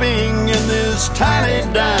keeping in this tiny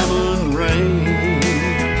diamond ring.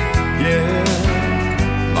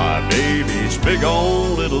 Yeah, my baby's big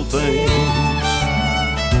on little things.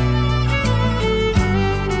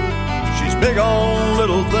 She's big on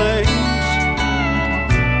little things.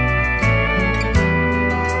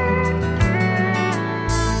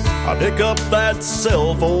 I pick up that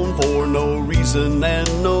cell phone for no reason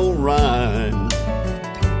and no rhyme,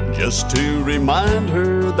 just to remind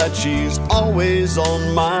her that she's always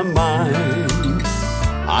on my mind.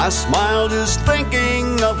 I smile just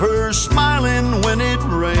thinking of her smiling when it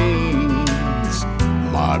rains.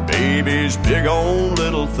 My baby's big on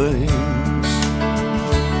little things.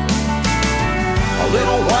 A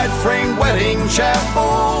little white framed wedding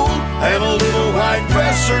chapel and a little white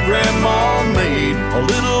dress her grandma made. A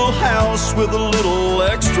little house with a little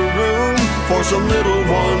extra room for some little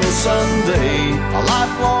one someday. A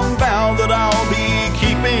lifelong vow that I'll be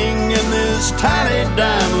keeping in this tiny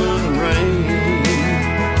diamond ring.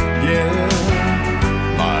 Yeah,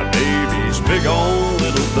 my baby's big on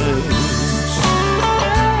little things.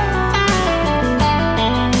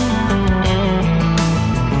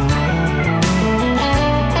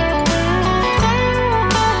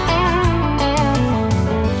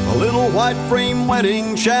 A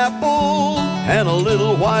riding chapel and a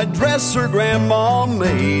little white dress her grandma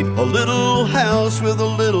made. A little house with a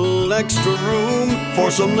little extra room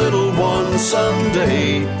for some little one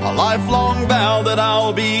someday. A lifelong vow that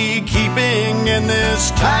I'll be keeping in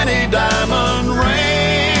this tiny diamond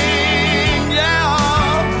ring.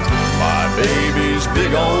 Yeah, my baby's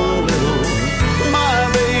big on little. My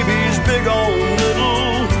baby's big on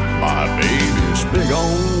little. My baby's big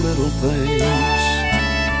on little things.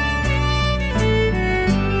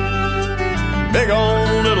 Big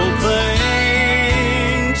on little things.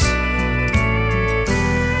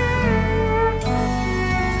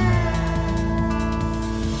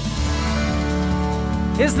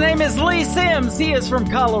 His name is Lee Sims. He is from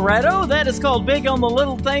Colorado. That is called Big on the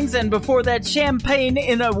Little Things. And before that, Champagne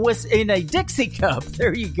in a Dixie cup.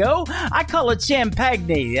 There you go. I call it champagne.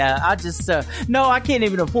 No, I can't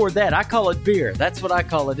even afford that. I call it beer. That's what I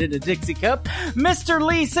call it, in a Dixie cup. Mr.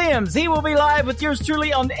 Lee Sims. He will be live with yours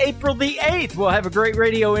truly on April the 8th. We'll have a great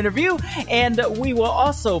radio interview, and we will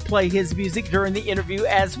also play his music during the interview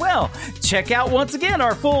as well. Check out, once again,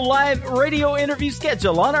 our full live radio interview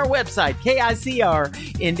schedule on our website,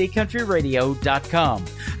 KICR.IndieCountryRadio.com.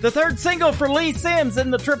 The third single for Lee Sims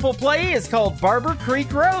in the triple play is called Barber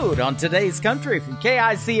Creek Road on Today's Country from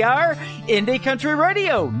KICR Indie Country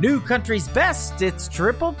Radio. New country's best. It's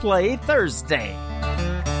Triple Play Thursday.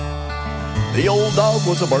 The old dog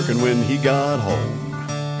was a-barking when he got home.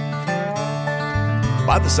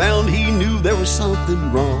 By the sound he knew there was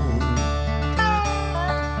something wrong.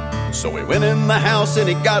 So he went in the house and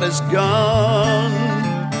he got his gun.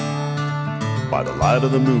 By the light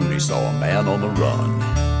of the moon, he saw a man on the run.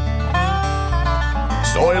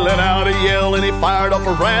 So he let out a yell and he fired off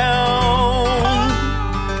a round.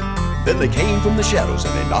 Then they came from the shadows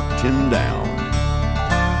and they knocked him down.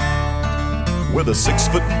 With a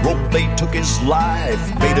 6-foot rope, they took his life,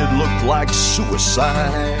 made it look like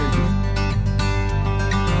suicide.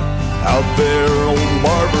 Out there on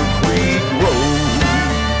Barber Creek Road.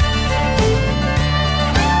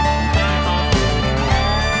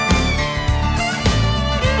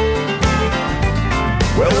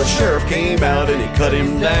 Well, the sheriff came out and he cut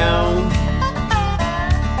him down,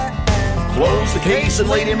 closed the case and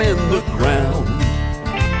laid him in the ground.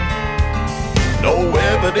 No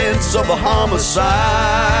evidence of a homicide,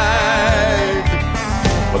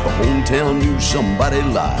 but the whole town knew somebody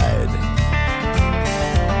lied.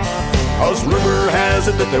 'Cause rumor has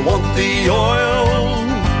it that they want the oil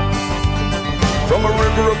from a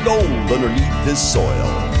river of gold underneath this soil.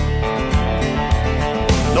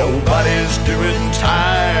 Nobody's doing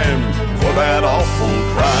time for that awful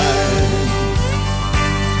crime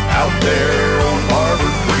out there on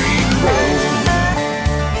Barber Creek Road.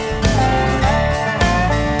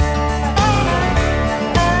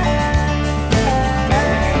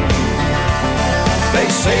 They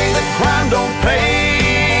say that crime don't pay.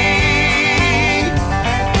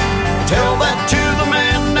 Tell that to the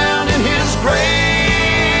man down in his grave.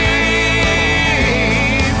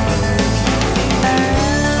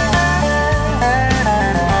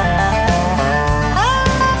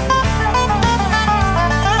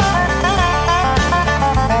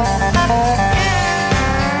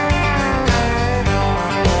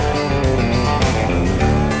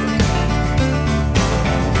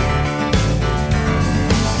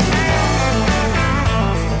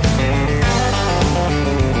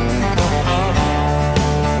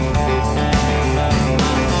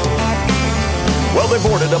 They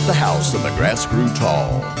boarded up the house and the grass grew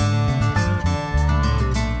tall,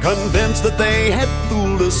 convinced that they had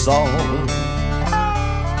fooled us all.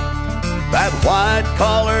 That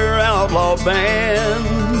white-collar outlaw band,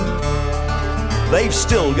 they've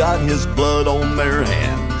still got his blood on their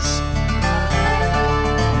hands.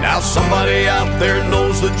 Now somebody out there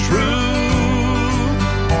knows the truth,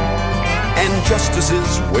 and justice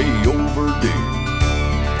is way overdue.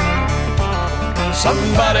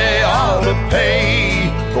 Somebody ought to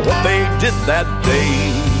pay for what they did that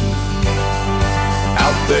day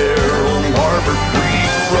out there on Barber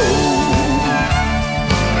Creek Road.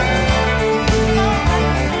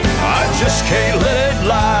 I just can't let it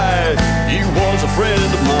lie, he was a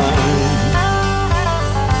friend of mine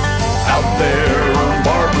out there on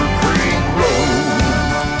Barber Creek Road.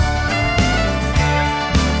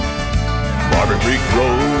 Barber Creek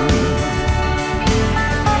Road.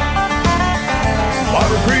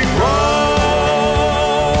 Barber Creek Road.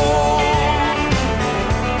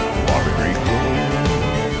 Barber Creek Road. Barber Creek Road.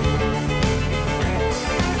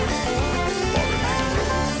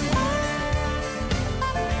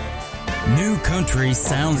 New country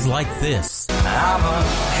sounds like this. I'm a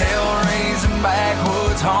hell-raising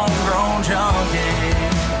backwoods homegrown junkie.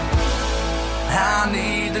 I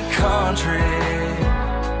need the country.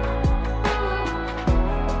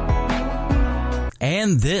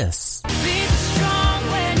 And this. Be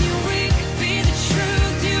strong when you're weak. Be the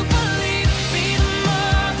truth you believe. Be the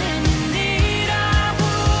more than you need. I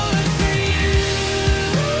would for you.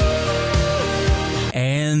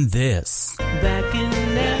 And this. Back in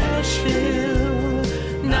Nashville,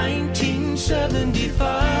 1975.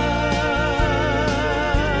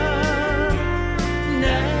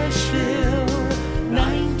 Nashville,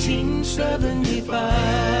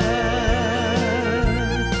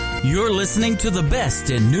 1975. You're listening to the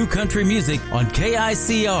best in new country music on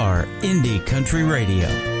KICR Indie Country Radio.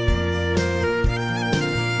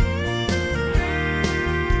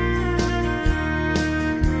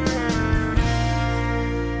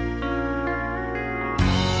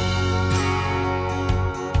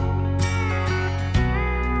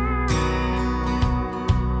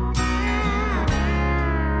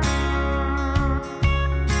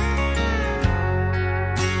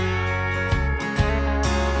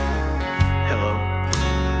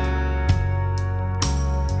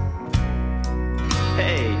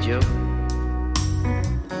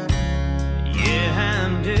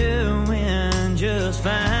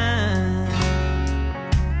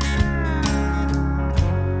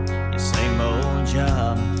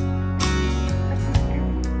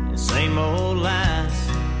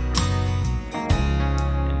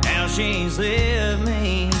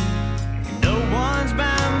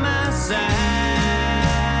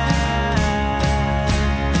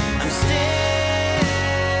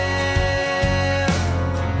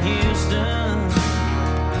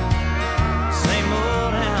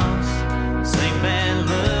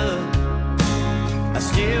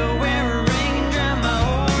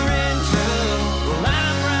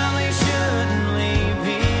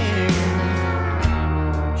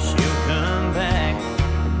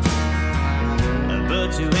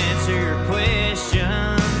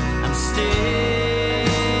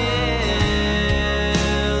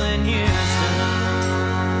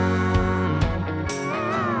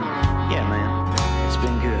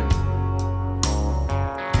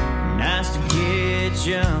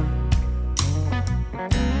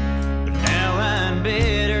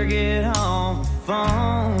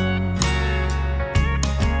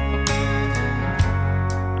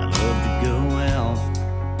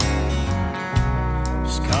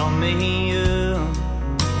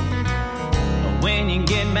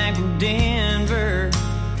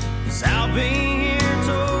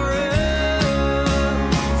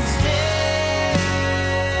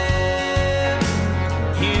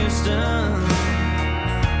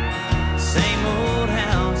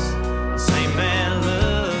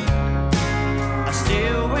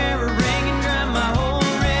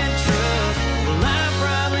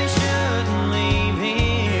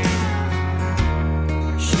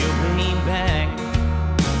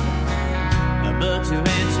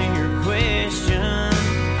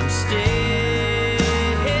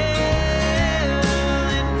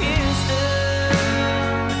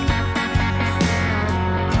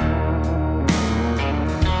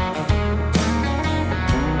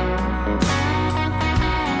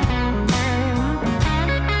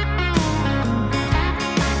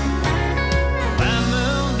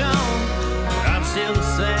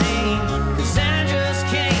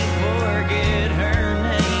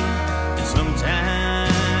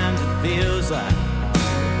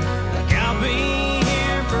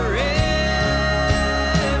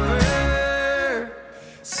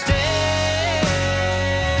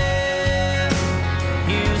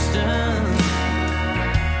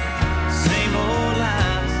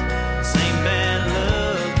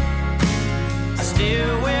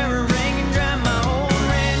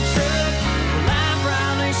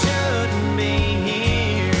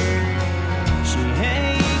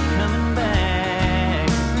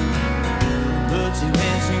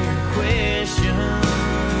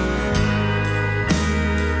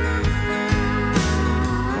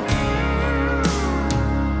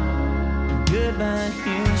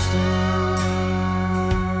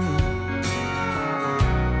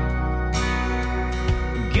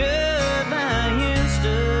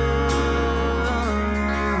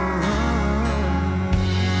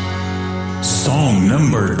 Song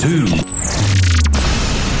number 2.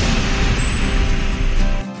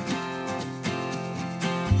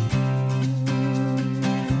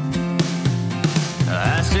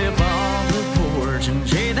 I step off the porch and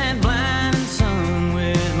shade that blinding sun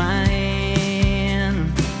with my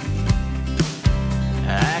hand.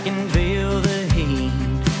 I can feel the heat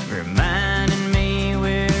reminding me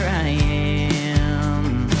where I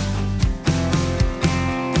am.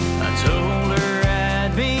 I told her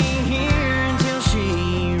I'd be here until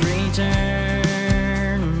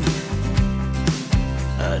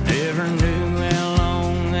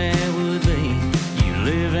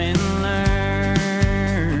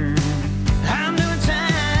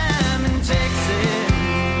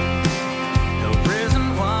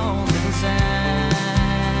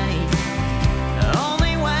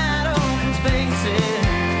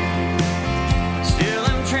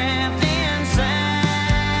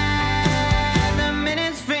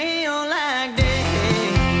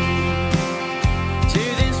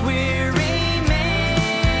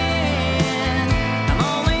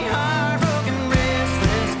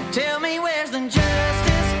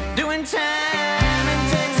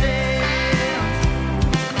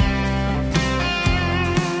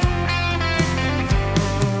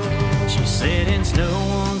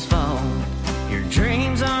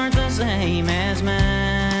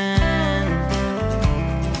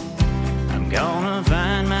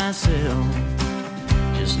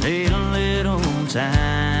need a little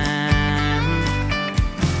time.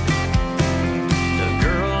 The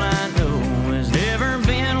girl I know has never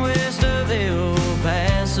been west of El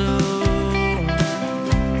Paso.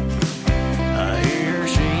 I hear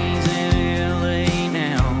she's in LA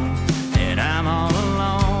now, and I'm all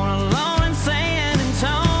alone in San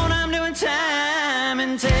Antonio. I'm doing time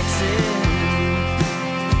in Texas.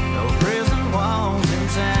 No prison walls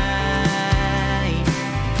inside,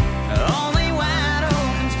 only wide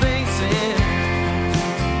open spaces.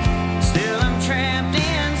 Still I'm trapped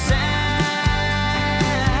inside.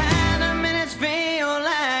 The minutes feel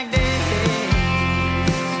like days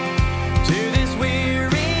to this weary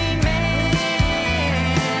man.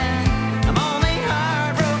 I'm only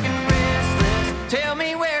heartbroken, restless. Tell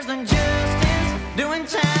me where's the justice? Doing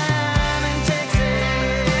time in Texas.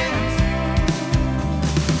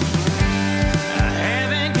 I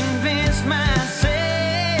haven't convinced myself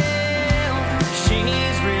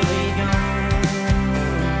she's really gone.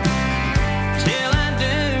 Till I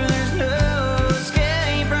do, there's no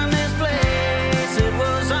escape from this place. It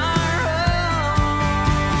was our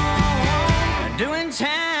home. Doing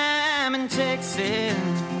time in Texas.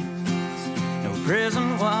 No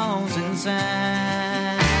prison walls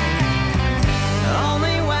inside.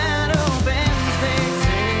 Only wide open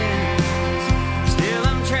spaces. Still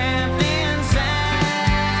I'm trapped inside.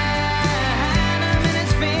 The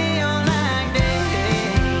minutes feel like days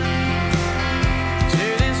to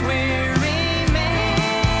this weary man.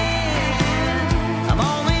 I'm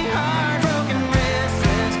only heartbroken,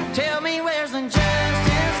 restless. Tell me where's the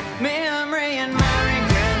justice? Memory and my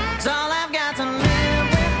regret. It's all I've got to live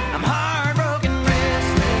with. I'm heartbroken,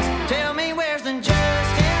 restless. Tell me where's the justice?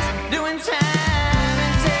 Doing time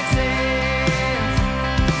in Texas.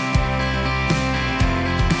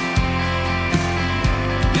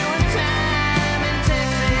 Doing time in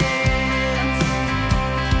Texas.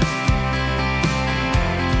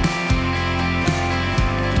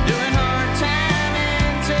 Doing hard time in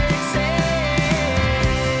Texas.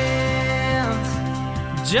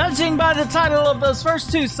 Judging by the title of those first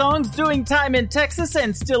two songs, Doing Time in Texas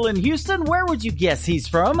and Still in Houston, where would you guess he's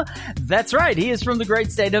from? That's right, he is from the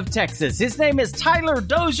great state of Texas. His name is Tyler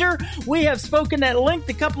Dozier. We have spoken at length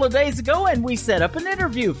a couple of days ago, and we set up an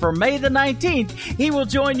interview for May the 19th. He will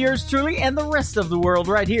join yours truly and the rest of the world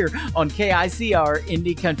right here on KICR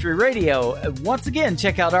Indie Country Radio. Once again,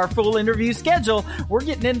 check out our full interview schedule. We're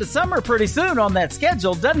getting into summer pretty soon on that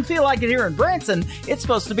schedule. Doesn't feel like it here in Branson. It's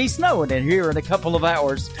supposed to be snowing in here in a couple of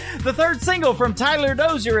hours. The third single from Tyler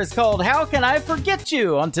Dozier is called How Can I Forget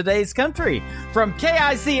You on Today's Country. From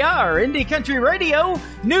KICR Indie Country Radio,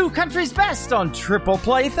 New Country's Best on Triple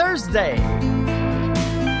Play Thursday.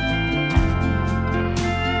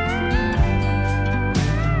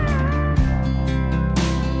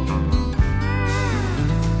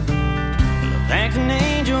 Like an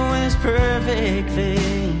angel with his perfect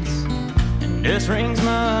face, and dust rings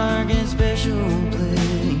mark his special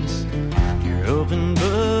place. Your open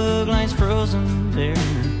book lies frozen there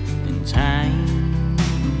in time.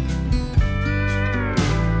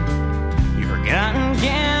 Your forgotten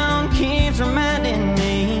gown keeps reminding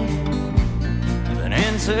me of an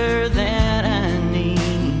answer that I need.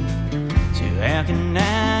 So how can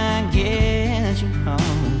I get you off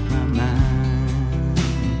my mind?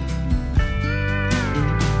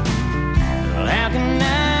 Well, how can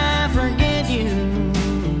I forget you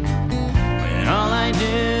when all I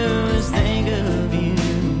do is think of you?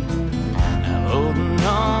 I'm holding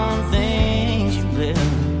on things you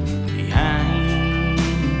left behind,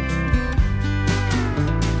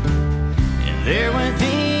 and there with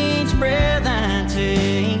each breath I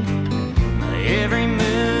take, my every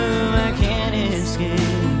move I can't escape.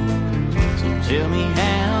 So tell me,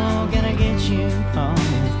 how can I get you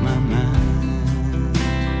off my mind?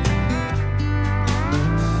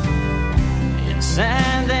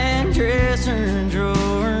 Inside that dresser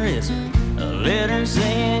drawer is a letter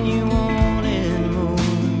saying you wanted more.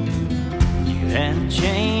 You had a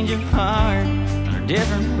change of heart, or a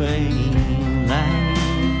different way of life.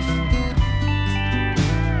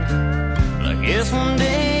 I guess one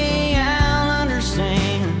day I'll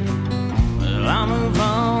understand. Well, I'll move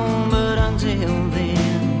on, but until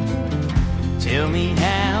then, tell me,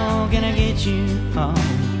 how can I get you off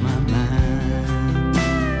my mind?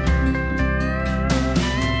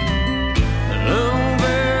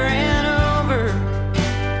 Over and over,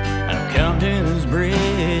 I've come to this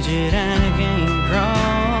bridge that I can't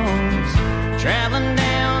cross. Traveling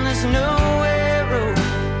down this nowhere road,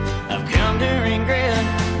 I've come to regret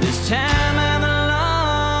this time I'm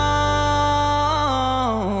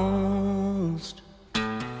lost.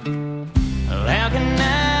 Well, how can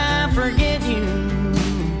I forget you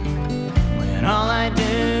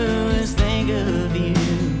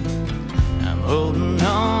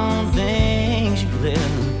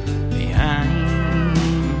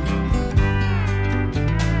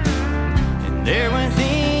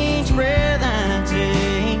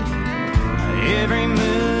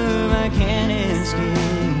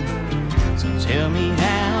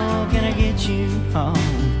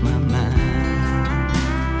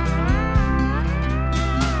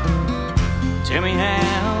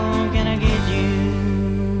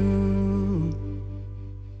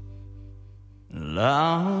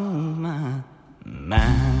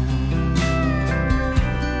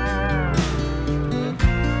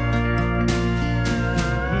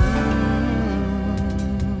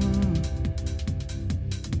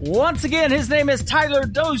Once again, his name is Tyler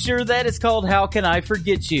Dozier. That is called How Can I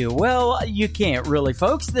Forget You? Well, you can't really,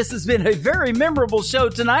 folks. This has been a very memorable show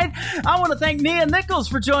tonight. I want to thank Nia Nichols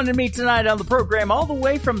for joining me tonight on the program all the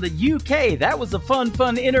way from the UK. That was a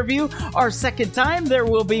fun interview. Our second time. There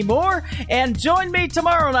will be more. And join me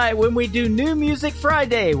tomorrow night when we do New Music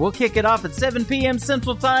Friday. We'll kick it off at 7 p.m.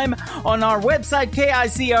 Central Time on our website,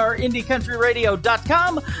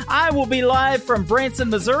 KICRIndieCountryRadio.com. I will be live from Branson,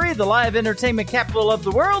 Missouri, the live entertainment capital of the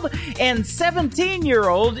world. And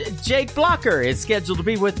 17-year-old Jake Blocker is scheduled to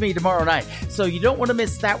be with me tomorrow night. So you don't want to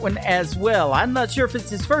miss that one as well. I'm not sure if it's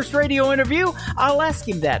his first radio interview. I'll ask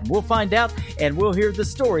him that. We'll find out, and we'll hear the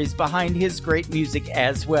stories behind his great music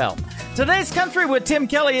as well. Today's Country with Tim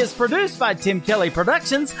Kelly is produced by Tim Kelly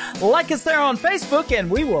Productions. Like us there on Facebook, and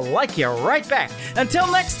we will like you right back. Until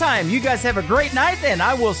next time, you guys have a great night, and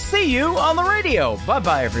I will see you on the radio.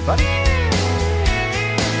 Bye-bye, everybody.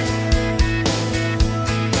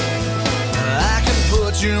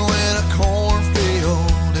 Put you in a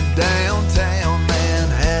cornfield in downtown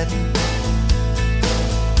Manhattan.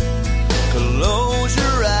 Close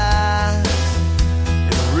your eyes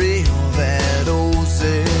and reel that old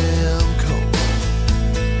zip code.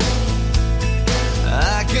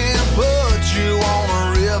 I can put you on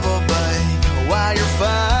a riverbank while you're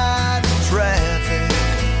fighting traffic.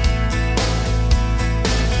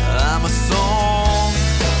 I'm a song,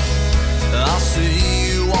 I'll see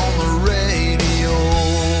you on the radio.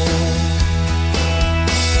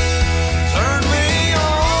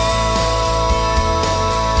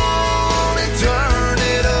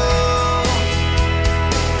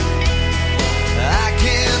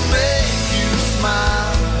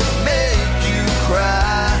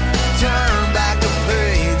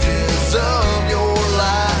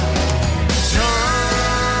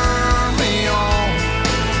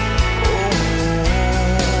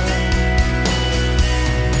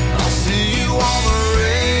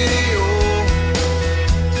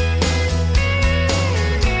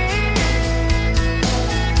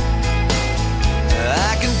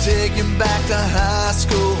 Back to high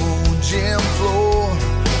school, gym floor,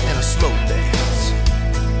 and a slow dance.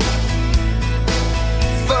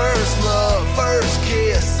 First love, first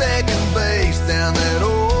kiss, second base down that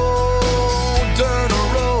old dirt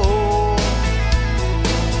road.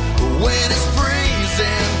 When it's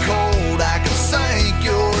freezing cold, I can sink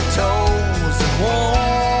your toes in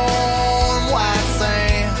warm white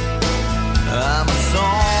sand. I'm a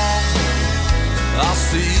song, I'll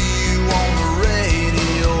see you on the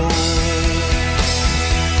radio.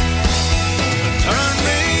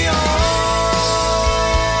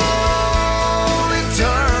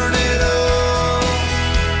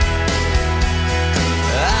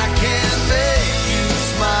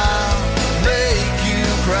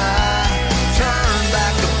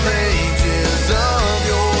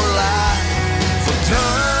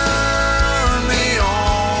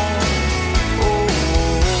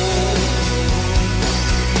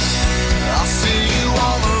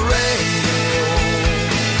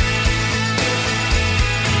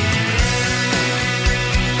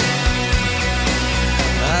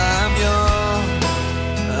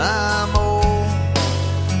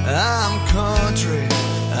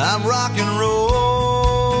 I'm rock and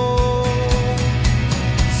roll,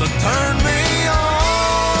 so turn me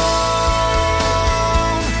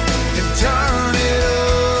on and turn it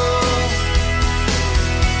up.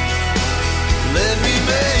 Let me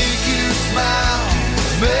make you smile,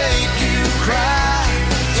 make you cry,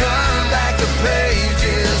 turn back the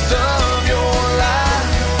pages of your life,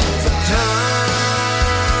 so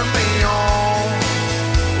turn me on.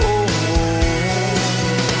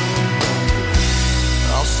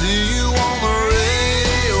 I'll see you on the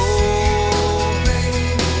radio.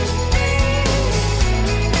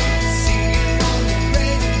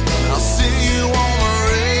 I'll see you on the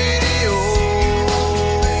radio.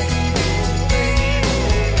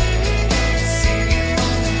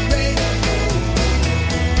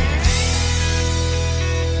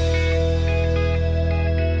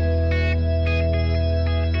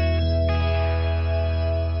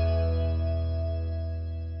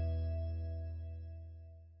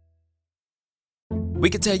 We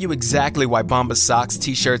could tell you exactly why Bombas socks,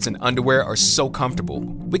 t-shirts, and underwear are so comfortable.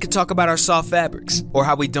 We could talk about our soft fabrics, or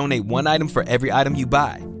how we donate one item for every item you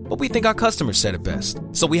buy. But we think our customers said it best.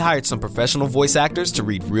 So we hired some professional voice actors to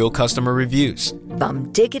read real customer reviews.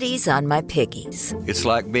 Bum diggities on my piggies. It's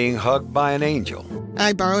like being hugged by an angel.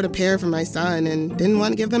 I borrowed a pair from my son and didn't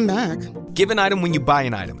want to give them back. Give an item when you buy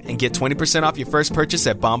an item and get 20% off your first purchase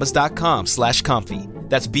at bombas.com/comfy.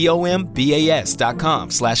 That's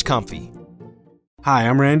BOMBAS.com/comfy. Hi,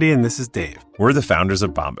 I'm Randy, and this is Dave. We're the founders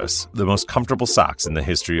of Bombas, the most comfortable socks in the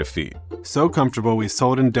history of feet. So comfortable, we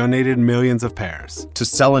sold and donated millions of pairs. To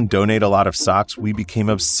sell and donate a lot of socks, we became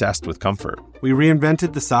obsessed with comfort. We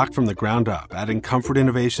reinvented the sock from the ground up, adding comfort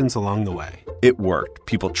innovations along the way. It worked.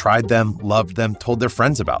 People tried them, loved them, told their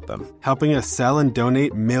friends about them, helping us sell and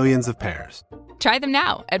donate millions of pairs. Try them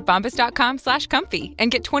now at bombas.com/comfy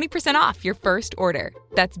and get 20% off your first order.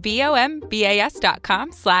 That's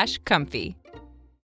BOMBAS.com/comfy.